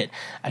and target.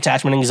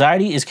 Attachment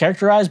anxiety is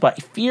characterized by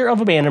a fear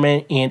of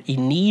abandonment and a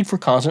need for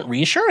constant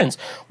reassurance,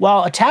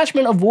 while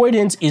attachment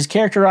avoidance is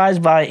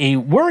characterized by a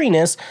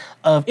wariness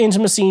of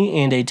intimacy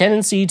and a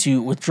tendency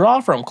to withdraw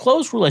from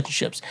close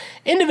relationships.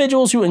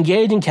 Individuals who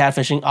engage in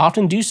catfishing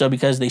often do so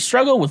because they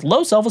struggle with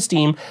low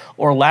self-esteem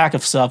or lack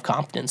of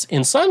self-confidence.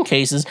 In some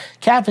cases,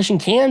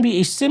 catfishing can be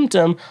a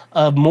symptom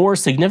of more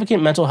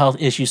significant mental health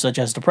issues such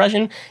as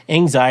depression,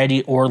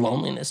 anxiety, or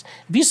loneliness.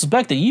 If you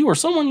suspect that you or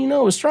someone you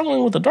know is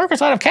struggling with the darker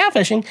side of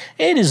catfishing,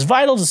 it is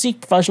vital to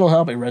seek professional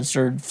help. A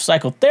registered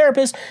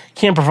psychotherapist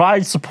can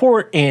provide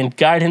support and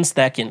guidance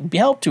that can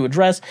help to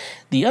address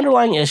the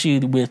underlying issue.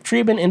 With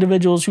treatment,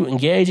 individuals who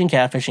engage in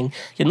catfishing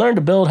can learn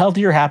to build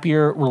healthier,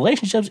 happier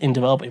relationships and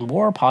develop a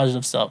more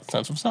positive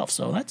sense of self.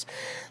 So that's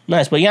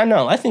nice. But yeah,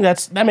 no, I think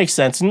that makes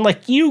sense. And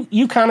like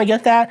you kind of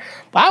get that,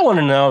 but I want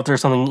to know if there's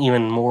something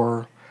even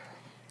more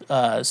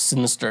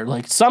sinister.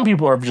 Like, some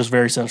people are just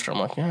very sinister. I'm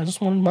like, yeah, I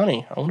just wanted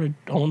money. I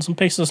want some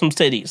pics of some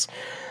titties,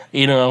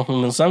 and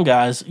then some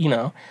guys,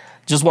 some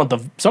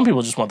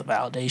people just want the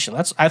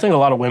validation. I think a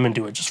lot of women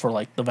do it just for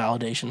like the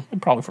validation, and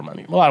probably for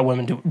money. A lot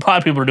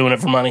of people are doing it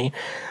for money.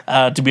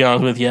 To be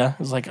honest with you,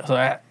 it's like,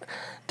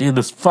 dude,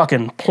 this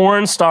fucking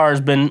porn star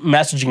has been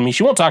messaging me.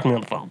 She won't talk to me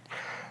on the phone.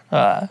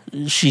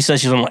 She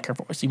says she doesn't like her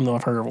voice, even though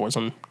I've heard her voice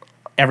on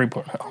every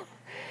porno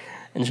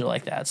and shit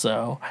like that.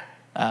 So,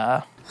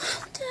 but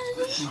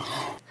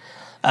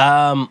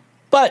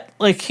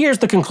like, here's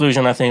the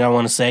conclusion I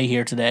want to say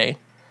here today.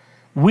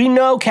 We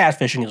know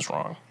catfishing is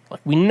wrong.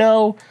 Like, we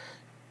know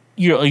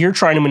you're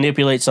trying to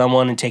manipulate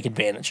someone and take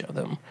advantage of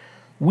them.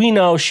 We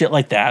know shit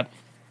like that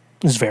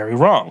is very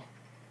wrong.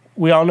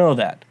 We all know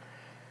that.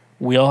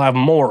 We all have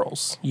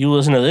morals. You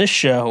listen to this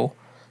show,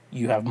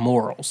 you have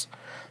morals.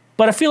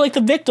 But I feel like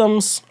the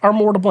victims are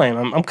more to blame.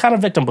 I'm kind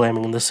of victim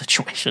blaming in this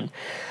situation.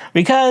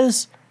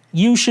 Because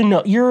you should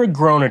know, you're a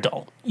grown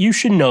adult. You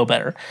should know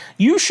better.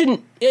 You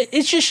shouldn't,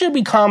 it just should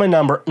be common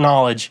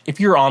knowledge. If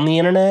you're on the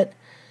internet,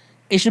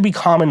 it should be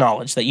common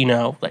knowledge that you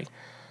know, like,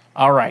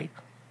 all right,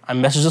 I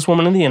messaged this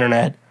woman on the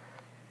internet.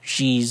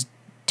 She's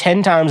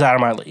 10 times out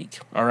of my league,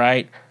 all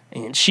right?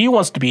 And she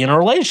wants to be in a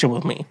relationship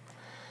with me.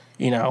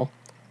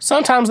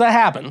 Sometimes that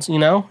happens,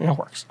 it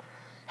works.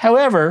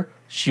 However,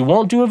 she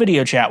won't do a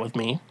video chat with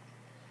me.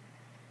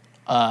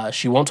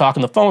 She won't talk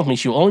on the phone with me.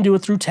 She'll only do it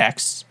through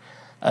text.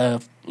 Or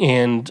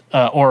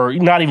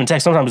not even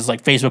text. Sometimes it's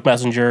like Facebook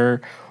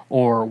Messenger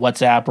or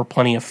WhatsApp or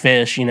Plenty of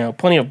Fish.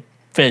 Plenty of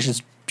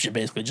Fish should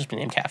basically just be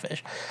named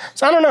Catfish.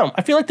 So I don't know.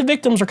 I feel like the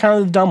victims are kind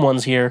of the dumb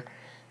ones here.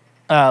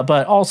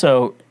 But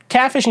also,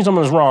 catfishing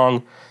someone is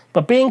wrong.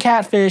 But being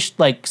catfished,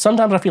 like,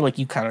 sometimes I feel like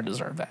you kind of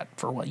deserve that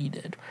for what you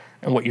did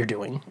and what you're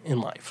doing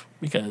in life.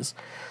 Because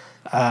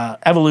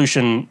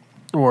evolution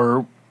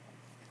or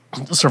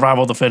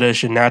survival of the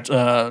fittest and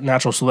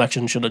natural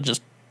selection should have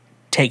just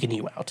taken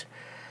you out.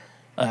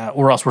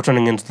 Or else we're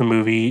turning into the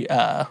movie,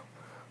 that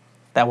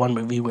one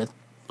movie with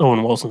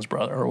Owen Wilson's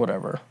brother or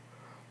whatever.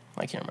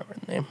 I can't remember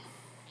the name.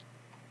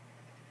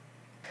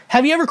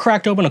 Have you ever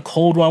cracked open a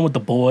cold one with the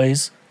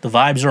boys? The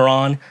vibes are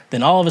on,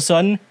 then all of a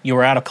sudden, you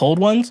are out of cold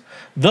ones?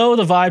 Though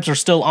the vibes are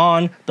still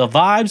on, the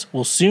vibes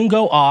will soon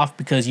go off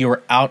because you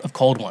are out of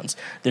cold ones.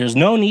 There's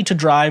no need to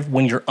drive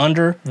when you're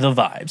under the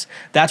vibes.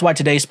 That's why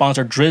today's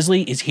sponsor,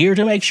 Drizzly, is here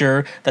to make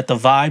sure that the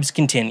vibes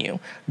continue.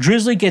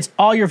 Drizzly gets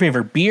all your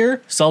favorite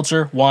beer,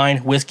 seltzer,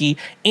 wine, whiskey,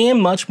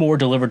 and much more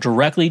delivered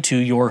directly to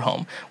your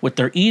home. With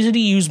their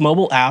easy-to-use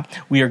mobile app,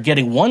 we are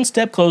getting one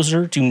step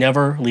closer to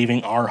never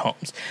leaving our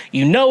homes.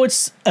 You know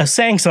it's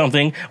saying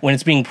something when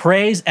it's being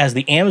praised as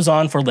the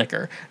Amazon for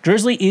liquor.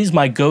 Drizzly is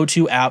my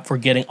go-to app for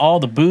getting all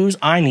the booze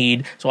I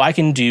need so I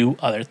can do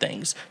other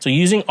things. So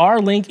using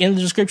our link in the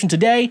description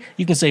today,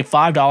 you can save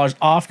 $5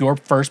 off your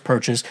first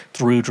purchase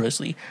through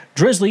Drizzly.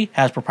 Drizzly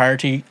has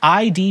proprietary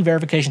ID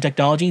verification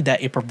technology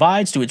that it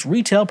provides to its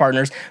retail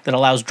partners that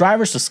allows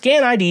drivers to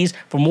scan IDs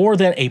for more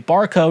than a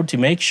barcode to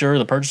make sure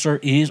the purchaser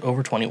is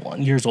over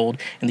 21 years old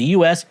in the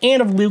US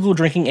and of legal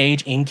drinking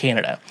age in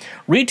Canada.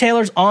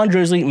 Retailers on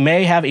Drizzly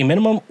may have a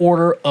minimum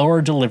order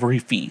or delivery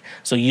fee.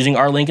 So using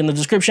our link in the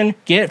description,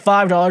 get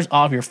 $5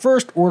 off your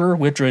first order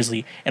with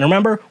Drizzly. And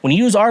remember, when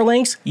you use our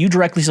links, you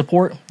directly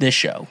support this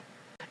show.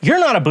 You're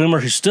not a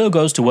boomer who still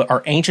goes to what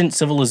our ancient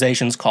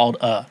civilizations called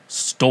a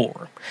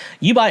store.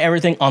 You buy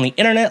everything on the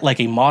internet like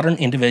a modern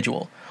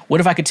individual. What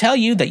if I could tell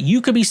you that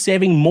you could be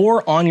saving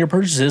more on your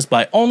purchases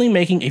by only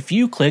making a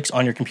few clicks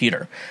on your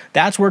computer?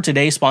 That's where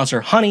today's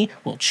sponsor, Honey,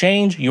 will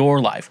change your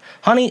life.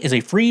 Honey is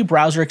a free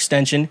browser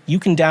extension you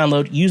can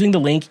download using the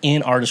link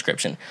in our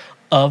description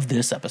of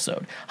this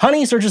episode.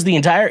 Honey searches the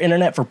entire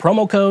internet for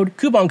promo code,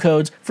 coupon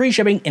codes, free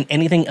shipping, and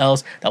anything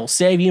else that will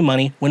save you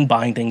money when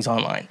buying things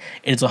online.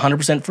 It's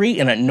 100% free,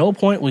 and at no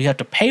point will you have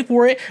to pay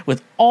for it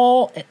with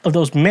all of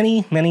those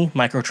many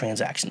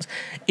microtransactions.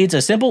 It's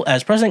as simple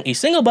as pressing a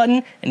single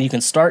button, and you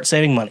can start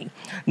saving money.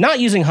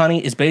 Not using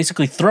Honey is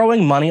basically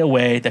throwing money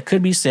away that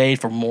could be saved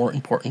for more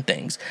important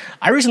things.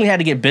 I recently had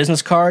to get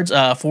business cards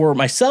for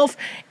myself,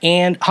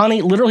 and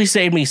Honey literally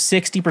saved me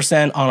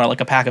 60% on a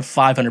pack of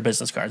 500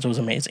 business cards. It was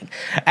amazing.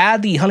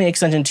 Add the Honey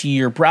extension to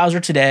your browser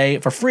today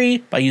for free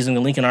by using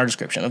the link in our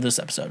description of this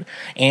episode.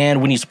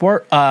 And when you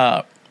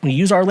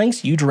use our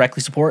links, you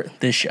directly support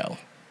this show.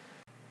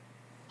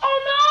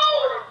 Oh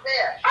no!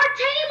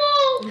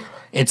 Our table!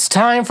 It's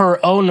time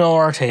for Oh No,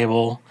 Our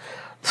Table,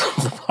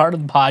 the part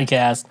of the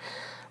podcast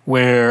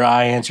where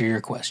I answer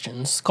your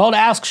questions. Called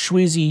Ask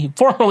Schweezy,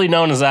 formerly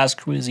known as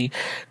Ask Schweezy,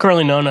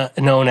 currently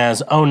known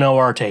as Oh No,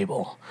 Our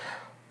Table.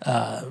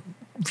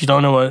 If you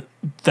don't know what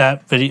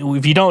that video,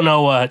 if you don't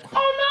know what... Oh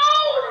no!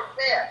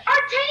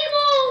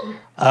 Our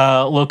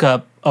table! Look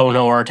up Oh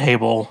No, Our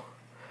Table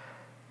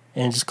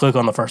and just click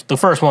on the first. The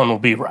first one will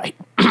be right.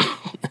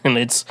 And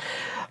it's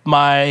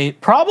my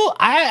problem.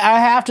 I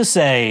have to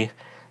say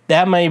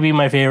that may be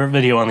my favorite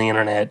video on the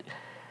internet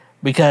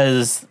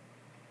because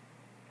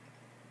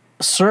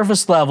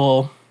surface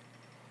level,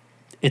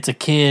 it's a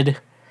kid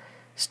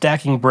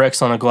stacking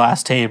bricks on a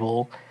glass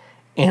table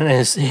and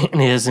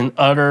is in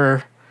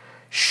utter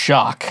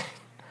shock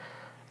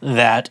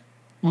that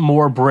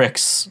more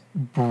bricks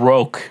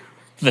broke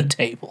the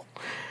table.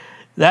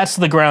 That's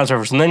the ground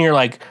surface. And then you're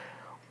like,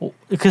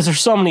 because there's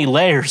so many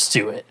layers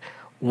to it,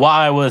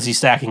 why was he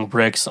stacking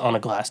bricks on a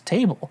glass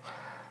table?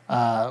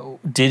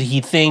 Did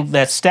he think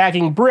that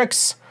stacking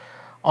bricks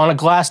on a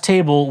glass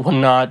table would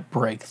not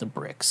break the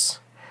bricks?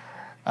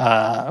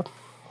 Why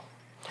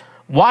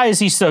is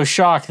he so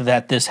shocked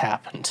that this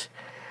happened?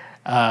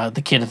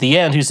 The kid at the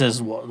end who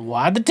says, well,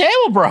 why the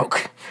table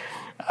broke?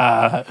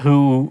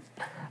 Who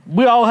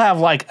we all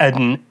have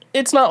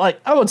it's not like,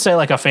 I would say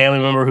like a family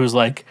member who's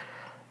like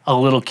a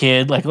little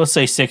kid, like let's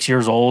say 6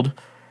 years old,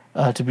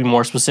 to be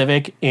more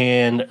specific,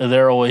 and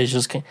they're always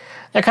just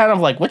they're kind of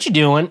like, "What you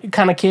doing?"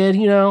 kind of kid,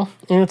 you know.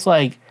 And it's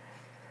like,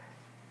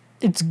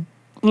 it's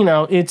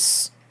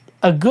it's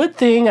a good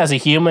thing as a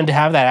human to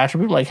have that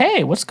attribute, like,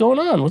 "Hey, what's going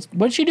on?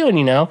 What you doing?"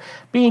 You know,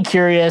 being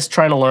curious,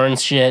 trying to learn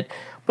shit.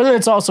 But then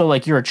it's also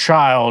like you're a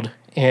child,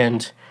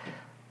 and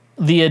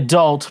the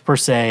adult per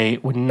se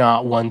would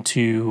not want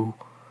to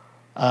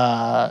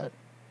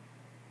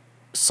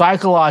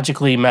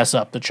psychologically mess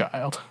up the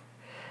child.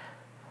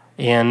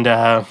 And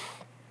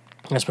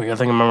that's pretty good. I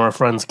think I remember a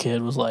friend's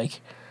kid was like,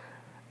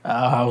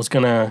 I was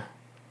gonna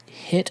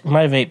hit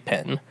my vape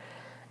pen,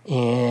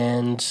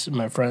 and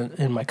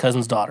my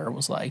cousin's daughter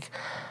was like,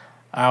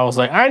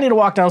 I need to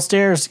walk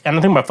downstairs, and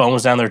I think my phone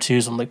was down there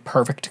too, so I'm like,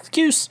 perfect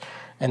excuse.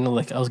 And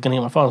like I was gonna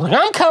get my phone, I was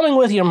like, I'm coming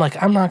with you. I'm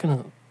like, I'm not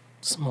gonna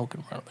smoke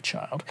in front of a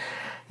child,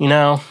 you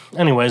know.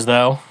 Anyways,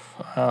 though,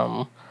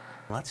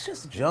 Let's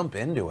just jump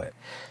into it.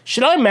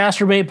 should I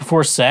masturbate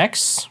before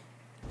sex?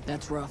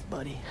 That's rough,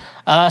 buddy.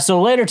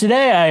 So later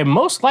today, I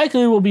most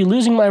likely will be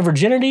losing my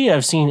virginity.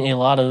 I've seen a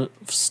lot of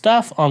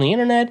stuff on the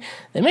internet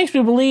that makes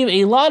me believe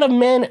a lot of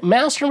men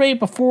masturbate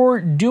before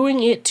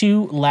doing it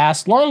to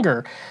last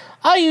longer.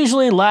 I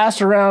usually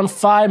last around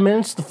 5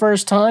 minutes the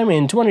first time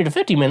and 20 to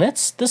 50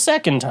 minutes the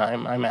second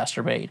time I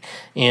masturbate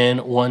in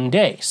one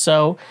day.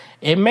 So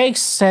it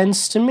makes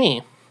sense to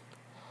me.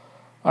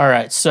 All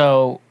right,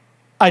 so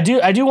I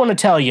do want to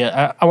tell you,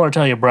 I want to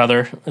tell you,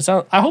 brother,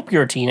 I hope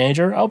you're a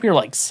teenager. I hope you're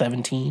like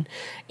 17.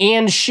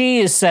 And she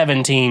is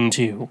 17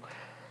 too.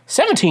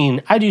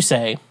 17, I do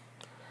say,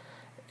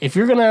 if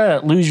you're going to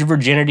lose your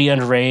virginity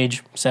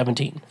underage,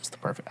 17 is the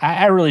perfect.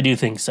 I really do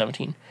think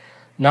 17.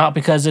 Not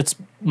because it's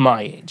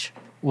my age.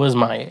 Was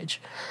my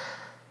age.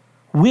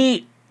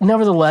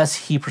 Nevertheless,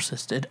 he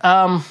persisted.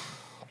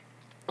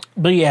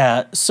 But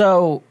yeah,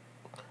 so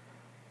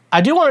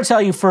I do want to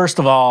tell you first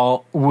of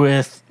all,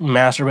 with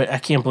masturbate, I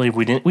can't believe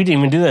we didn't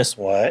even do this.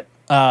 What?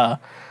 I'm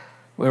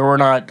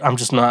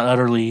just not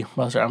utterly.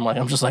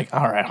 I'm just like,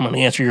 all right, I'm going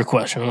to answer your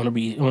question. I'm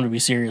going to be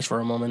serious for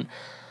a moment.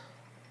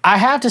 I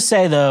have to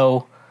say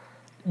though,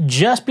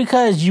 just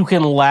because you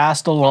can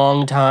last a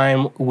long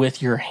time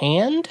with your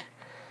hand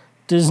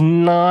does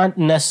not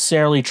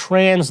necessarily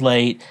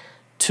translate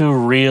to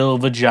real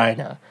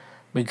vagina,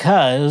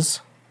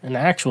 because an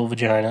actual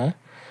vagina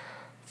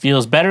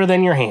feels better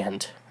than your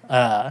hand.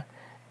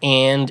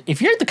 And if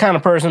you're the kind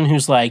of person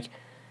who's like,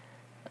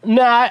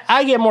 nah,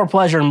 I get more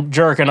pleasure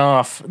jerking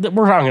off.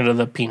 We're talking to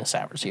the penis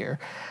havers here.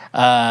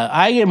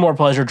 I get more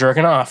pleasure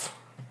jerking off.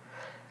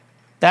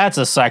 That's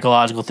a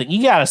psychological thing.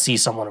 You got to see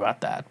someone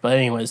about that. But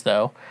anyways,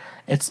 though,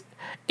 hand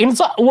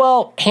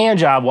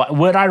job.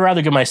 Would I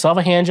rather give myself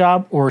a hand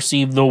job or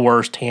receive the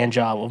worst hand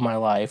job of my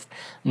life?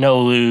 No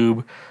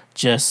lube,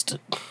 just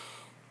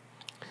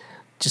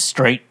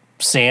straight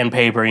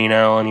sandpaper,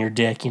 on your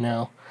dick,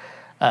 No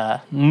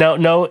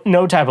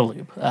type of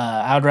lube.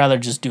 I would rather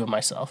just do it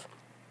myself.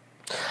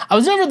 I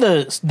was never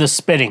the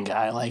spitting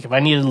guy. Like if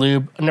I needed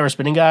lube, I'm never a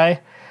spitting guy.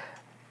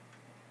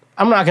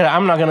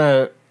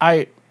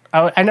 I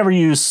never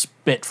use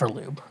spit for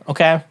lube.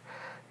 Okay,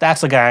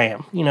 that's the guy I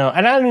am.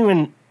 And I don't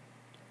even.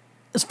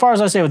 As far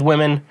as I say with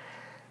women,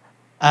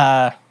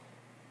 I'm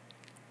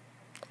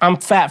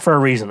fat for a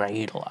reason. I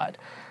eat a lot.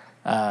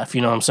 If you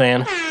know what I'm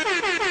saying.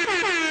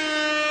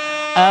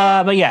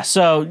 But yeah,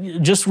 so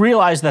just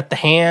realize that the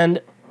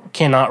hand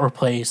cannot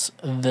replace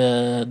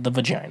the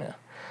vagina.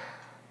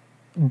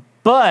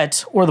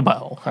 Or the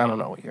butthole. I don't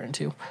know what you're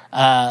into.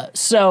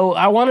 So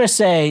I want to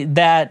say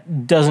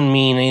that doesn't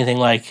mean anything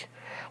like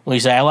when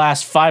you say I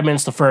last 5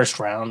 minutes the first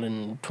round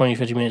and 20,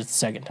 50 minutes the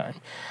second time.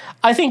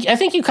 I think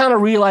you kind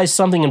of realize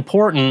something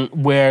important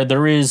where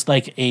there is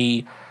like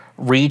a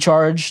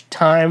recharge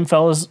time,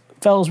 fellas.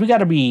 We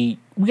gotta be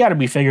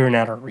figuring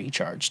out our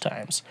recharge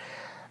times.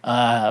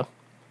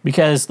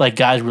 Because like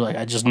guys were like,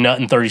 I just nut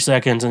in 30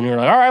 seconds, and you're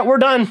like, all right, we're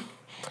done.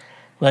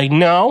 Like,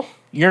 no,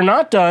 you're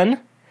not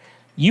done.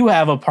 You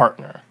have a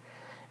partner,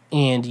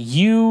 and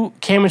you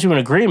came into an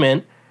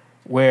agreement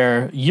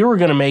where you were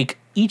going to make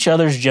each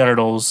other's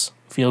genitals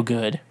feel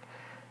good,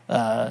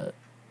 and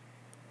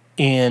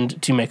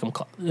to make them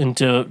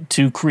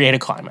to create a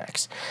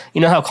climax.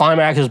 You know how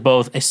climax is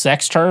both a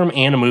sex term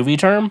and a movie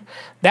term?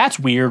 That's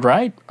weird,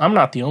 right? I'm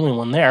not the only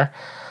one there.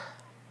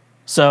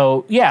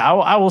 So yeah,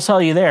 I will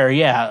tell you there.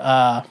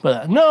 Yeah,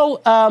 but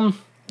no.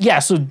 Yeah.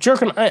 So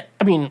jerking. I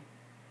mean,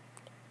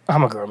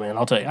 I'm a girl, man.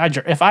 I'll tell you.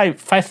 If I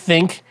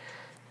think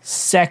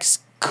sex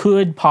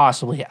could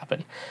possibly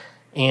happen,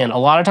 and a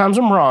lot of times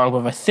I'm wrong, but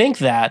if I think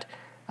that,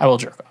 I will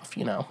jerk off.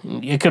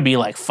 It could be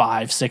like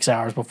 5-6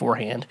 hours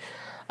beforehand.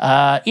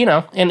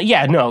 And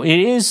yeah, no, it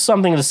is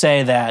something to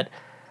say that.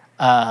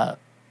 I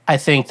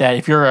think that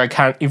if you're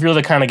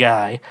the kind of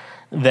guy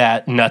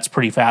that nuts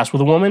pretty fast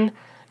with a woman,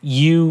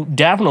 you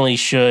definitely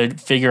should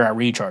figure out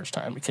recharge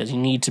time, because you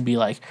need to be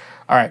like,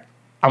 all right,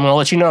 I'm going to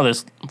let you know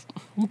this,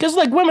 because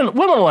like women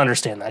will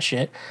understand that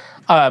shit,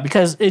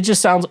 because it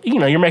just sounds,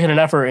 you're making an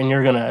effort and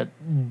you're going to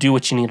do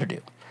what you need to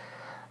do.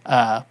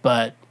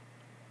 But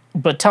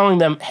telling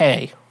them,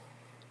 hey,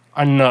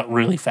 I nut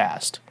really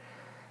fast.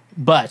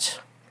 But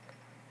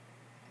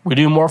we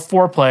do more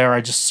foreplay or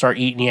I just start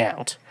eating you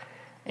out.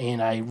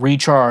 And I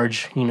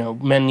recharge,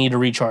 men need to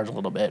recharge a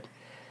little bit.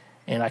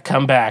 And I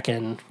come back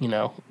and,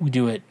 we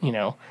do it,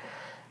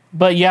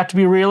 But you have to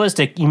be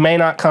realistic. You may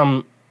not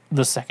come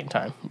the second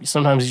time.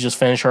 Sometimes you just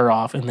finish her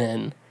off and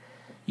then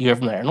you go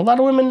from there. And a lot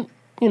of women,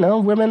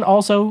 women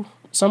also,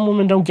 some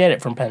women don't get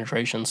it from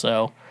penetration.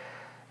 So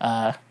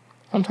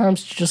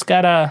sometimes you just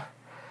gotta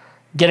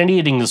get an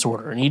eating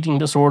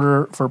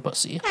disorder for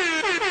pussy.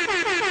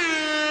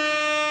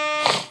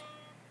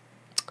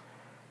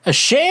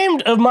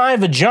 Ashamed of my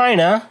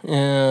vagina,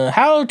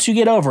 how to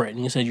get over it.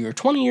 And you said you're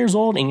 20 years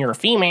old and you're a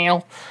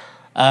female.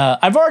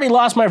 I've already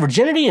lost my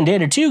virginity and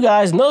dated 2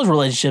 guys. In those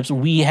relationships,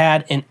 we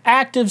had an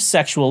active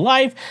sexual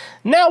life.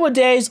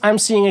 Nowadays, I'm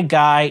seeing a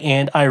guy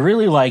and I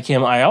really like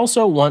him. I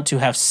also want to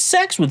have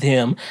sex with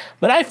him,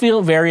 but I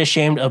feel very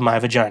ashamed of my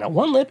vagina.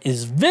 One lip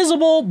is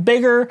visible,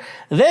 bigger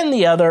than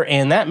the other,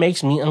 and that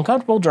makes me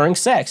uncomfortable during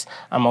sex.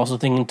 I'm also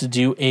thinking to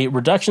do a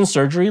reduction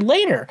surgery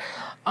later.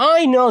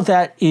 I know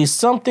that is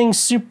something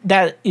super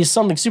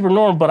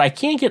normal, but I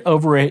can't get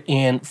over it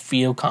and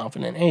feel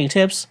confident. Any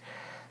tips?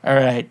 All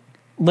right.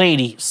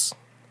 Ladies,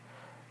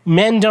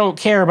 men don't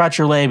care about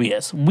your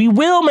labias. We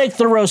will make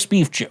the roast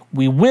beef joke.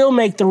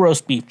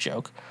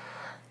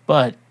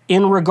 But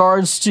in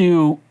regards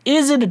to,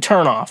 is it a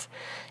turnoff?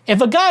 If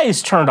a guy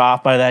is turned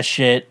off by that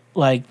shit,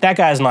 like, that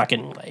guy's not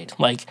getting laid.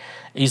 Like,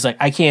 he's like,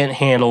 I can't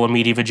handle a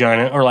meaty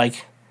vagina, or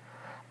like,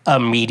 a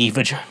meaty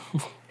vagina.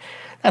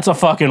 That's a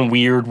fucking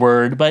weird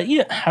word, but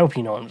I hope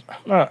you know. I'm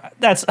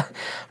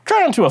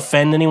trying not to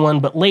offend anyone,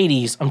 but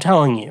ladies, I'm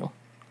telling you,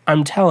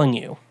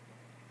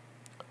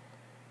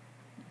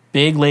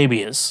 big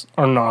labias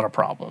are not a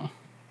problem.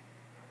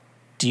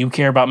 Do you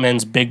care about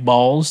men's big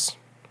balls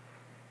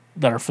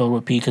that are filled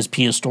with pee because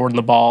pee is stored in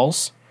the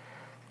balls?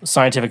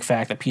 Scientific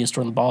fact that pee is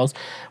stored in the balls,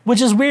 which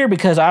is weird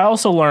because I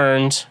also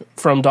learned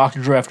from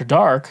Dr. Drew After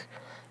Dark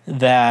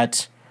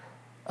that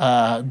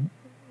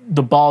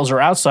the balls are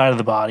outside of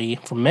the body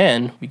for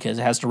men because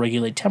it has to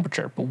regulate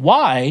temperature. But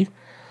why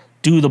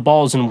do the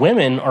balls in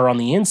women are on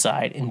the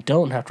inside and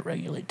don't have to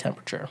regulate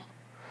temperature?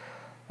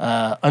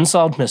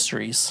 Unsolved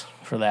mysteries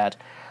for that.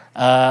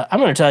 I'm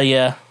going to tell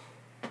you,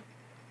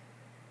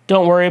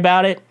 don't worry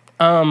about it.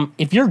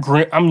 If you're,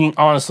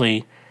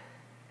 honestly,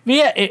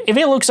 if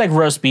it looks like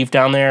roast beef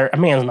down there, a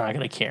man's not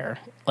going to care.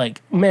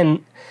 Like,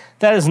 men,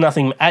 that is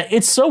nothing.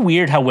 It's so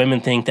weird how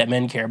women think that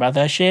men care about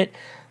that shit.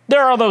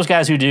 There are those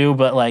guys who do,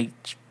 but, like,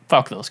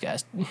 fuck those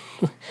guys.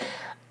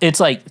 It's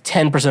like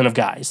 10% of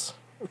guys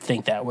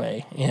think that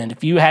way. And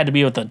if you had to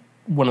be with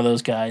one of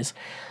those guys,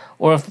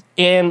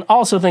 and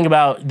also think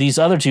about these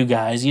other 2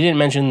 guys, you didn't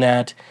mention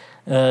that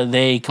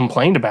they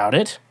complained about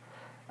it.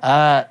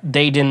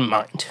 They didn't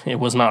mind. It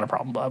was not a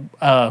problem.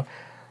 A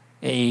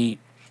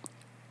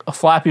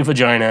flappy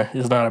vagina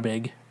is not a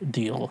big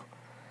deal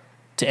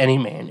to any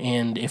man.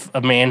 And if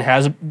a man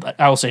has,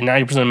 I will say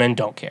 90% of men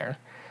don't care.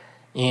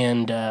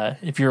 And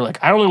if you're like,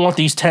 I only want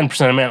these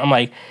 10% of men, I'm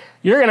like,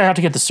 you're going to have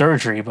to get the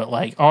surgery. But,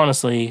 like,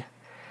 honestly,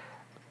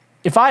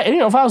 if I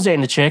was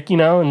dating a chick,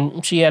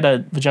 and she had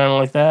a vagina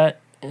like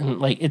that, and,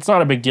 like, it's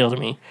not a big deal to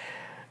me.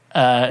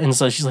 And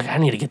so she's like, I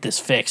need to get this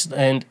fixed.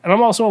 And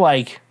I'm also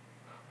like,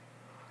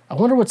 I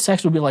wonder what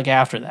sex would be like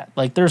after that.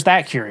 Like, there's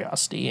that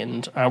curiosity,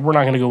 and we're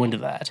not going to go into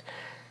that.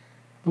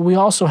 But we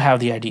also have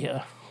the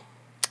idea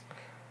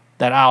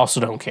that I also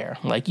don't care.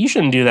 Like, you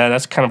shouldn't do that.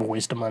 That's kind of a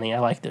waste of money. I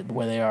like the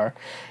way they are.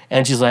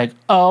 And she's like,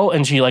 oh,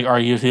 and she, like,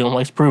 argues with him,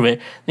 let's prove it.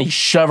 Then you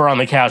shove her on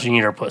the couch and eat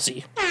her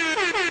pussy.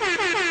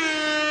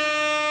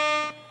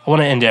 I'm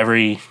going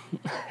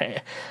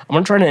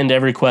to try to end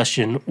every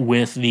question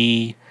with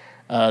the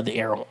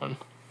air horn.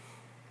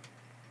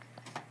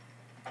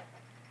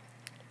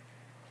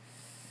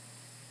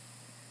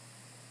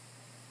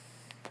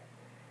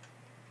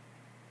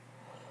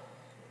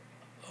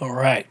 All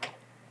right.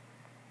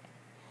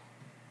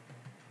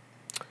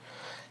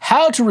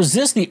 How to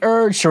resist the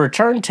urge to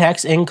return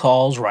texts and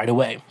calls right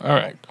away. All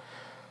right.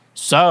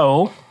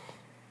 So,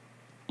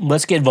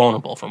 let's get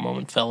vulnerable for a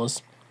moment,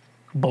 fellas,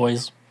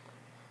 boys,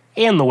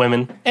 and the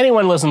women.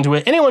 Anyone listen to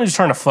it. Anyone who's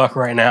trying to fuck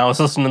right now is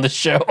listening to this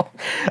show.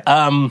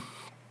 I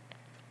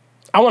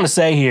want to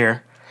say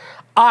here,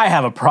 I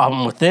have a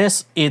problem with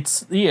this.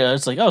 It's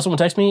like, oh, someone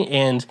text me,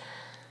 and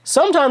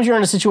sometimes you're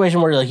in a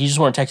situation where, like, you just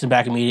want to text them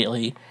back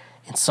immediately,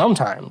 and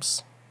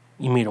sometimes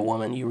you meet a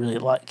woman you really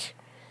like,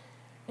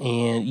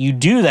 and you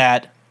do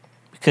that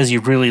because you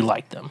really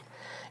like them.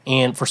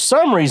 And for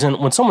some reason,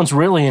 when someone's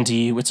really into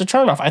you, it's a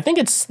turnoff. I think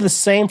it's the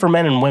same for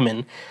men and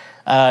women.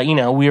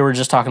 We were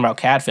just talking about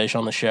catfish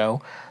on the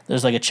show.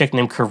 There's like a chick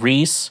named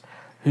Carice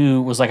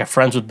who was like a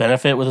friends with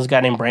benefit with this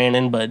guy named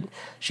Brandon, but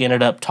she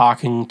ended up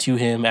talking to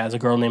him as a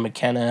girl named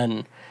McKenna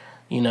and,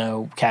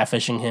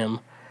 catfishing him.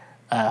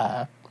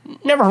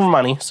 Never for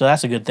money, so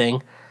that's a good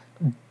thing.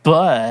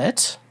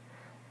 But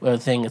the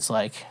thing, it's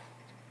like,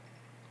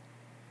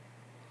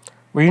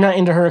 were you not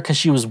into her because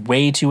she was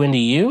way too into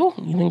you?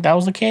 You think that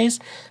was the case?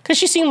 Because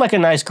she seemed like a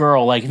nice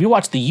girl. Like, if you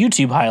watch the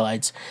YouTube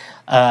highlights,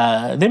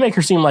 They make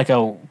her seem like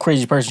a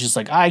crazy person. Just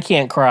like, I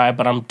can't cry,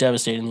 but I'm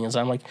devastated on the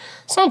inside. I'm like,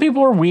 some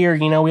people are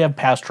weird, we have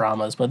past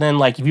traumas. But then,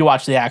 like, if you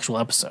watch the actual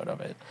episode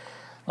of it,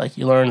 like,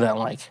 you learn that,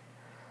 like,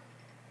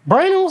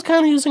 Brandon was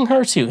kind of using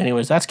her too.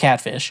 Anyways, that's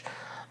Catfish.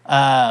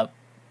 Yeah,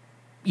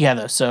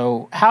 though,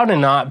 so how to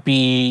not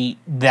be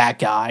that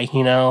guy,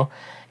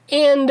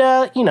 And,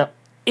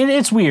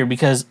 it's weird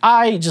because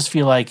I just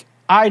feel like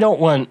I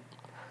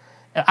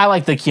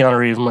like the Keanu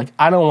Reeves. I'm like,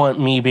 I don't want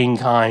me being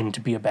kind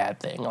to be a bad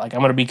thing. Like,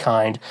 I'm going to be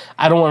kind.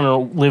 I don't want to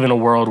live in a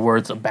world where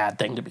it's a bad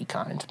thing to be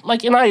kind.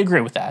 Like, and I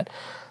agree with that.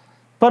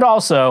 But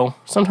also,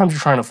 sometimes you're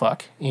trying to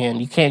fuck, and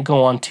you can't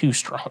go on too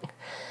strong.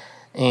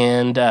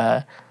 And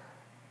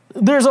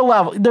there's a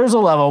level.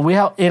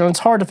 And it's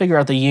hard to figure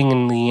out the yin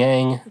and the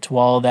yang to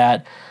all of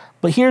that.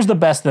 But here's the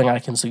best thing I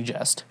can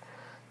suggest.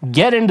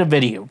 Get into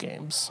video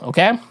games,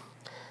 okay?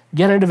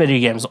 Get into video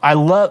games. I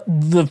love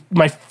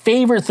my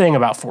favorite thing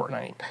about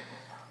Fortnite,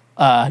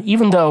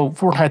 even though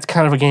Fortnite's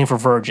kind of a game for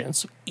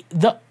virgins,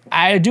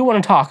 I do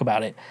want to talk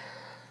about it.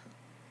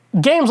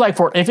 Games like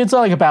Fortnite, if it's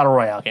like a battle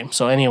royale game,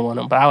 so any one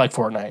of them, but I like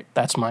Fortnite.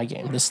 That's my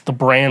game. This is the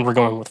brand we're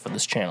going with for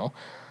this channel.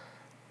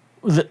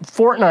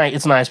 Fortnite,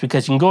 it's nice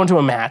because you can go into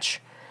a match,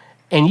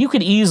 and you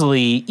could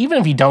easily, even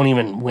if you don't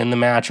even win the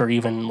match, or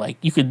even like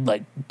you could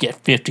like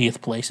get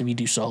 50th place if you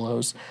do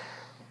solos,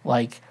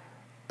 like.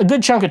 A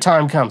good chunk of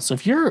time comes. So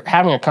if you're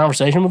having a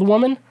conversation with a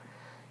woman,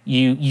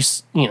 you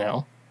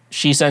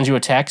she sends you a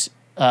text,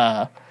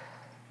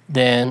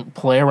 then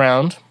play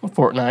around with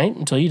Fortnite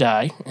until you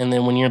die, and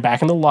then when you're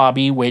back in the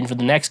lobby waiting for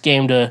the next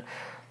game to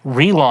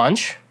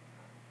relaunch,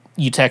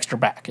 you text her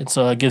back, and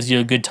so it gives you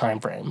a good time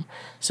frame.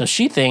 So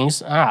she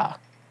thinks,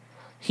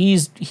 he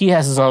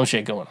has his own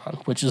shit going on,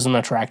 which is an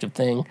attractive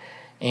thing,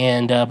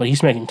 and but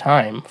he's making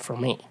time for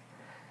me,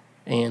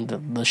 and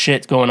the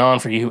shit going on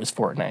for you is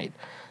Fortnite.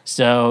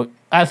 So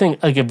I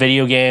think like a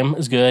video game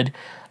is good.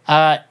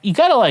 You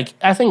gotta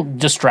I think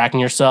distracting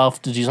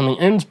yourself to do something,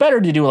 and it's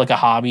better to do like a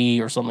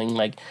hobby or something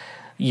like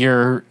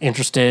you're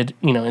interested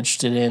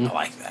in. I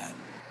like that.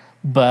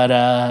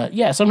 But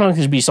yeah, sometimes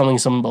it could be something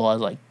simple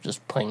as like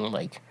just playing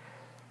like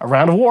a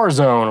round of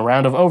Warzone, a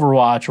round of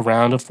Overwatch, a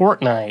round of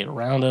Fortnite, a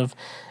round of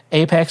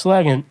Apex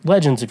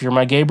Legends if you're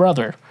my gay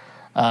brother.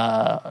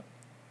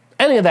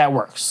 Any of that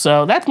works.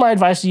 So that's my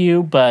advice to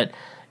you. But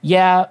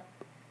yeah.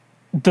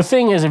 The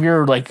thing is, if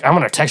you're like, I'm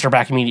going to text her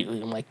back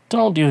immediately, I'm like,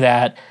 don't do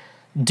that.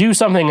 Do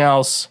something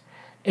else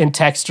and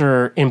text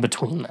her in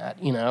between that,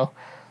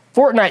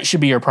 Fortnite should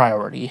be your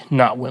priority,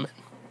 not women.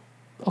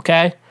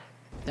 Okay?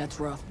 That's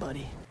rough,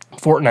 buddy.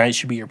 Fortnite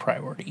should be your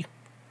priority.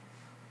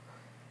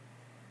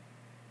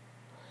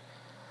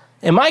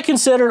 Am I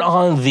considered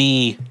on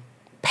the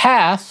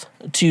path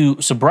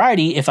to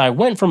sobriety if I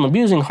went from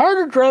abusing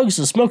harder drugs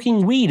to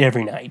smoking weed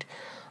every night?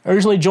 I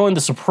originally joined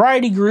the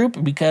sobriety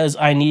group because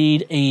I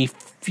need a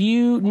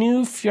few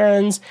new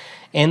friends,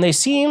 and they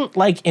seem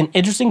like an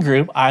interesting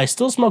group. I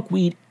still smoke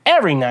weed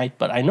every night,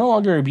 but I no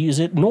longer abuse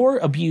it, nor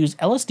abuse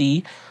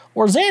LSD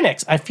or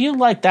Xanax. I feel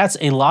like that's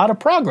a lot of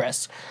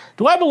progress.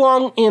 Do I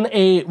belong in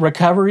a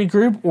recovery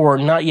group or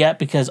not yet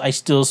because I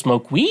still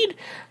smoke weed?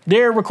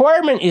 Their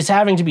requirement is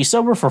having to be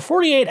sober for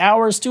 48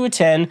 hours to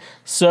attend,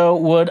 so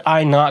would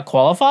I not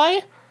qualify?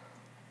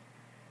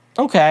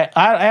 Okay,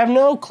 I have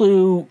no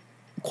clue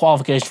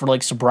qualification for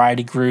like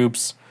sobriety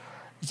groups.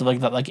 Stuff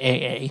like that, like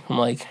AA. I'm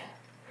like,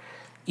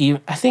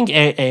 I think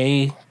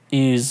AA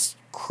is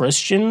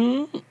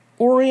Christian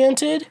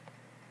oriented,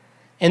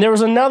 and there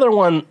was another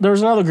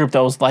group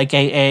that was like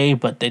AA,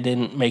 but they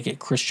didn't make it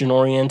Christian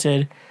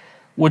oriented,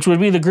 which would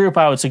be the group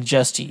I would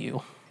suggest to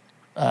you.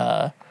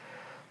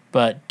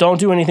 But don't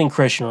do anything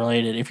Christian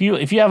related. If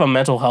you have a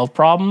mental health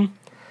problem,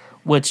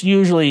 which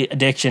usually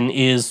addiction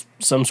is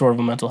some sort of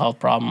a mental health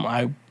problem,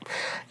 I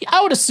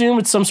would assume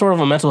it's some sort of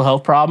a mental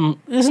health problem.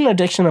 Isn't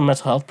addiction a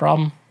mental health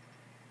problem?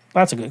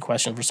 That's a good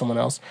question for someone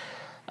else.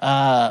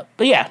 But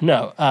yeah,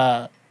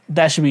 no.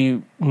 That should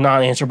be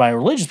not answered by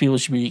religious people. It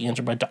should be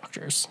answered by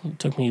doctors. It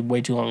took me way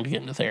too long to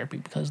get into therapy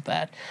because of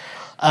that.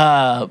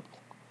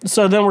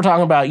 So then we're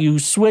talking about you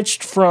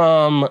switched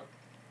from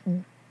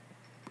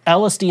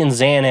LSD and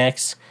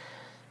Xanax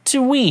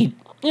to weed.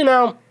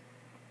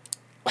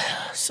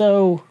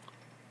 So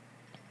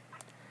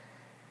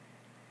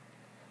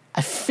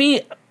I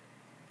feel...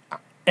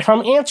 If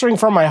I'm answering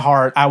from my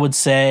heart, I would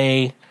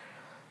say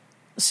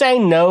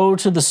no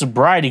to the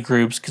sobriety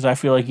groups because I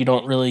feel like you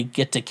don't really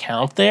get to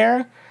count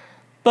there.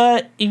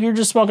 But if you're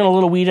just smoking a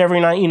little weed every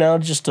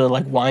night, just to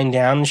like wind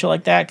down and shit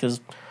like that,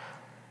 because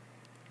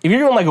if you're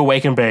doing like a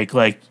wake and bake,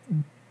 like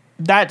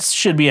that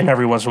should be an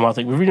every once in a while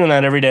thing. If you're doing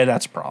that every day,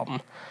 that's a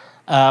problem.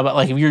 But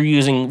like if you're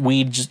using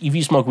weed, if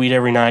you smoke weed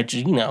every night,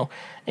 and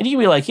you can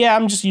be like, yeah,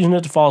 I'm just using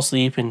it to fall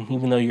asleep, and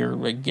even though you're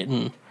like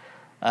getting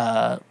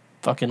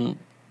fucking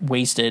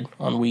wasted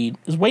on weed,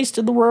 is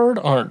wasted the word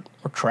or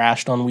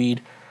trashed on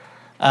weed?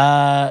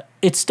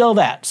 It's still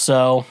that.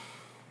 So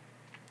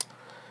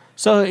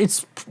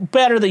it's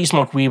better that you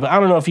smoke weed, but I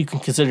don't know if you can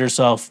consider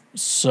yourself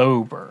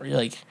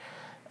sober,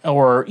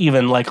 or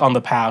even like on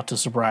the path to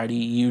sobriety.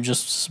 You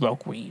just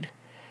smoke weed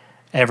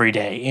every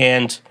day,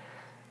 and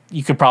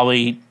you could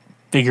probably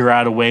figure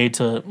out a way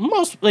to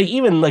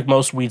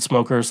most weed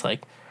smokers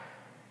like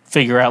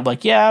figure out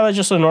like, yeah, that's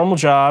just a normal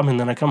job, and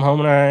then I come home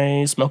and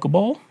I smoke a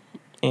bowl,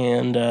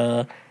 and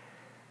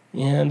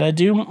I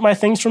do my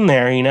things from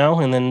there, you know,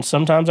 and then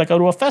sometimes I go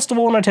to a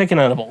festival and I take an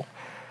edible.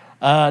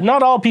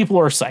 Not all people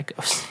are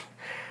psychos.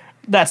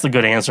 That's the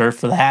good answer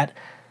for that.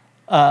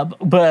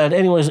 But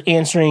anyways,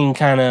 answering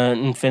kind of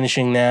and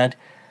finishing that,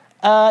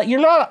 you're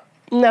not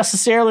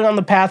necessarily on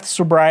the path to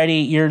sobriety.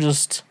 You're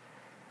just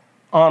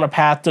on a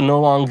path to no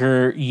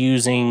longer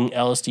using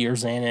LSD or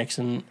Xanax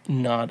and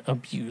not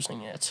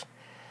abusing it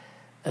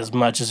as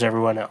much as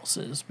everyone else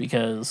is.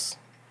 Because,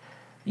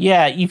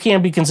 yeah, you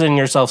can't be considering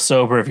yourself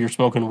sober if you're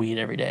smoking weed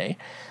every day.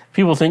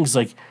 People think it's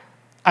like,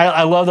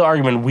 I love the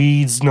argument,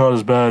 weed's not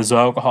as bad as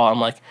alcohol. I'm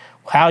like,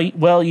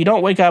 well, you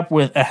don't wake up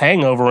with a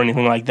hangover or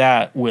anything like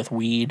that with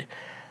weed.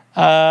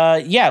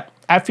 Yeah,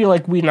 I feel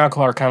like weed and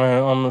alcohol are kind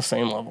of on the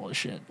same level as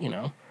shit, you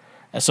know.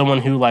 As someone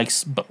who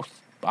likes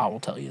both, I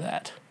will tell you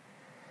that.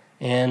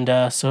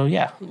 And so,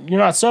 yeah, you're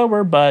not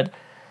sober, but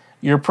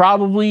you're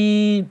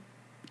probably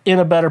in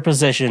a better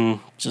position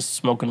just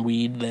smoking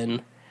weed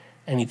than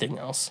anything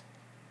else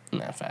in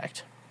that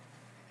fact.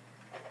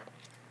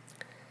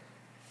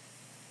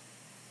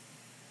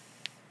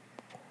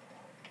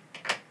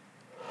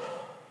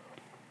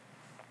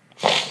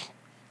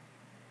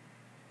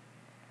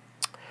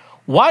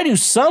 Why do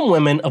some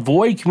women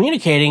avoid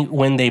communicating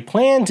when they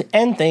plan to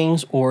end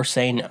things or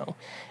say no?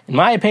 In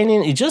my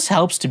opinion, it just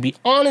helps to be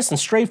honest and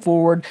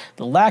straightforward.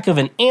 The lack of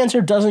an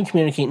answer doesn't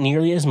communicate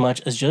nearly as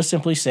much as just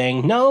simply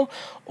saying no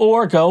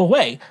or go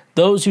away.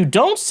 Those who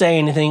don't say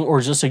anything or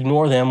just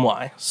ignore them,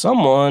 why?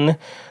 Someone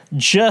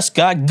just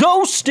got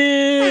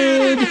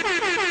ghosted!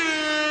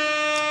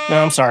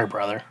 No, I'm sorry,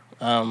 brother.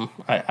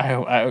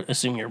 I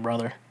assume you're a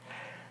brother.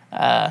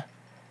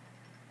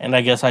 And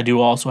I guess I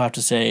do also have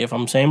to say, if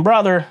I'm saying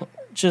brother,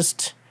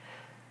 just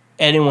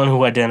anyone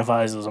who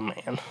identifies as a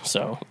man.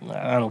 So,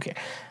 I don't care.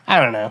 I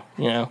don't know,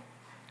 you know.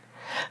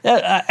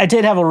 I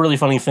did have a really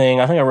funny thing.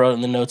 I think I wrote it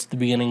in the notes at the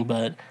beginning,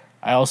 but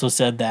I also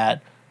said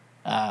that,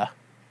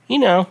 you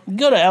know,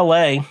 go to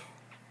L.A.,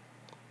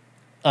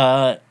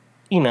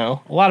 you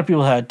know, a lot of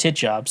people have tit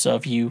jobs. So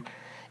if you,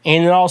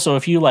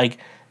 like,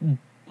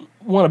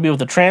 want to be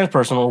with a trans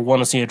person or want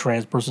to see a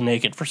trans person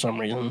naked for some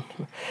reason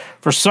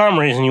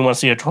you want to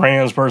see a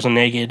trans person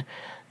naked,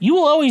 you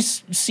will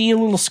always see a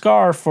little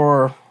scar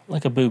for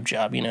like a boob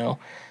job, you know,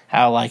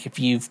 how like if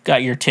you've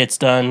got your tits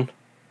done,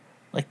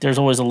 like there's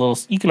always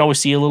you can always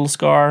see a little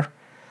scar.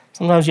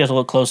 Sometimes you have to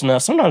look close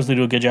enough. Sometimes they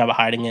do a good job of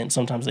hiding it, and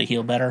sometimes they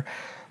heal better.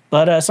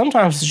 But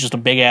sometimes it's just a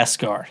big ass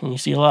scar, and you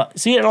see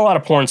it in a lot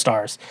of porn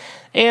stars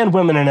and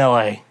women in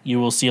LA. You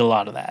will see a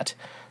lot of that.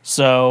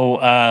 So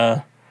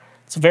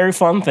it's a very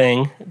fun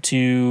thing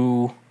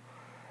to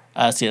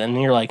see that.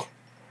 And you're like,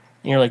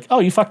 oh,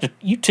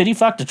 you titty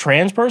fucked a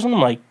trans person?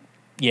 I'm like,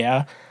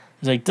 yeah.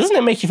 He's like, doesn't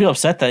it make you feel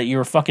upset that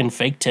you're fucking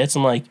fake tits?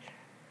 I'm like,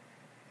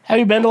 have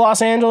you been to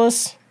Los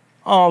Angeles?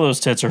 All those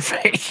tits are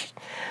fake.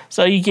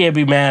 So you can't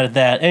be mad at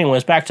that.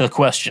 Anyways, back to the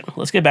question.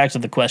 Let's get back to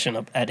the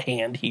question at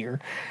hand here.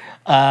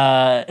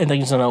 And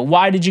then you know,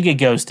 why did you get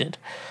ghosted?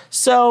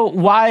 So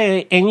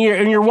why? And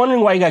you're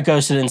wondering why you got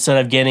ghosted instead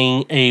of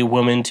getting a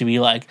woman to be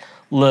like,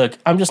 look,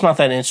 I'm just not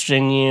that interested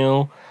in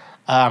you.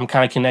 I'm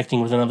kind of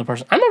connecting with another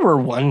person. I remember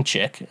one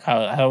chick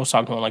I was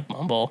talking to on like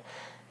Mumble,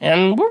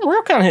 and we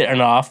were kind of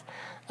hitting off.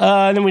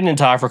 And then we didn't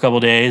talk for a couple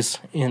of days,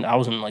 and I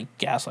wasn't like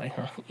gaslighting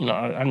her. You know,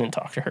 I didn't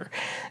talk to her.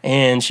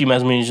 And she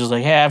messaged me and she's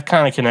like, hey, I've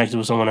kind of connected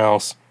with someone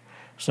else.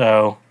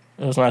 So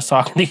it was nice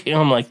talking to you.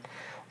 I'm like,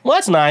 well,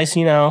 that's nice,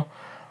 you know.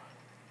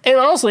 And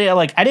honestly,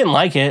 I didn't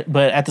like it,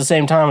 but at the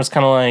same time, it's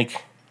kind of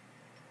like,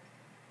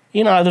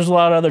 you know, there's a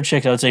lot of other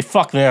chicks I would say,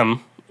 fuck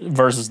them,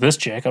 versus this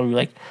chick. I would be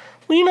like,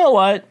 well, you know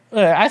what?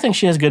 I think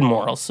she has good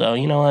morals, so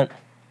you know what?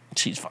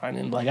 She's fine.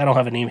 And like, I don't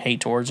have any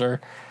hate towards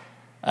her.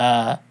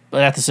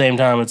 But at the same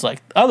time, it's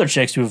like other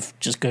chicks who have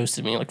just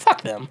ghosted me, like,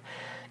 fuck them.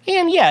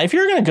 And yeah, if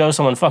you're going to ghost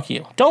someone, fuck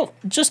you. Don't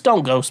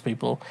ghost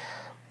people.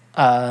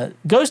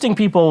 Ghosting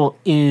people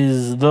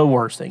is the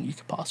worst thing you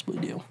could possibly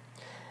do.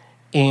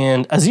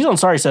 And Aziz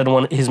Ansari said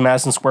in his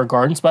Madison Square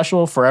Garden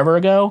special forever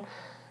ago,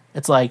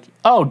 it's like,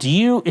 oh,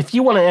 if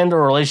you want to end a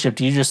relationship,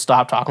 do you just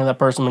stop talking to that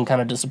person and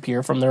kind of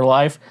disappear from their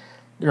life?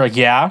 They're like,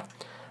 yeah.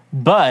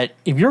 But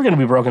if you're going to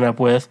be broken up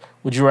with,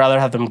 would you rather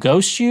have them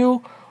ghost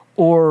you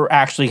or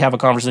actually have a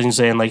conversation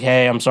saying like,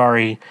 hey, I'm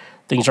sorry,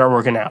 things aren't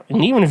working out?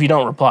 And even if you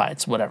don't reply,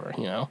 it's whatever,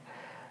 you know.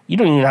 You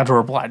don't even have to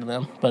reply to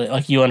them, but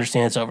like you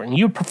understand it's over and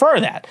you prefer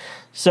that.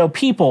 So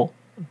people,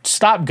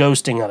 stop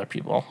ghosting other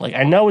people. Like,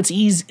 I know it's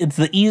easy. It's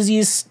the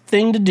easiest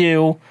thing to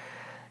do.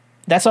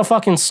 That's how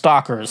fucking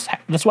stalkers.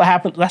 That's what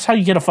happens. That's how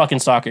you get a fucking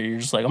stalker. You're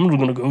just like, I'm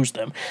going to ghost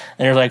them.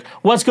 And you're like,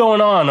 what's going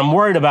on? I'm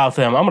worried about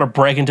them. I'm going to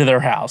break into their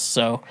house.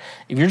 So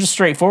if you're just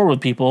straightforward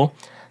with people,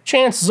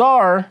 chances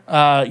are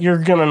you're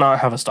going to not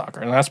have a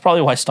stalker. And that's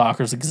probably why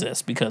stalkers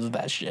exist, because of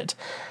that shit.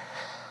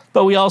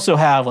 But we also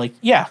have, like,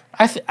 yeah,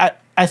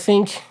 I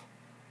think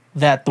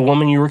that the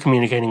woman you were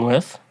communicating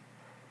with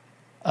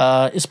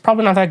is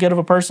probably not that good of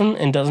a person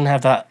and doesn't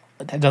have that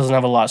that doesn't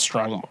have a lot of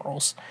strong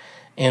morals.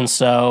 And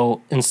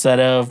so instead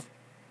of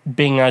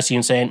being nice to you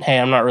and saying, hey,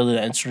 I'm not really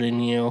that interested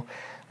in you,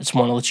 I just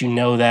want to let you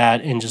know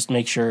that and just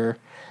make sure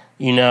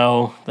you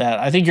know that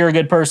I think you're a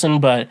good person,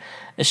 but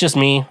it's just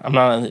me. I'm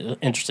not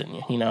interested in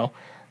you, you know.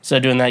 Instead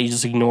of doing that, you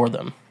just ignore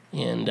them.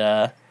 And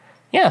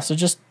so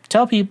just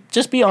tell people,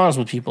 just be honest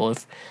with people.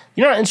 If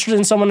you're not interested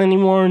in someone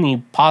anymore and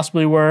you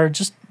possibly were,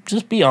 just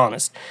be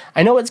honest.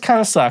 I know it kind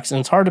of sucks and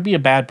it's hard to be a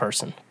bad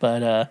person,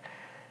 but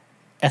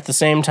at the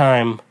same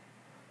time,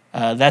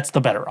 that's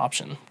the better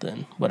option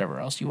than whatever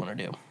else you want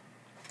to do.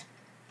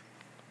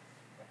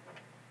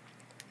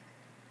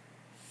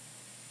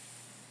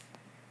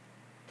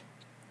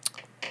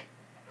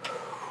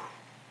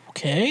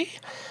 Okay.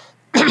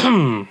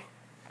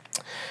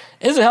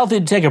 Is it healthy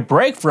to take a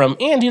break from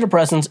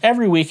antidepressants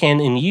every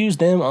weekend and use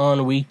them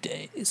on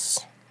weekdays?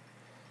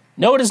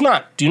 No, it is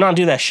not. Do not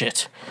do that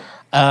shit.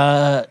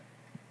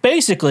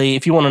 Basically,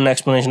 if you want an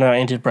explanation of how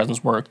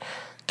antidepressants work,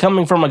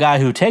 coming from a guy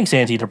who takes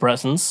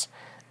antidepressants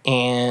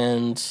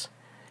and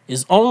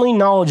is only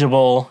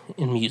knowledgeable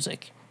in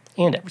music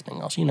and everything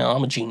else. You know,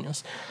 I'm a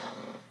genius.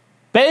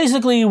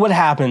 Basically, what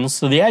happens,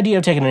 so the idea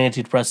of taking an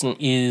antidepressant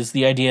is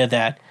the idea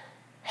that,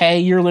 hey,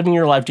 you're living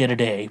your life day to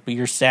day, but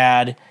you're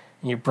sad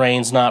and your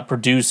brain's not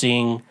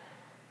producing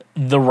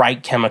the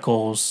right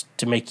chemicals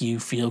to make you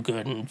feel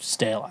good and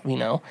stay alive, you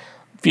know?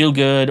 Feel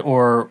good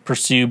or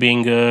pursue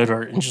being good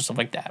or and just stuff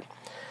like that.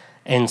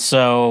 And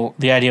so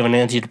the idea of an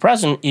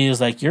antidepressant is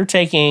like you're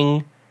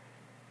going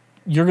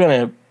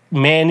to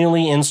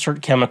manually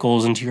insert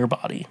chemicals into your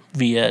body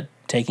via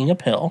taking a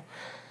pill,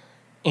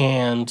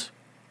 and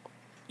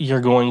you're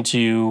going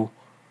to,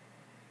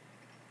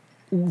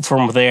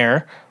 from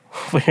there,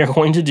 what you're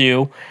going to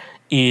do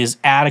is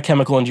add a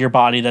chemical into your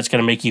body that's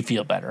going to make you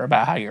feel better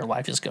about how your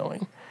life is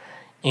going.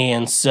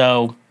 And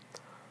so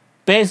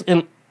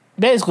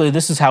basically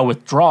this is how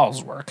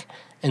withdrawals work.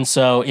 And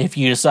so if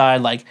you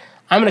decide, like,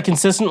 I'm going to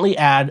consistently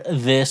add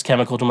this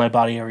chemical to my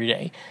body every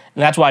day,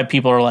 and that's why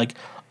people are like,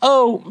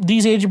 oh,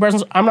 these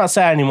antidepressants, I'm not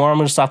sad anymore, I'm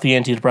going to stop the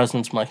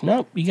antidepressants. I'm like,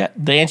 no, you got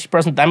the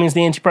antidepressant, that means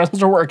the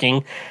antidepressants are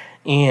working,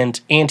 and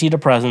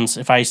antidepressants,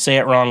 if I say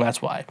it wrong,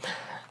 that's why.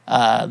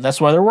 That's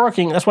why they're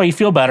working, that's why you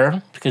feel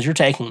better, because you're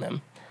taking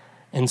them.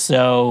 And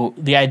so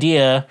the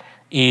idea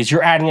is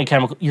you're adding a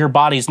chemical, your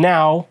body's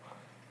now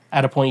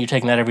at a point you're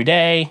taking that every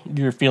day,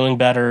 you're feeling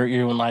better,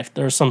 you're doing life,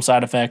 there's some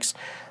side effects,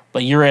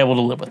 but you're able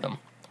to live with them.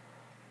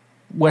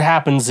 What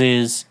happens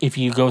is, if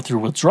you go through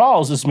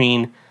withdrawals, this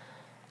means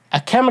a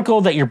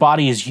chemical that your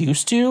body is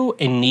used to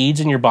and needs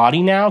in your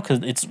body now, because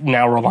it's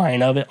now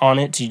relying on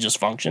it to just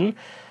function,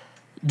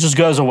 just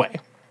goes away.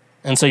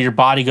 And so your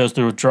body goes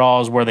through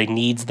withdrawals where they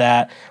need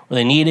that, where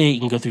they need it. You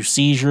can go through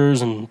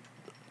seizures and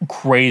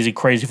crazy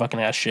fucking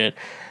ass shit,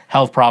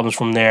 health problems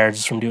from there,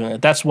 just from doing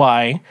it. That's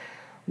why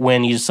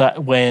most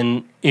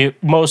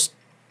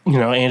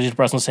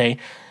antidepressants say,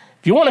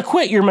 if you want to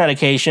quit your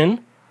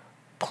medication,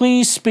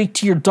 please speak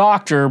to your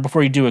doctor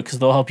before you do it, because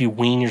they'll help you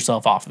wean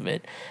yourself off of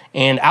it.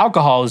 And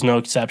alcohol is no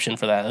exception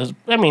for that.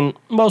 I mean,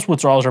 most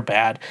withdrawals are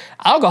bad.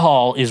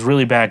 Alcohol is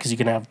really bad because you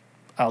can have,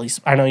 at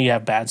least I know you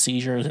have bad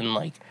seizures, and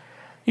like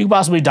you can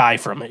possibly die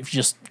from it if you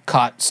just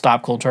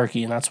stop cold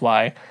turkey. And that's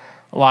why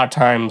a lot of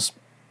times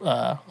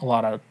a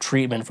lot of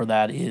treatment for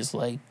that is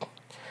like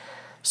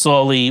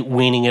slowly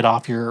weaning it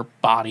off your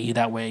body.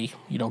 That way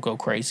you don't go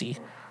crazy.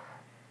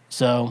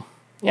 So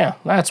yeah,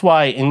 that's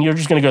why. And you're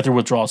just going to go through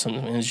withdrawals, and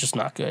it's just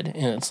not good.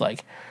 And it's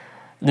like,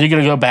 then you're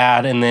going to go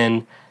bad. And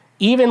then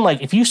even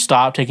like if you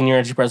stop taking your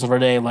antidepressants for a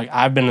day, like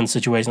I've been in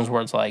situations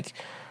where it's like,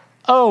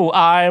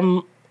 I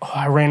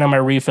ran out my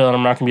refill and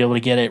I'm not going to be able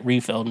to get it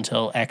refilled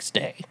until X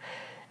day.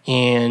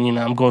 And, you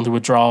know, I'm going through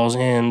withdrawals,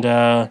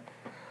 and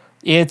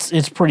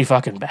it's pretty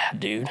fucking bad,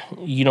 dude.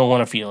 You don't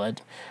want to feel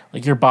it.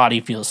 Like, your body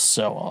feels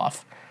so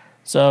off.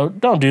 So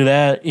don't do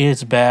that.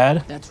 It's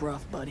bad. That's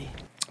rough, buddy.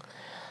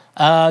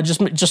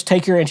 Just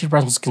take your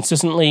antidepressants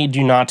consistently.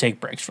 Do not take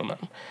breaks from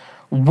them.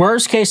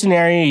 Worst case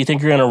scenario, you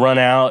think you're going to run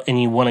out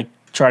and you want to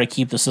try to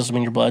keep the system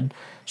in your blood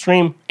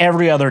stream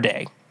every other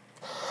day.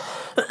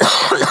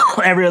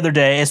 Every other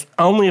day. It's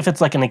only if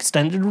it's like an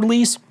extended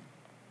release,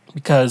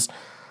 because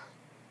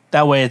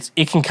that way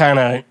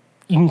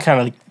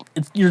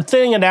you're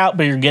thinning it out,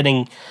 but you're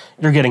getting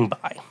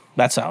by.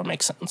 That's how it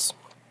makes sense.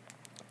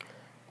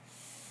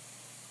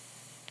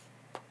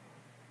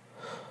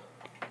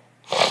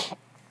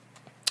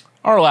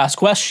 Our last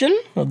question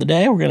of the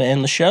day. We're going to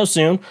end the show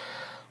soon.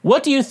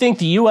 What do you think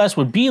the U.S.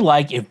 would be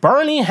like if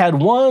Bernie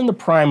had won the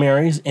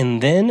primaries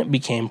and then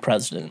became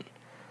president?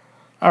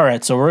 All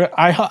right, so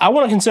I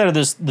want to consider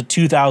this the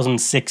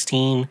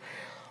 2016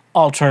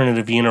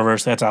 alternative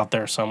universe that's out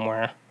there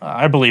somewhere.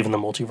 I believe in the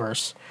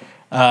multiverse.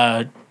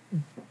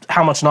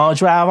 How much knowledge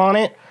do I have on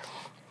it?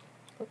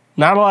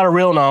 Not a lot of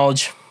real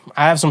knowledge.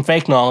 I have some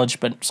fake knowledge,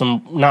 but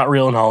some not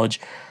real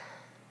knowledge.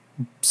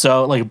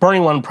 So, like,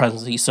 Bernie won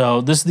presidency. So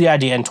this is the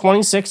idea. In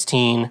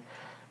 2016,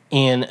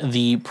 in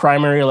the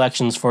primary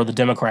elections for the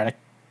Democratic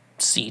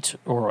seat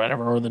or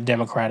whatever, or the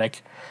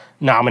Democratic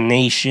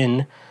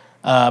nomination,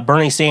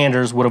 Bernie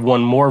Sanders would have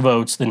won more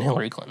votes than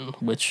Hillary Clinton,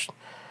 which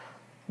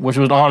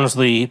would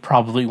honestly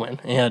probably win.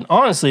 And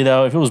honestly,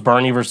 though, if it was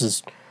Bernie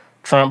versus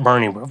Trump,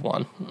 Bernie would have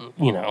won.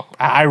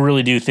 I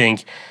really do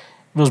think if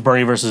it was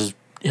Bernie versus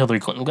Hillary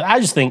Clinton. I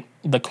just think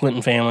the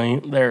Clinton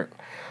family,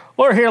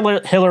 or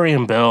Hillary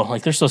and Bill,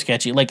 like, they're so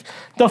sketchy. Like,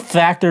 the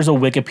fact there's a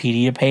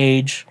Wikipedia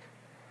page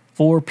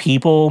for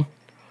people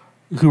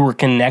who were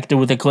connected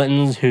with the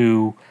Clintons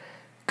who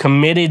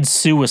committed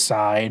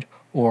suicide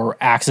or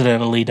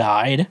accidentally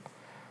died,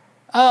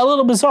 a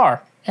little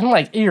bizarre. And,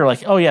 like, you're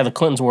like, oh, yeah, the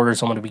Clintons ordered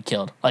someone to be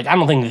killed. Like, I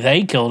don't think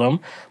they killed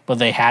him, but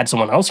they had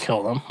someone else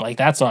kill them. Like,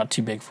 that's not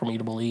too big for me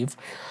to believe.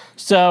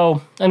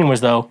 So,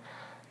 anyways, though,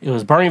 it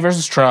was Bernie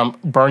versus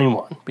Trump. Bernie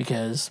won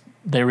because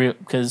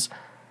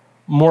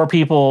more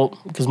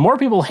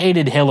people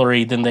hated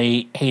Hillary than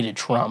they hated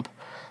Trump,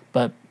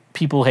 but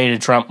people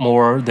hated Trump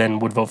more than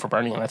would vote for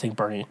Bernie, and I think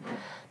Bernie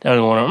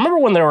definitely won. I remember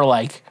when they were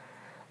like,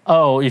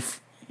 oh,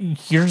 if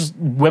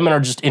women are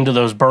just into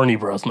those Bernie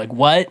bros. I'm like,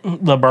 what?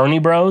 The Bernie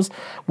bros?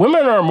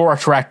 Women are more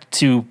attracted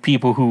to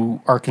people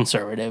who are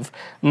conservative,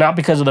 not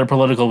because of their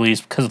political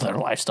beliefs, because of their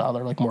lifestyle.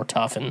 They're like more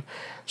tough and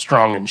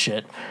strong and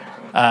shit.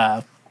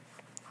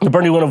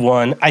 Bernie would have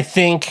won. I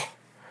think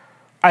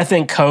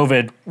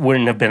COVID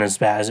wouldn't have been as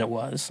bad as it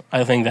was.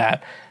 I think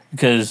that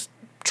because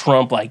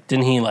Trump, like,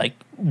 didn't he like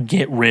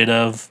get rid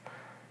of?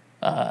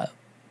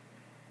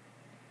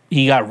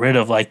 He got rid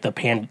of like the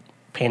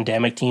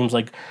pandemic teams,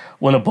 like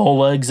when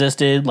Ebola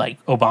existed.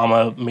 Like,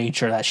 Obama made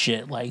sure that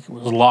shit like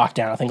was locked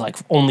down. I think like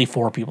only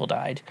 4 people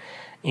died,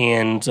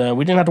 and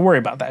we didn't have to worry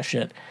about that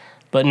shit.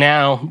 But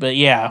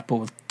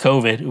with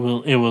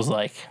COVID, it was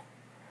like,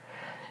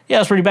 yeah,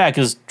 it's pretty bad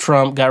because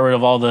Trump got rid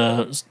of all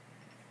the,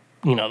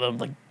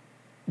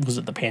 was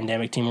it the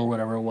pandemic team or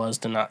whatever it was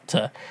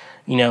to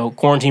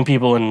quarantine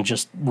people and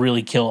just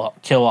really kill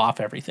off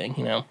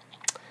everything.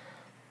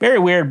 Very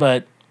weird,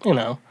 but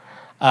so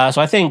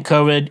I think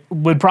COVID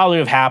would probably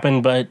have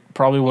happened, but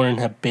probably wouldn't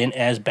have been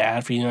as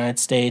bad for the United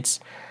States.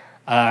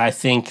 I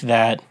think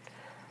that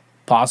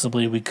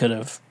possibly we could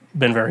have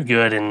been very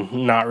good and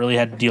not really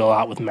had to deal a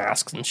lot with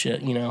masks and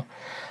shit.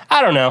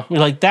 I don't know.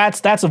 Like,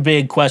 that's a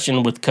big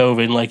question with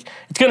COVID. Like,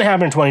 it's going to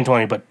happen in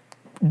 2020, but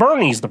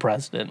Bernie's the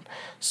president.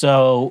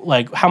 So,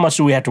 like, how much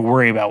do we have to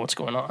worry about what's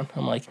going on?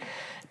 I'm like,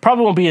 it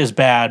probably won't be as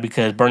bad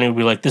because Bernie would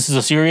be like, this is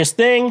a serious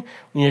thing.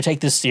 We need to take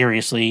this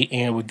seriously,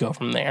 and it would go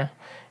from there.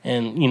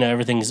 And,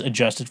 everything's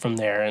adjusted from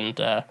there. And,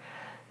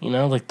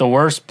 like, the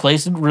worst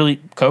place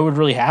COVID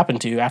really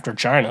happened to after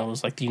China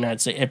was, like, the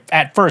United States.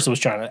 At first, it was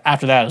China.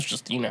 After that, it was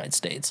just the United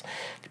States.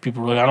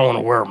 People were like, I don't want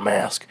to wear a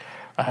mask.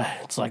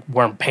 It's like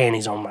wearing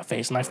panties on my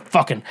face,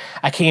 and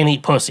I can't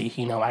eat pussy.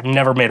 I've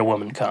never made a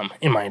woman come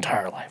in my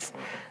entire life.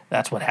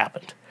 That's what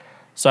happened.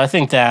 So I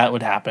think that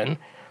would happen.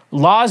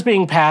 Laws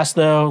being passed,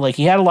 though, like,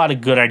 he had a lot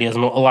of good ideas,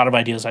 and a lot of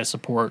ideas I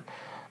support.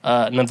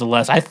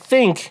 Nonetheless, I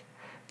think,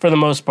 for the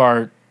most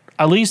part,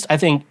 at least I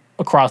think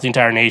across the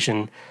entire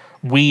nation,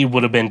 weed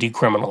would have been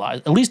decriminalized.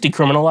 At least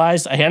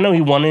decriminalized. I know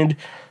he wanted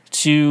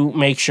to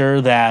make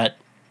sure that,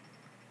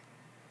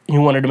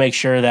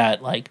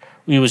 like,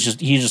 he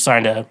just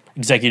signed a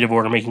executive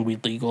order making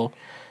weed legal,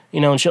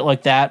 and shit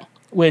like that.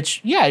 Which,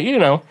 yeah,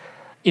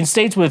 in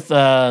states with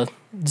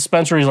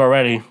dispensaries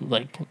already,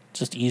 like,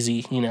 just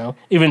easy,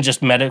 even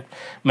just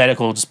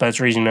medical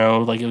dispensaries,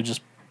 like, it would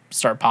just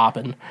start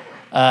popping.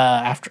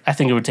 After, I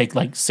think it would take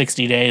like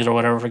 60 days or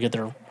whatever to get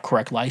their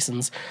correct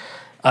license.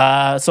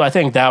 So I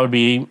think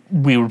we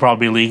would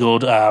probably be legal.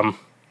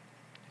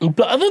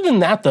 But other than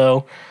that,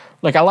 though,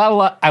 like, I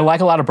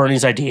like a lot of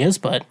Bernie's ideas,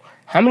 but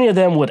how many of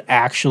them would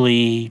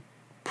actually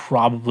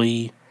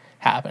probably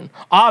happen?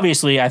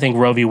 Obviously, I think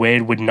Roe v.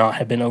 Wade would not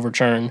have been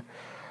overturned,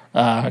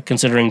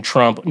 considering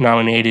Trump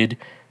nominated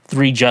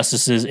 3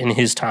 justices in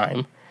his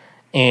time.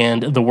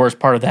 And the worst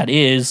part of that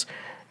is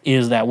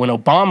that when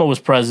Obama was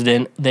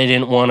president, they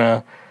didn't want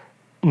to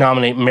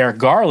nominate Merrick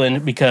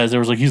Garland because there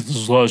was like, this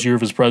is the last year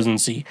of his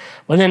presidency.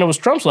 But then it was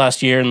Trump's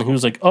last year, and he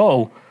was like,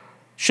 oh,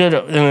 should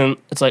have. And then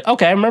it's like,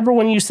 okay, I remember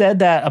when you said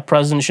that a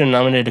president should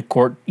nominate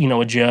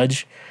a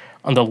judge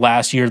on the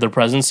last year of their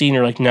presidency, and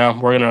you're like, no,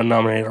 we're going to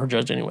nominate our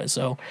judge anyway.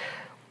 So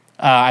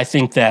I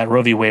think that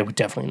Roe v. Wade would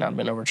definitely not have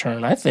been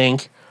overturned. I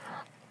think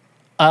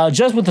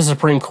just with the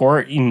Supreme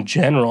Court in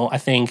general, I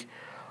think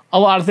a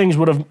lot of things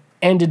would have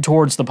ended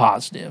towards the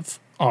positive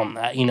on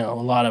that. A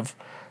lot of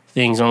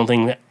things. I don't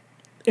think that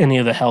any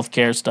of the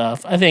healthcare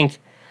stuff.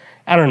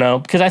 I don't know,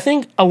 because I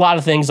think a lot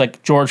of things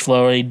like George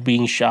Floyd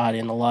being shot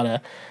and a lot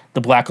of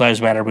the Black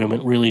Lives Matter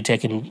movement really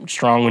taking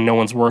strong when no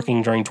one's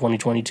working during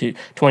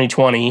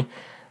 2020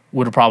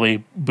 would have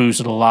probably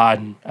boosted a lot.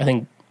 And I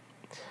think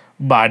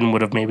Biden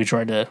would have maybe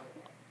tried to,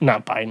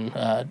 not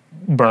Biden,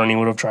 Bernie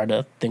would have tried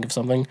to think of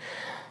something.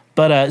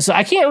 But so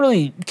I can't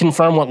really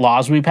confirm what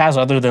laws we pass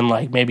other than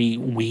like maybe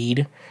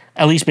weed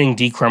at least being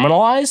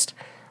decriminalized.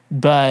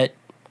 But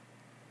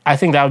I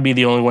think that would be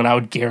the only one I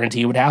would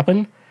guarantee would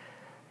happen.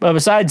 But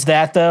besides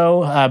that,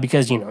 though,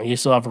 because, you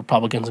still have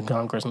Republicans in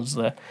Congress,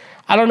 and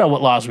I don't know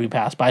what laws we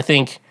pass, but I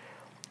think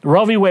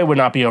Roe v. Wade would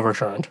not be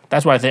overturned.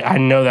 That's why I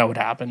know that would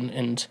happen.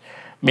 And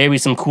maybe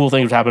some cool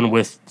things would happen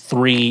with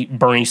 3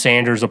 Bernie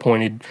Sanders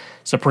appointed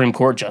Supreme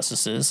Court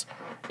justices.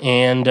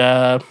 And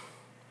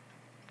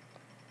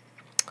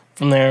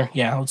from there,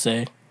 yeah, I would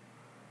say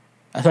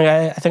I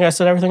think I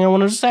said everything I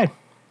wanted to say.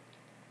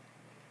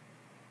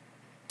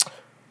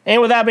 And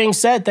with that being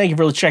said, thank you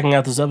for checking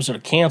out this episode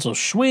of Cancel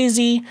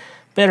Schweezy,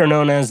 better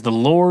known as the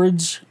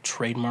Lord's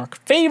trademark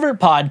favorite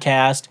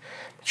podcast.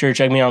 Make sure to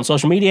check me out on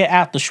social media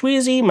at The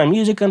Schweezy, my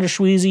music under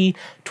Schweezy,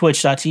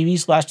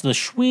 twitch.tv/The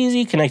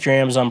Schweezy. Connect your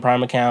Amazon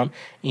Prime account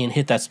and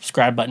hit that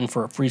subscribe button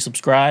for a free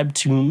subscribe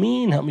to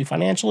me and help me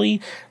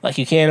financially like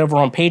you can over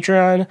on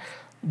Patreon.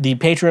 The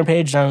Patreon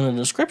page down in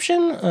the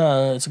description.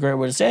 It's a great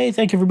way to say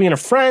thank you for being a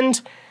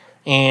friend.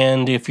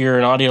 And if you're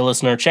an audio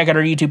listener, check out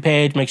our YouTube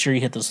page. Make sure you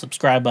hit the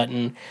subscribe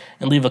button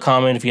and leave a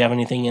comment if you have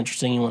anything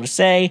interesting you want to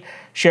say.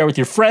 Share with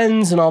your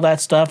friends and all that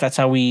stuff. That's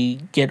how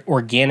we get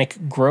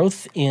organic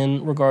growth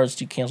in regards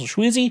to Cancel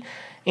Schweezy.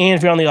 And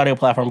if you're on the audio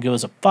platform, give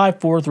us a 5,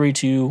 4, 3,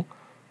 2,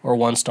 or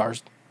 1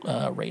 stars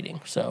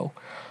rating. So,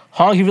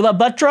 honk if you love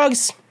butt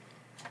drugs.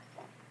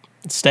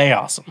 Stay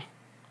awesome.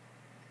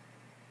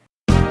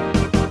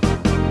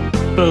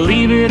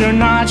 Believe it or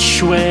not,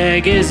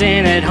 Schweg isn't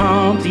at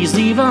home. Please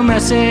leave a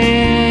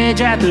message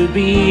at the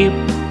beep.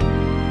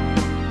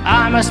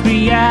 I must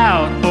be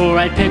out or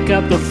I'd pick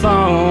up the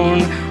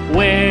phone.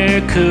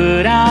 Where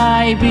could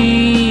I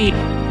be?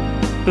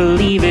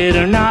 Believe it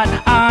or not,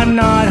 I'm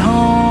not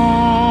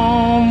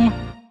home.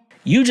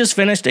 You just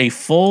finished a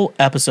full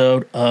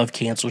episode of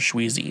Cancel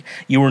Schweezy.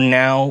 You are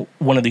now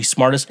one of the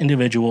smartest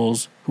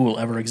individuals who will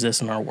ever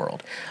exist in our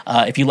world.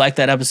 If you like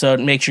that episode,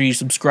 make sure you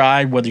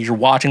subscribe. Whether you're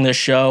watching this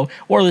show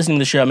or listening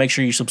to the show, make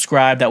sure you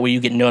subscribe. That way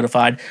you get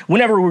notified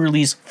whenever we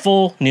release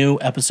full new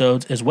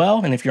episodes as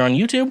well. And if you're on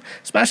YouTube,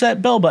 smash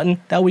that bell button.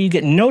 That way you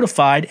get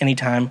notified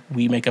anytime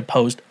we make a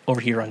post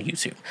over here on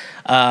YouTube.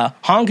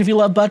 Honk if you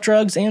love butt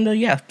drugs, and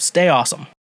yeah, stay awesome.